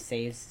my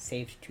saves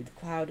saved to the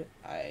cloud.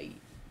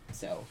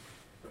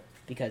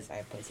 Because I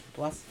have PlayStation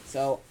Plus,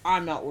 so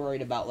I'm not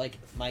worried about like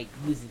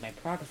losing my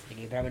progress in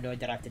the game. But I'm annoyed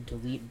that I have to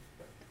delete,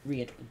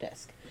 re-enter the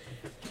disk.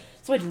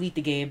 So I delete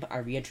the game. I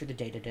re-enter the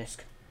data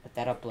disk. Let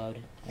that upload.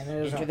 And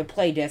there's Enter the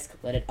play disk,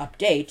 let it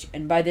update,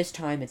 and by this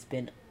time it's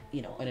been,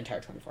 an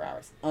entire 24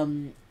 hours.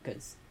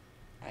 Because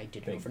I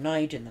did it Big.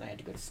 overnight, and then I had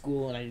to go to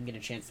school, and I didn't get a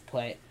chance to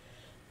play it.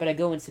 But I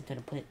go and sit down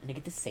and play it, and I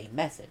get the same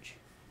message.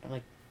 I'm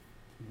like,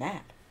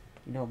 mad.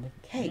 I'm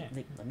like, hey,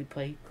 Yeah. let me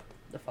play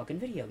the fucking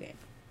video game.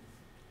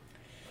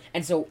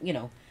 And so,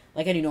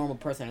 like any normal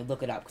person, I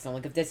look it up, because I'm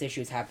like, if this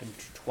issue has happened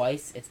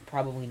twice, it's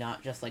probably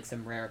not just like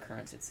some rare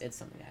occurrence, it's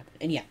something that happened.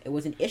 And yeah, it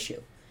was an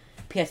issue.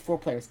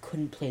 PS4 players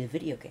couldn't play the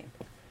video game.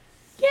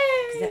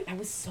 Yay! I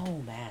was so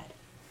mad.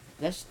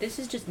 This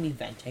is just me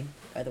venting,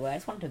 by the way. I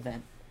just wanted to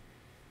vent.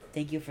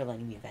 Thank you for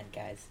letting me vent,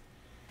 guys.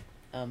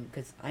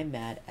 Because I'm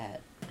mad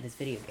at this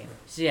video game.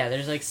 So yeah,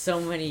 there's like so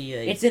many.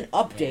 Like, It's an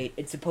update.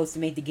 It's supposed to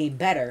make the game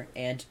better,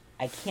 and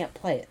I can't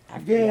play it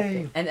after the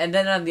update. And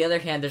then on the other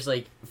hand, there's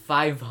like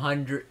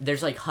 500.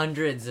 There's like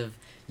hundreds of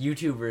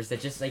YouTubers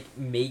that just like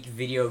make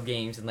video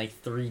games in like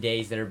 3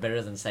 days that are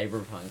better than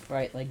Cyberpunk.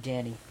 Right, like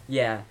Danny.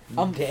 Yeah,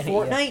 Danny,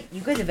 Fortnite.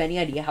 You guys have any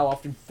idea how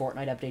often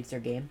Fortnite updates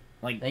their game?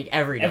 like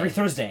every day. every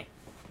Thursday,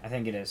 I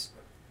think it is.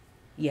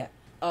 Yeah.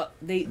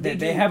 They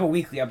They have a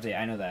weekly update.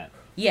 I know that.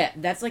 Yeah,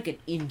 that's like an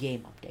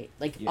in-game update.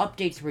 Like Yeah.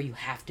 updates where you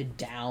have to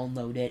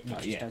download it and it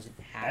Oh, just yeah. doesn't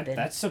happen.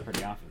 That's still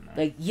pretty often.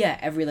 Though. Like, yeah,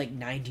 every like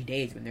 90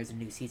 days when there's a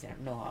new season. I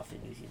don't know how often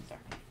new seasons are.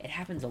 It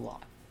happens a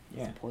lot.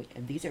 That's Yeah. the point.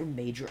 And these are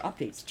major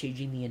updates,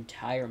 changing the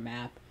entire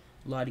map,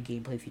 a lot of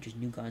gameplay features,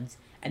 new guns,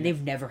 and Yeah.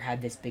 they've never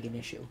had this big an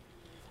issue.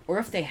 Or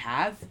if they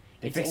have,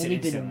 They it's fix it only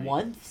been instantly.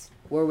 once,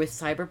 where with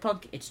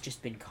Cyberpunk, it's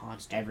just been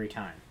constant. Every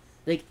time.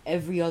 Like,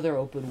 every other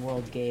open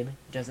world game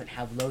doesn't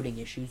have loading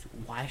issues.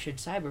 Why should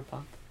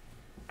Cyberpunk?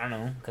 I don't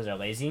know, because they're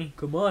lazy.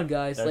 Come on,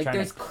 guys. They're Like, trying to-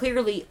 there's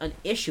clearly an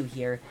issue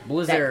here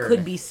Blizzard that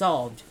could be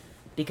solved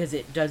because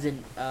it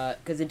doesn't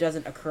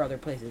occur other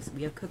places.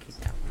 We have cookies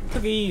now.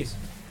 Cookies.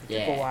 It took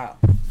a Yeah. while.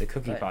 The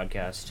Cookie But-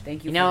 Podcast.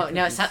 Thank you. You for know, the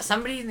now cookies.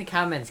 somebody in the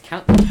comments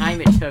count the time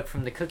it took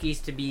from the cookies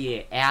to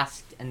be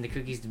asked and the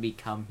cookies to be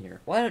come here.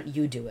 Why don't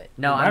you do it?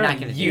 No, Why I'm don't not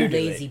gonna you You do it.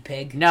 do lazy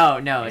pig. No,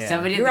 Yeah.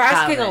 somebody in You're the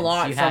asking comments, a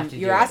lot you have from to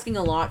you're do it. asking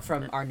a lot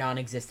from our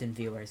non-existent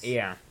viewers.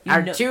 Yeah. You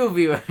Our know- 2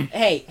 viewers.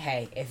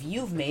 Hey, if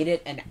you've made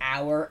it an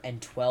hour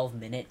and 12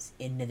 minutes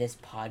into this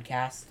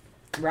podcast,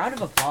 round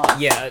of applause.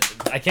 Yeah,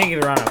 I can't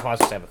give a round of applause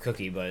because I have a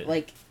cookie, but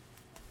Like,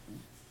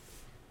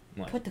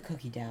 What? put the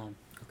cookie down,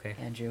 okay.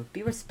 Andrew.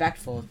 Be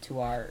respectful to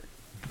our.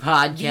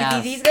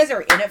 Podcast. These guys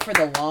are in it for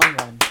the long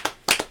run.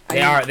 I They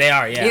mean,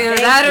 are, yeah. Either Thank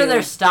that or you.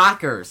 they're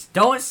stalkers.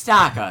 Don't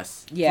stalk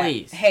us, Yeah.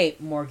 please. Hey,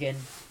 Morgan.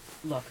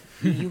 Look,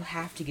 you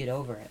have to get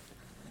over it.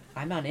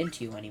 I'm not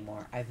into you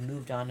anymore. I've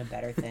moved on to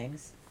better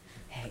things.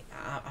 Hey,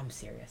 I'm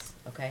serious,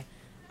 okay?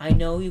 I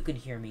know you can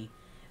hear me.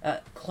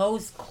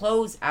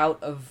 Close out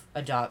of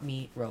Adopt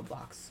Me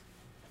Roblox.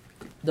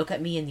 Look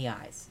at me in the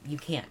eyes. You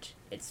can't.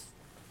 It's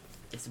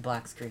a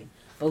black screen.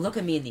 But look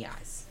at me in the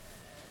eyes.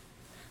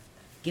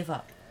 Give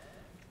up.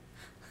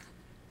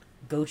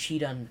 Go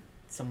cheat on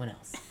someone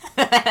else.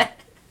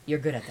 You're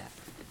good at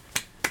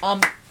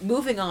that.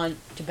 Moving on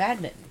to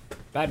badminton.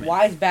 Badminton.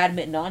 Why is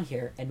badminton on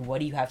here, and what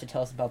do you have to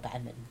tell us about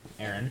badminton?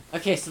 Aaron.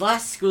 Okay, so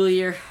last school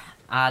year,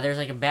 there's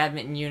like a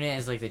badminton unit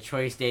as like the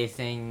choice day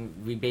thing.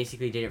 We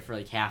basically did it for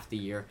like half the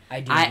year. I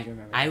do need to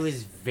remember I this.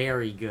 was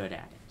very good at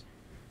it.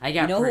 I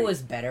got You know pretty- who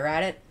was better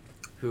at it?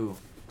 who?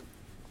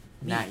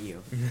 Me. Not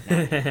you.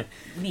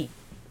 Me.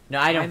 No,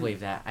 I don't I'm-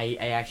 believe that. I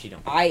actually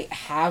don't. I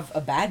have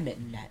a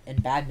badminton net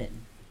and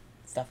badminton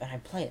stuff, and I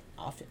play it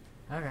often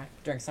Okay.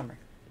 during summer.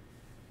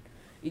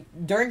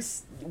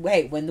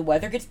 When the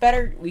weather gets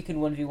better, we can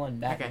 1v1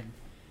 badminton.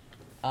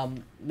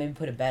 Maybe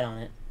put a bet on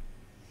it.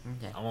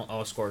 Okay.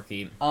 I'll score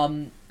keep. I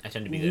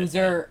tend to be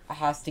Loser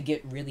has to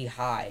get really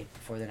high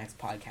before the next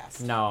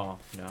podcast. No.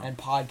 And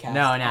podcast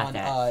No, not on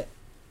that.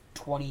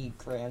 20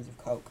 grams of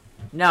coke.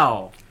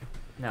 No.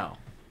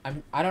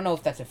 I don't know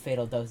if that's a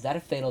fatal dose. Is that a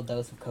fatal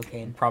dose of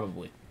cocaine?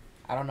 Probably.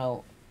 I don't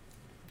know.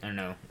 I don't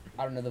know.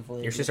 I don't know the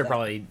validity. Your of sister that.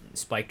 probably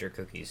spiked her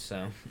cookies,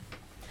 so.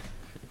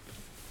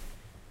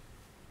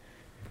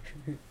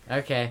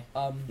 Okay.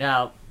 Um.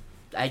 Now,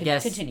 I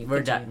guess continue, we're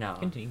continue. done. No.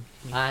 Continue.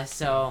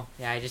 So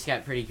yeah, I just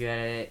got pretty good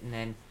at it, and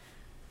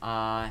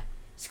then,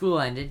 school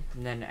ended,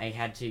 and then I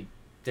had to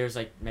there's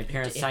like my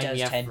parents It signed does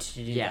me up. tend For, to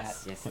do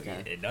yes, that. yes, it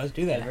does. It does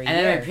do that. Every And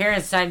then my year.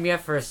 parents signed me up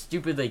for a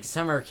stupid like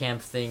summer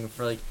camp thing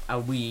for like a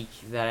week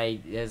that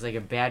it was like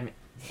a badminton.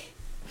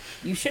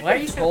 You should Why are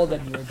have you so- told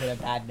them you were good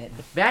at badminton.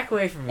 Back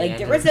away from me. Like,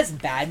 there Angela. was this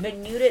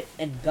badminton unit,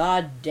 and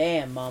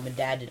goddamn, Mom and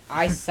Dad, did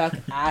I suck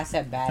ass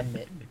at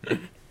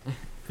badminton.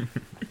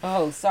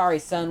 Oh, sorry,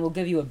 son, we'll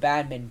give you a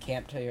badminton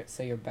camp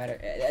so you're better.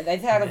 I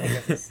don't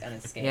think it's an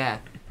escape. Yeah,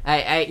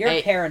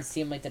 Your parents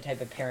seem like the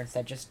type of parents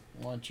that just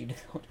want you to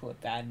go to a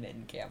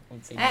badminton camp.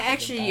 Once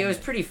actually, it was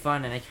pretty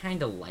fun, and I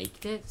kind of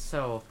liked it.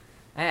 So,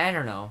 I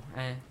don't know.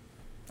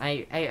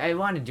 I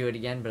want to do it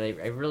again, but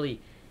I really,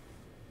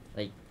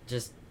 like,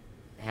 just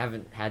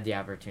haven't had the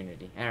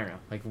opportunity. I don't know,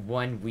 like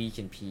 1 week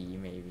in PE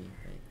maybe.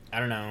 I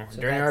don't know.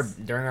 So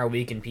during our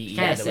week in PE, It's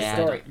kinda there was sad.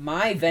 story.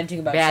 My venting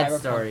about Bad Cyberpunk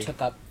story.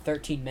 took up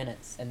 13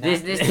 minutes, and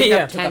This that, took Yeah.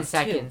 up took 10 up 2.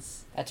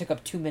 seconds. That took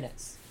up 2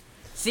 minutes.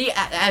 See,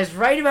 I was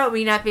right about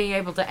me not being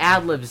able to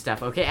ad-lib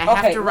stuff, okay? I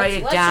have to write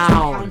it let's just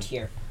down. count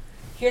here.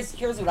 Here's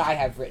what I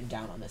have written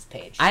down on this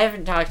page. I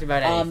haven't talked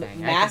about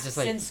anything. I masks just,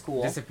 like, in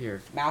school.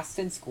 disappeared. Masks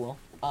in school.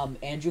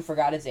 Andrew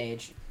forgot his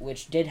age,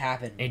 which did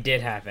happen. It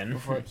did happen.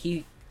 Before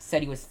he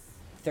said he was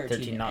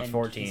 13, not and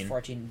 14. He's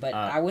 14, but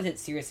I wasn't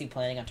seriously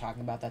planning on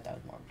talking about that. That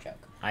was more of a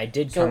joke. I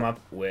did So, come up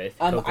with.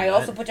 I coconut.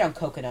 also put down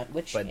coconut,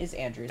 which But is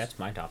Andrew's. That's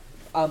my top.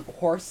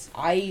 Horse.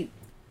 I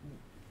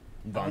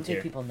don't Volunteer.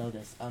 think people know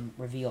this.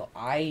 Reveal.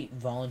 I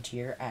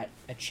volunteer at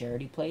a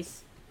charity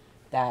place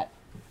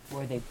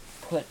where they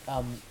put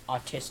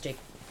autistic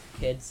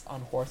kids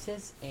on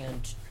horses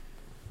and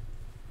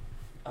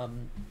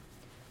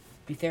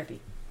do therapy.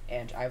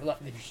 And I have a lot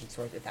of interesting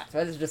stories with that. So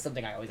that is just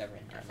something I always have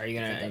written down. Are you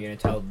I think gonna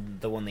that's tell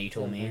the one that you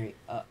told me? Very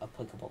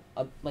applicable.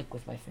 Like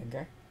with my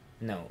finger.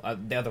 No,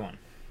 the other one.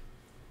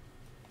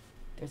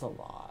 There's a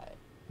lot.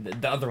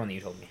 The other one that you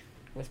told me.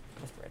 Whisper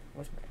it.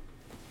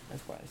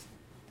 That's what I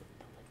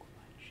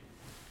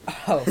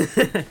Oh,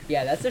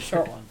 yeah, that's a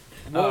short one.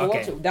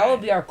 Okay. That will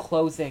be our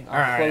closing. All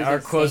right, our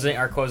closing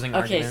statement. Okay,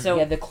 argument. so-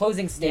 Yeah, the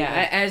closing statement.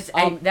 Yeah,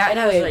 that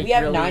anyway, was, like, we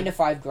have really... 9 to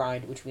 5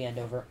 grind, which we end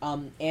over.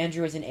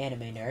 Andrew is an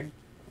anime nerd.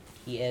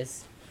 He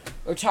is.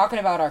 We're talking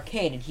about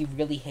Arcane, and he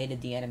really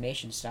hated the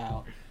animation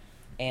style.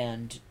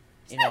 And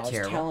I was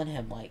terrible. telling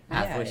him like,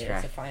 Halfway it's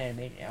trash. a fine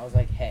animation. I was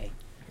like, hey,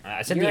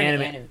 I said you're the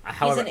an anime. He's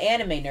However, an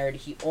anime nerd.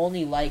 He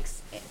only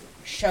likes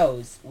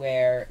shows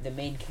where the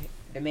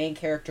main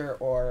character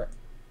or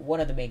one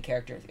of the main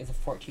characters is a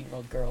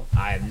 14-year-old girl.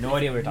 I have no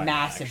idea what you're talking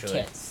Massive about.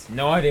 Actually. tits.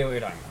 No idea what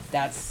you're talking about.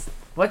 That's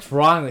What's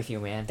wrong with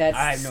you, man? that's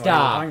I have no idea what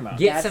you're talking Stop. about.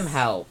 Get That's- some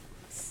help.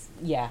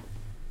 yeah.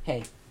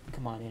 Hey,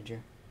 come on, Andrew.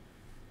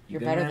 You're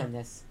good, better man? than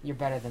this. You're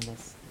better than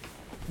this.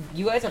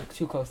 You guys are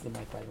too close to the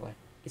mic, by the way.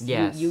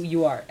 Yes.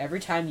 You are. Every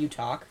time you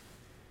talk,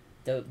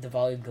 the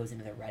volume goes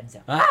into the red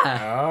zone.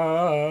 Ah.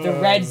 Oh. The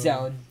red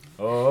zone.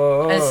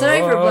 Oh. And sorry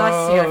for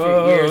blasting out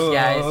your ears,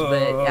 guys,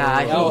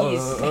 but No,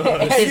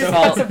 it's he's his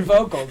got fault. some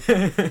vocals.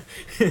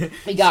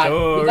 We got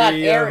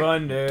Story Aaron.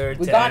 of Undertale.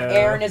 We got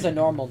Aaron as a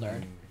normal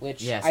nerd,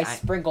 which Yes, I I-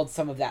 sprinkled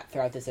some of that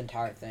throughout this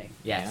entire thing.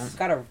 Yes. He's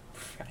got a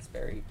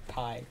Raspberry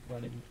Pi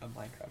running a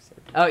Minecraft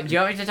server. Oh, do you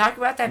want me to talk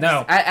about that?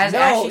 No. I was no,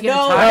 actually no,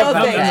 going to talk no,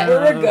 about thanks. that.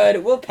 We're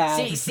good. We'll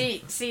pass.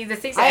 See, the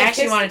things I I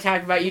actually just- want to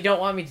talk about, you don't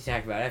want me to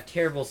talk about. I have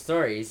terrible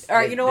stories. All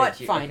right, that- you know that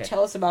what? Fine. okay.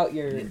 Tell us about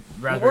your.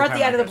 Raspberry We're at the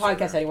Pi end of the Minecraft podcast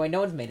server. anyway.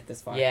 No one's made it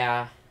this far.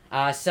 Yeah.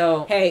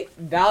 So Hey,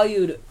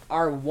 valued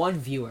our one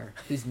viewer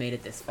who's made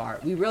it this far.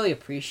 We really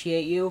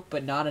appreciate you,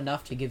 but not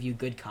enough to give you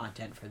good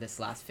content for this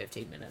last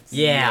 15 minutes.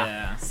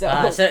 Yeah.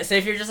 So, so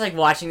if you're just like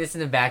watching this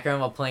in the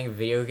background while playing a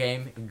video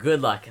game,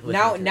 good luck.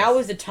 listening now to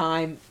is the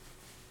time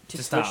to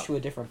To switch stop. to a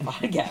different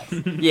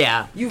podcast. this.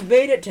 Yeah. You've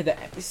made it to the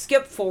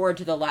skip forward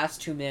to the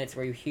last 2 minutes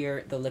where you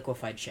hear the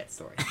liquefied shit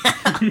story.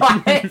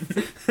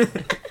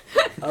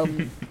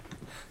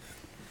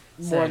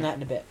 More on that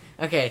in a bit.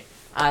 Okay,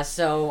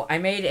 so I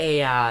made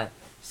a,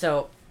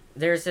 so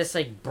there's this,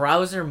 like,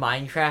 browser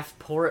Minecraft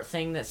port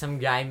thing that some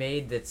guy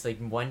made that's, like,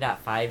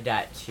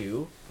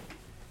 1.5.2.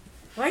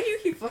 Why do you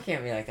keep looking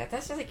at me like that?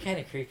 That's just, like, kind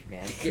of creepy,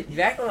 man. Get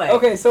back away.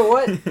 Okay, so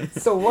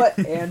what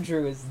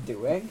Andrew is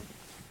doing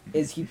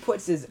is he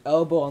puts his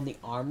elbow on the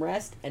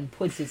armrest and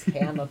puts his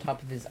hand on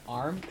top of his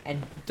arm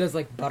and does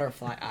like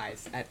butterfly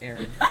eyes at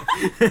Aaron.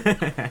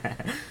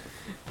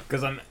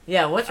 Because I'm.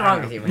 Yeah, what's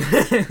wrong with you, man?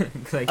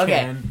 Because I Okay.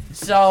 can.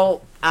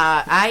 So,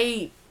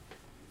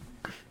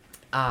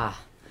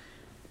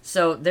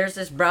 so there's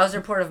this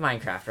browser port of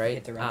Minecraft, right?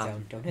 Hit the red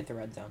zone. Don't hit the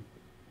red zone.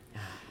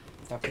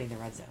 Stop hitting the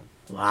red zone.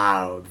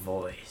 Loud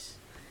voice.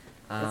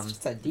 That's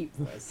just a deep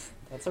voice.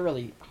 That's a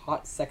really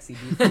hot, sexy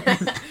deep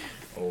voice.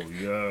 Oh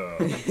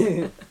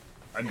yeah.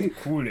 I'm the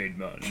Kool-Aid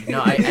man.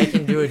 No, I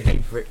can do a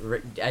deeper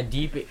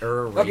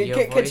radio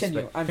Okay, voice.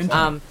 continue. but- I'm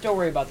sorry. Don't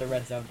worry about the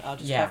red zone. I'll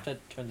just Yeah. have to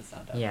turn the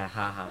sound up. Yeah,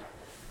 haha.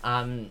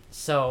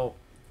 So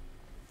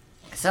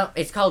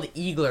it's called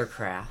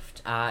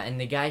Eaglercraft,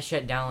 and the guy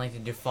shut down like the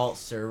default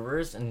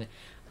servers, and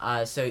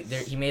so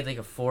he made like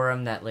a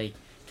forum that like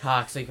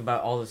talks like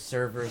about all the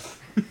servers.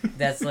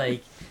 That's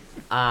like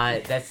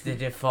that's the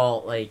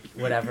default like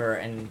whatever,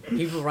 and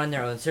people run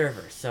their own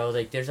servers. So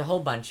like there's a whole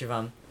bunch of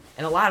them,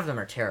 and a lot of them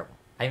are terrible.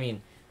 I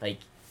mean, like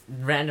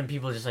random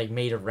people just like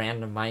made a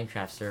random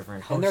Minecraft server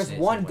and hosted And there's it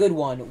one somewhere. good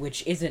one,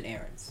 which isn't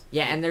Aaron's.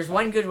 Yeah, and there's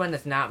one good one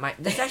that's not mine.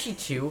 There's actually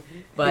two,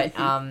 but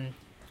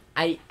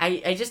I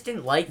just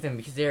didn't like them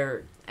because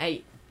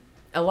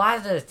a lot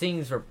of the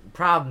things were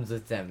problems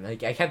with them.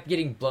 Like I kept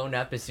getting blown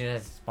up as soon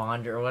as it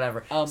spawned or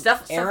whatever.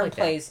 Stuff Aaron like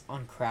plays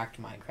on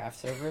cracked Minecraft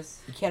servers.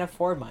 He can't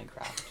afford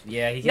Minecraft.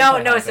 Yeah, he that.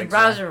 can No, play it's a Hypixel.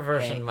 browser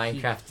version Okay,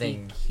 Minecraft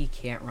thing. He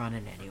can't run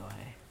it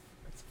anyway.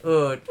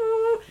 Ooh.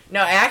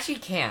 No, I actually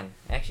can.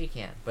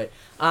 But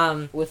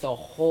With a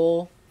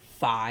whole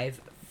 5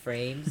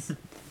 frames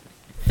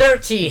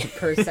 13.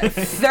 per second.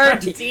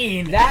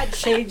 13. That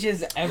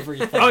changes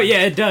everything. Oh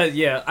yeah, it does.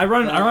 Yeah, I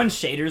run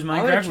shaders I'm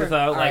gonna Minecraft turn-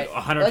 without like alright,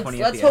 120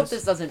 Let's FPS. hope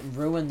this doesn't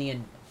ruin the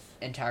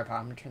entire pod.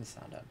 I'm gonna turn the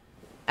sound down.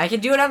 I can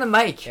do it on the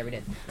mic. Yeah, we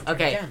did.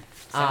 Okay. Turn it down.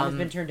 Sound has um,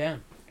 been turned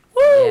down.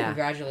 Yeah.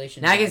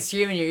 Congratulations. Now I can guys.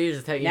 scream in your ears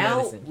without you Now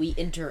noticing. we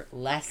enter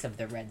less of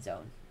the red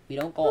zone. We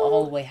don't go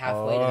all the way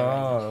halfway to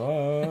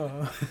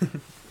the red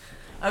zone.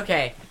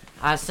 Okay,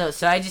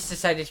 so I just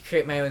decided to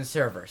create my own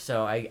server.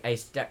 So I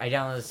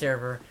downloaded the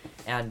server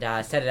and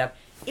set it up.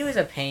 It was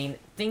a pain.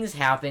 Things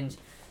happened.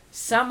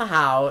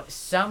 Somehow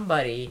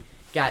somebody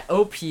got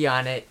OP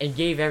on it and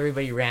gave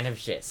everybody random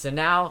shit. So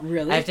now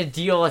Really? I have to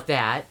deal with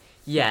that.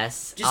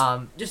 Yes.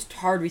 Just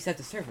hard reset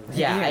the server. Right?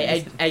 Yeah,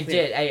 I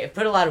Clear. did. I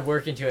put a lot of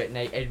work into it and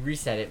I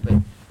reset it, but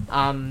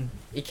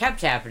it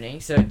kept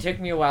happening. So it took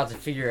me a while to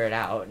figure it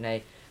out, and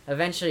I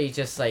eventually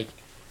just like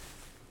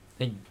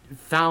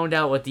found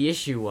out what the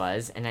issue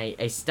was, and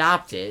I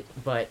stopped it.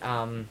 But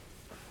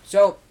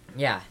So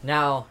yeah,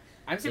 now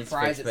I'm It's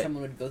surprised fixed, that but-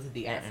 someone would go through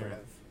the effort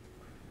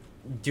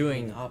of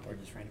doing up or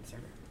just random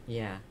server.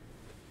 yeah.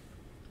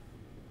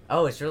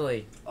 Oh, it's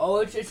really Oh,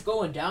 it's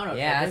going down. Up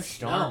yeah, there. it's There's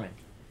snow. storming.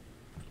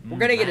 We're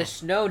gonna get Wow. a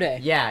snow day.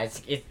 Yeah,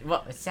 it's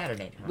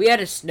Saturday. Now. We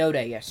had a snow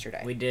day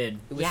yesterday. We did.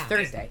 It was Yeah.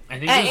 Thursday, I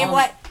think. And, it and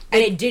was- what?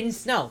 and it didn't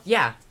snow.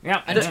 Yeah,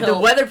 Yeah, I the, know. the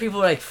weather people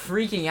were like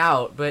freaking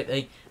out, but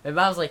like my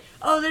mom's like,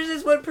 "Oh, there's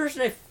this one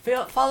person I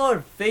follow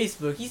on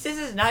Facebook. He says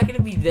it's not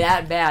gonna be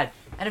that bad,"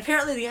 and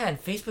apparently the guy on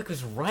Facebook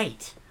was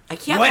right. I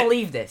can't What?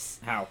 believe this.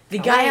 How? The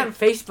How guy many- on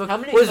Facebook how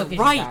many was cookies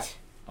you right. got?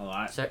 A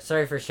lot.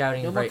 Sorry for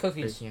shouting. No more right,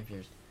 cookies. breaking up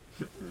yours.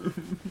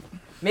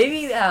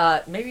 Maybe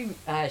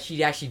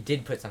she actually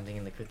did put something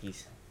in the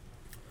cookies.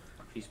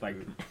 She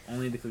spiked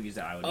only the cookies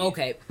that I would eat.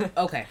 Okay,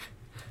 okay.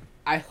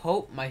 I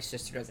hope my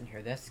sister doesn't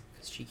hear this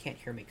because she can't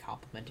hear me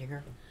complimenting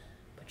her.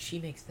 But she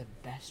makes the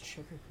best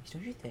sugar cookies,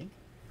 don't you think?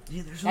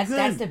 Yeah, they're so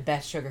That's the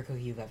best sugar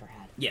cookie you've ever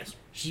had. Yes.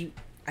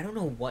 I don't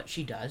know what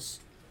she does,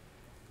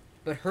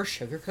 but her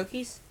sugar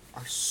cookies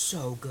are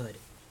so good.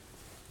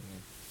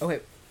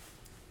 Okay.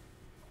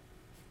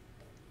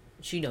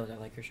 She knows I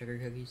like her sugar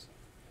cookies.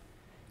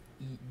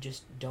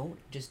 Just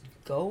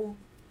go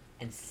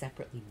and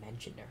separately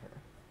mention to her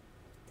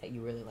that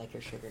you really like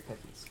her sugar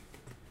cookies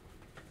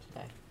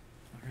today.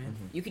 Alright.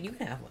 You can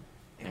have one.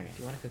 Okay. If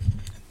you want a cookie.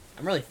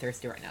 I'm really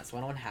thirsty right now, so I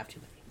don't want to have too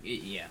many.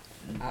 Yeah.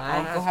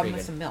 I'll that's go have pretty them with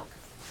good. some milk,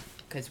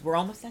 because we're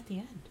almost at the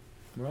end.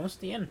 We're almost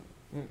at the end.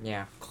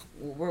 Yeah.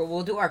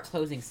 We'll do our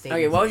closing statement.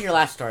 Okay, what was your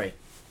last story?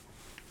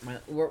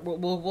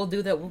 We'll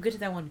do that. We'll get to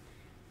that one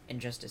in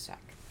just a sec.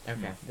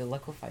 Okay. The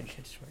liquefied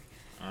shit story.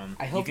 I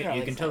I hope hope you you're can, all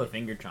you can tell the excited.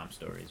 finger chomp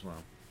story as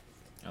well.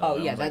 Oh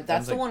yeah, that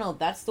that's the like, one.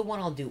 That's the one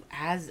I'll do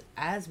as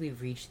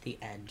we've reached the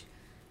end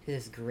to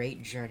this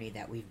great journey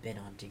that we've been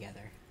on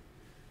together.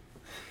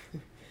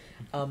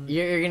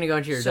 You're gonna go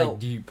into your So, like,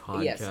 deep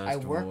podcast yes, I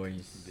work-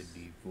 voice. The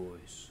deep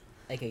voice.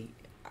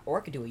 Or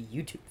I could do a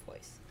YouTube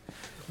voice.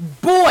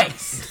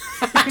 Boys,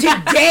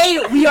 today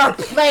we are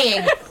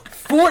playing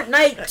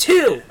Fortnite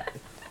 2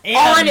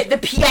 on the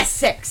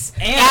PS6.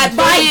 And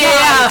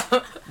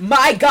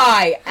my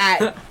guy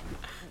at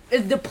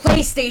the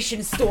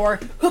PlayStation Store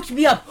hooked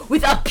me up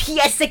with a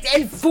PS6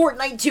 and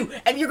Fortnite 2,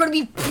 and you're gonna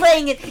be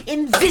playing it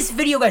in this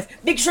video, guys.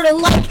 Make sure to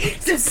like,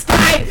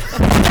 subscribe,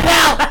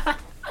 now.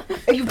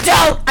 If you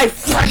don't, I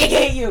fucking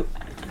hate you.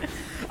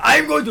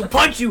 I'm going to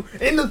punch you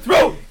in the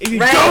throat if you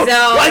Red don't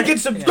zone. like and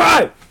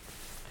subscribe.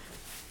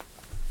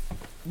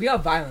 We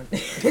got violent.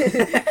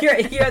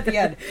 here at the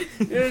end.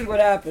 This is what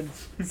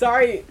happens.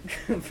 Sorry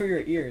for your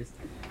ears.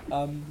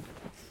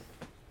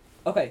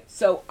 Okay,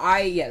 so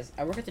I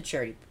work at the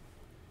charity.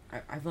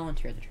 I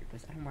volunteer at the charity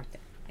place. I don't work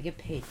there. I get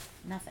paid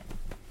nothing.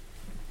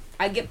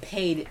 I get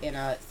paid in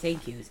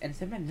thank yous, and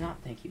sometimes not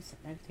thank yous.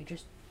 Sometimes they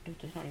just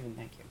not even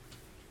thank you.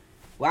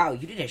 Wow,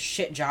 you did a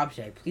shit job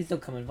today. Please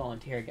don't come and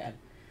volunteer again.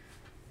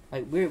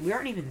 Like we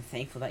aren't even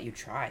thankful that you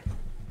tried.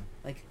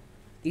 Like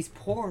these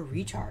poor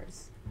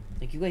retards.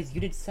 Like you guys, you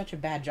did such a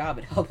bad job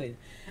at helping.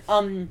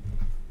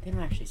 They don't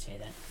actually say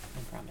that.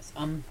 I promise.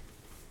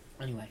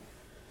 Anyway.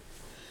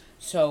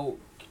 So,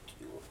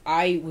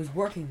 I was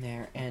working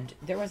there, and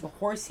there was a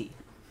horsey.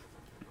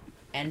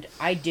 And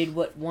I did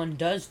what one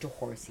does to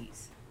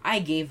horsies. I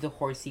gave the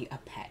horsey a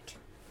pet.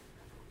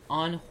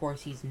 On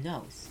horsey's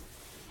nose.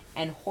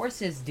 And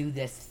horses do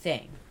this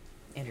thing.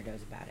 Andrew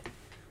knows about it.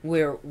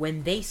 Where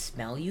when they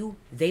smell you,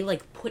 they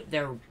like put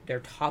their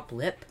top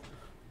lip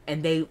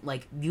and they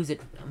like use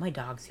it. Oh, my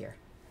dog's here.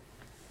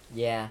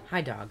 Yeah.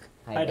 Hi, dog.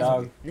 Hi,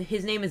 dog.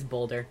 His name is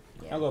Boulder.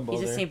 Hello,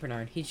 Boulder. He's a Saint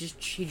Bernard. He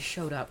just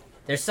showed up.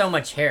 There's so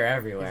much hair As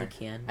everywhere.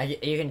 he can.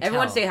 You can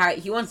Everyone tell. say hi.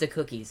 He wants the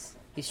cookies.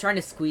 He's trying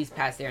to squeeze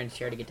past there and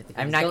share to get to the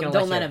cookies. I'm not gonna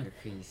don't let let you him.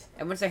 Please.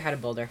 Everyone say hi to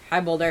Boulder. Hi,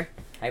 Boulder.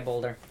 Hi,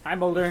 Boulder. Hi,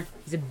 Boulder.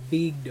 He's a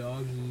big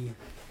doggy.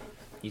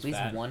 He's Weighs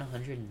fat.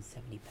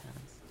 170 pounds.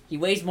 He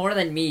weighs more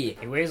than me.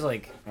 He weighs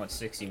like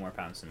 60 more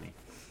pounds than me.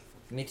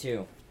 Me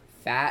too.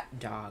 Fat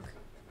dog.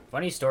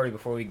 Funny story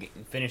before we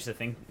finish the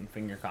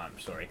finger comp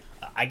story.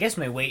 I guess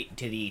my weight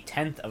to the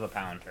 10th of a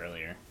pound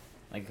earlier,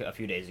 like a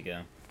few days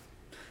ago.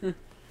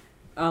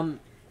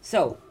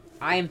 So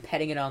I am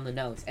petting it on the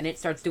nose, and it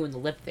starts doing the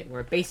lip thing,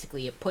 where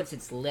basically it puts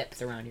its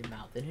lips around your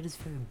mouth, and it has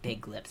very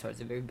big lips, or it's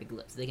a very big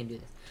lips. So they can do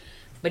this,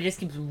 but it just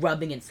keeps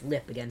rubbing its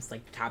lip against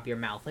like the top of your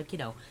mouth, like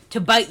to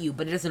bite you,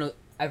 but it doesn't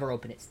ever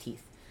open its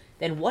teeth.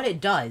 Then what it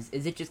does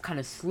is it just kind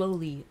of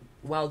slowly,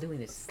 while doing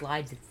this,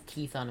 slides its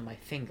teeth onto my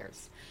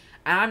fingers,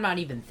 and I'm not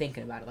even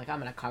thinking about it. Like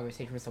I'm in a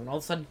conversation with someone, all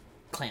of a sudden,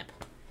 clamp.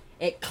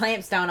 It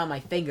clamps down on my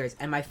fingers,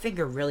 and my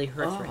finger really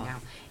hurts right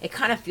now. It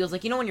kind of feels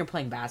like, when you're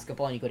playing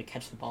basketball and you go to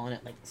catch the ball and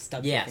it, like,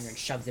 stubs your finger and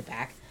shoves it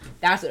back?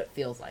 That's what it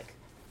feels like.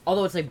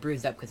 Although it's, like,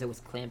 bruised up because it was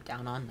clamped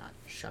down on, not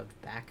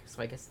shoved back.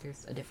 So I guess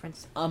there's a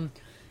difference.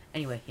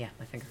 Anyway, yeah,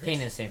 my finger hurts. Pain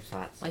in the same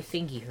spots. My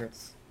fingy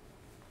hurts.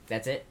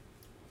 That's it?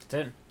 That's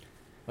it.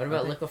 What about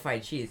Okay.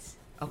 liquefied cheese?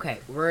 Okay,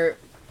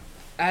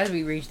 as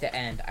we reach the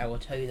end, I will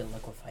tell you the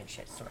liquefied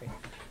shit story.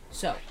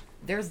 So,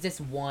 there's this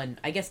one,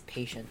 I guess,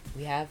 patient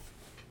we have.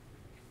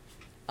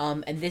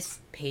 And this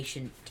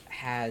patient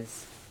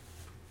has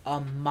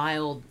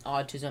mild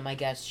autism, I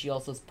guess. She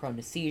also is prone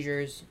to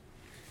seizures.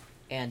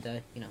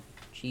 And,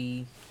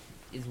 she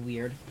is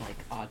weird,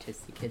 like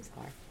autistic kids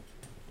are.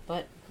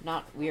 But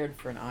not weird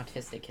for an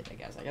autistic kid, I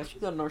guess. I guess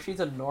she's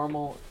a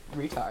normal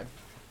retard.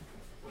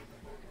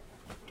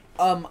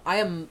 I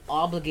am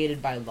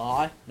obligated by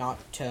law not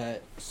to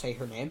say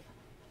her name.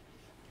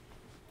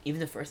 Even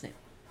the first name.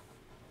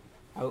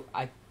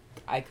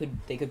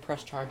 They could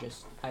press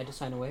charges. I had to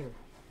sign a waiver.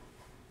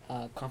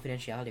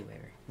 Confidentiality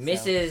waiver.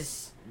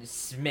 Mrs.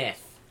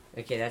 Smith.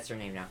 Okay, that's her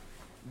name now.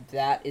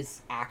 That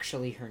is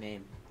actually her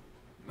name.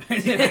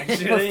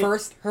 Actually?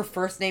 Her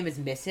first name is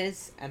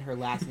Mrs. and her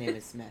last name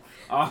is Smith.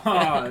 Oh, come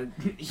on,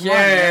 Sure.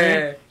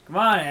 Aaron. Come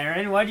on,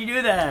 Aaron. Why'd you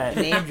do that?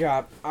 Name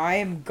drop. I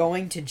am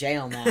going to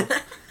jail now.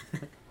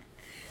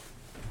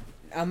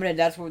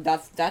 That's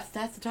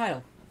the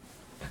title.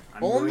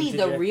 I'm Only going to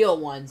the jail. real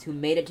ones who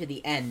made it to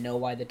the end know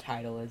why the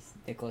title is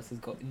Nicholas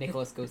Goes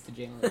to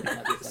Jail.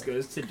 Nicholas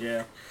goes to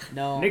jail.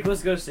 No.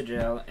 Nicholas goes to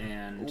jail,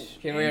 and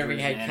Okay, we're gonna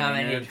Andrew's had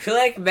commented.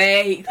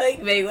 animated.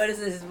 Clickbait. What is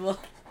this?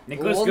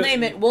 Nicholas We'll go-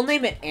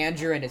 name it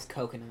Andrew and his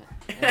coconut.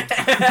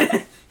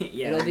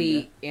 Yeah, It'll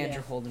be yeah.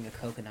 Andrew holding a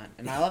coconut,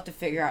 and I'll have to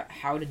figure out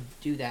how to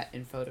do that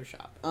in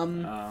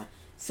Photoshop.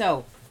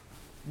 So,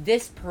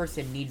 this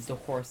person needs the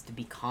horse to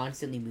be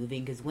constantly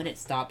moving, because when it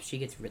stops, she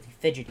gets really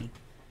fidgety.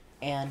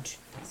 And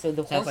so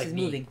the Sounds horse like is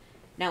me. moving.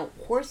 Now,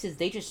 horses,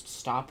 they just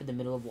stop in the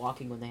middle of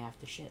walking when they have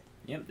to shit.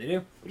 Yep, they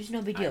do. Which is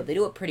no big deal. They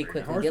do it pretty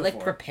ridden a quickly. horse They, like,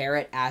 before. prepare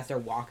it as they're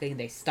walking.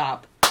 They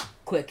stop,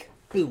 quick,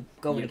 boom,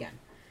 going Yep. again.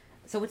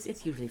 So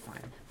it's usually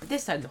fine. But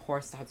this time, the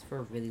horse stops for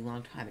a really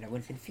long time, and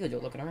everyone's confused. They're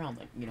looking around,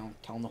 like,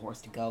 telling the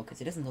horse to go, because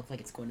it doesn't look like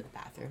it's going to the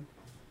bathroom.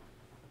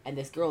 And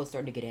this girl is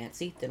starting to get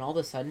antsy. Then all of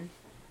a sudden,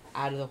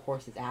 out of the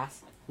horse's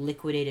ass,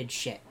 liquidated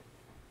shit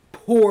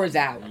pours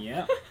out.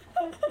 Yep.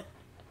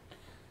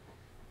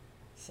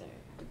 So,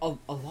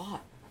 A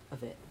lot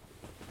of it.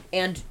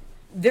 And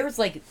there's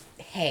like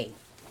hay.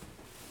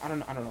 I don't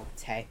know if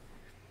it's hay.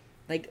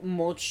 Like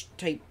mulch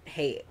type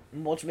hay,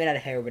 mulch made out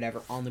of hay or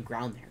whatever on the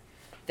ground there.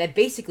 That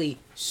basically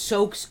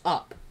soaks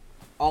up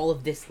all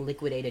of this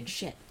liquidated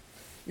shit.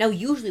 Now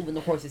usually when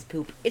the horses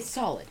poop, it's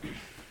solid.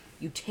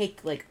 You take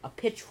like a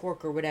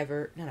pitchfork or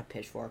whatever, not a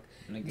pitchfork.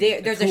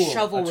 There's a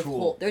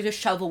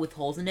shovel with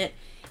holes in it.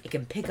 It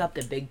can pick up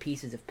the big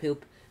pieces of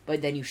poop,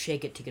 but then you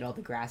shake it to get all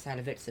the grass out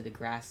of it, so the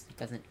grass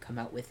doesn't come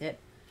out with it,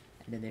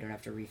 and then they don't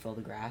have to refill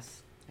the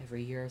grass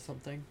every year or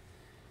something.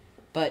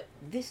 But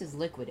this is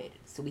liquidated,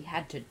 so we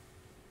had to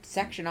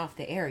section off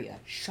the area,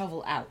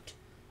 shovel out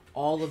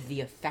all of the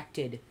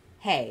affected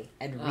hay,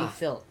 and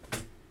refill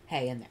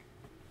hay in there.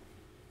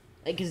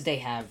 Like, because they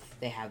have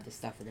the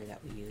stuff in there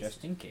that we use.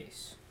 Just in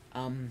case.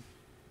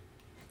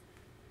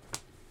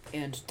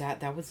 And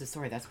that was the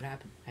story. That's what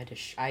happened.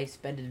 I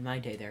spent my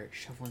day there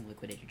shoveling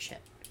liquidated shit.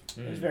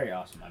 It was very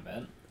awesome, I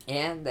bet.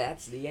 and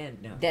that's the end.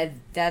 No.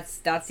 That's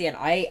the end.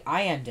 I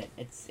end it.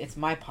 It's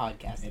my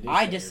podcast. It is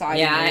I your- decided.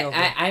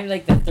 Yeah, I'm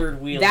like the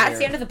third wheel. That's here,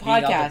 the end of the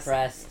being all podcast.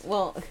 depressed.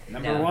 Well,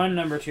 Number No. 1,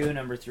 number 2,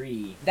 number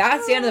 3.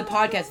 that's the end of the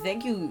podcast.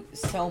 Thank you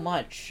so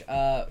much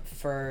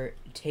for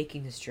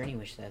taking this journey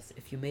with us.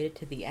 If you made it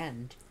to the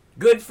end,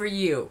 Good for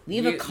you.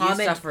 leave You a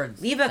comment. suffered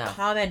Leave a stuff.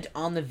 comment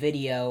on the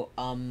video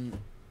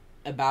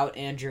about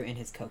Andrew and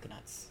his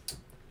coconuts.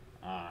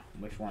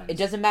 Which one? It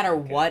doesn't matter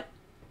what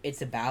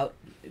it's about.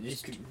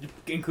 Just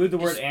include the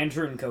word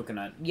Andrew and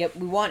coconut. Yep,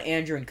 we want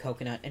Andrew and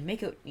Coconut, and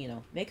make it,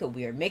 make it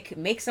weird.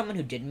 Make someone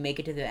who didn't make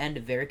it to the end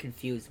very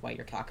confused why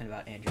you're talking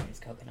about Andrew and his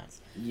coconuts.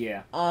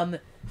 Yeah.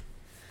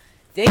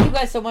 Thank you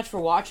guys so much for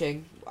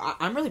watching.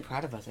 I'm really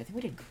proud of us. I think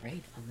we did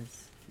great on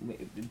this.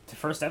 The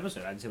first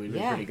episode, I'd say we did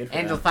Yeah. pretty good for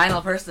And the that.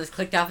 final person that's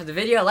clicked off of the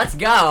video, let's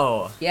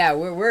go! Yeah,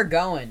 we're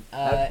going.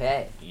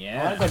 Okay. I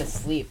Yeah. want to go to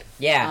sleep.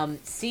 Yeah.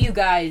 See you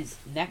guys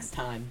next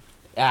time.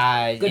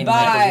 In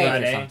Goodbye. the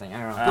week or something. I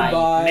don't know.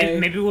 Goodbye.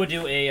 Maybe we'll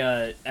do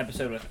a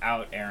episode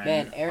without Aaron.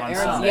 Man, on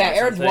Sunday or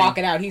Aaron's something.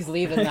 walking out. He's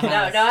leaving the No,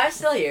 house. no, I'm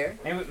still here.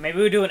 Maybe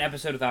we'll do an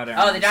episode without Aaron.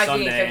 Oh, the on dog's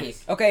eating Sunday.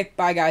 cookies. Okay,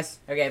 bye guys.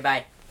 Okay,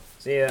 bye.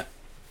 See ya.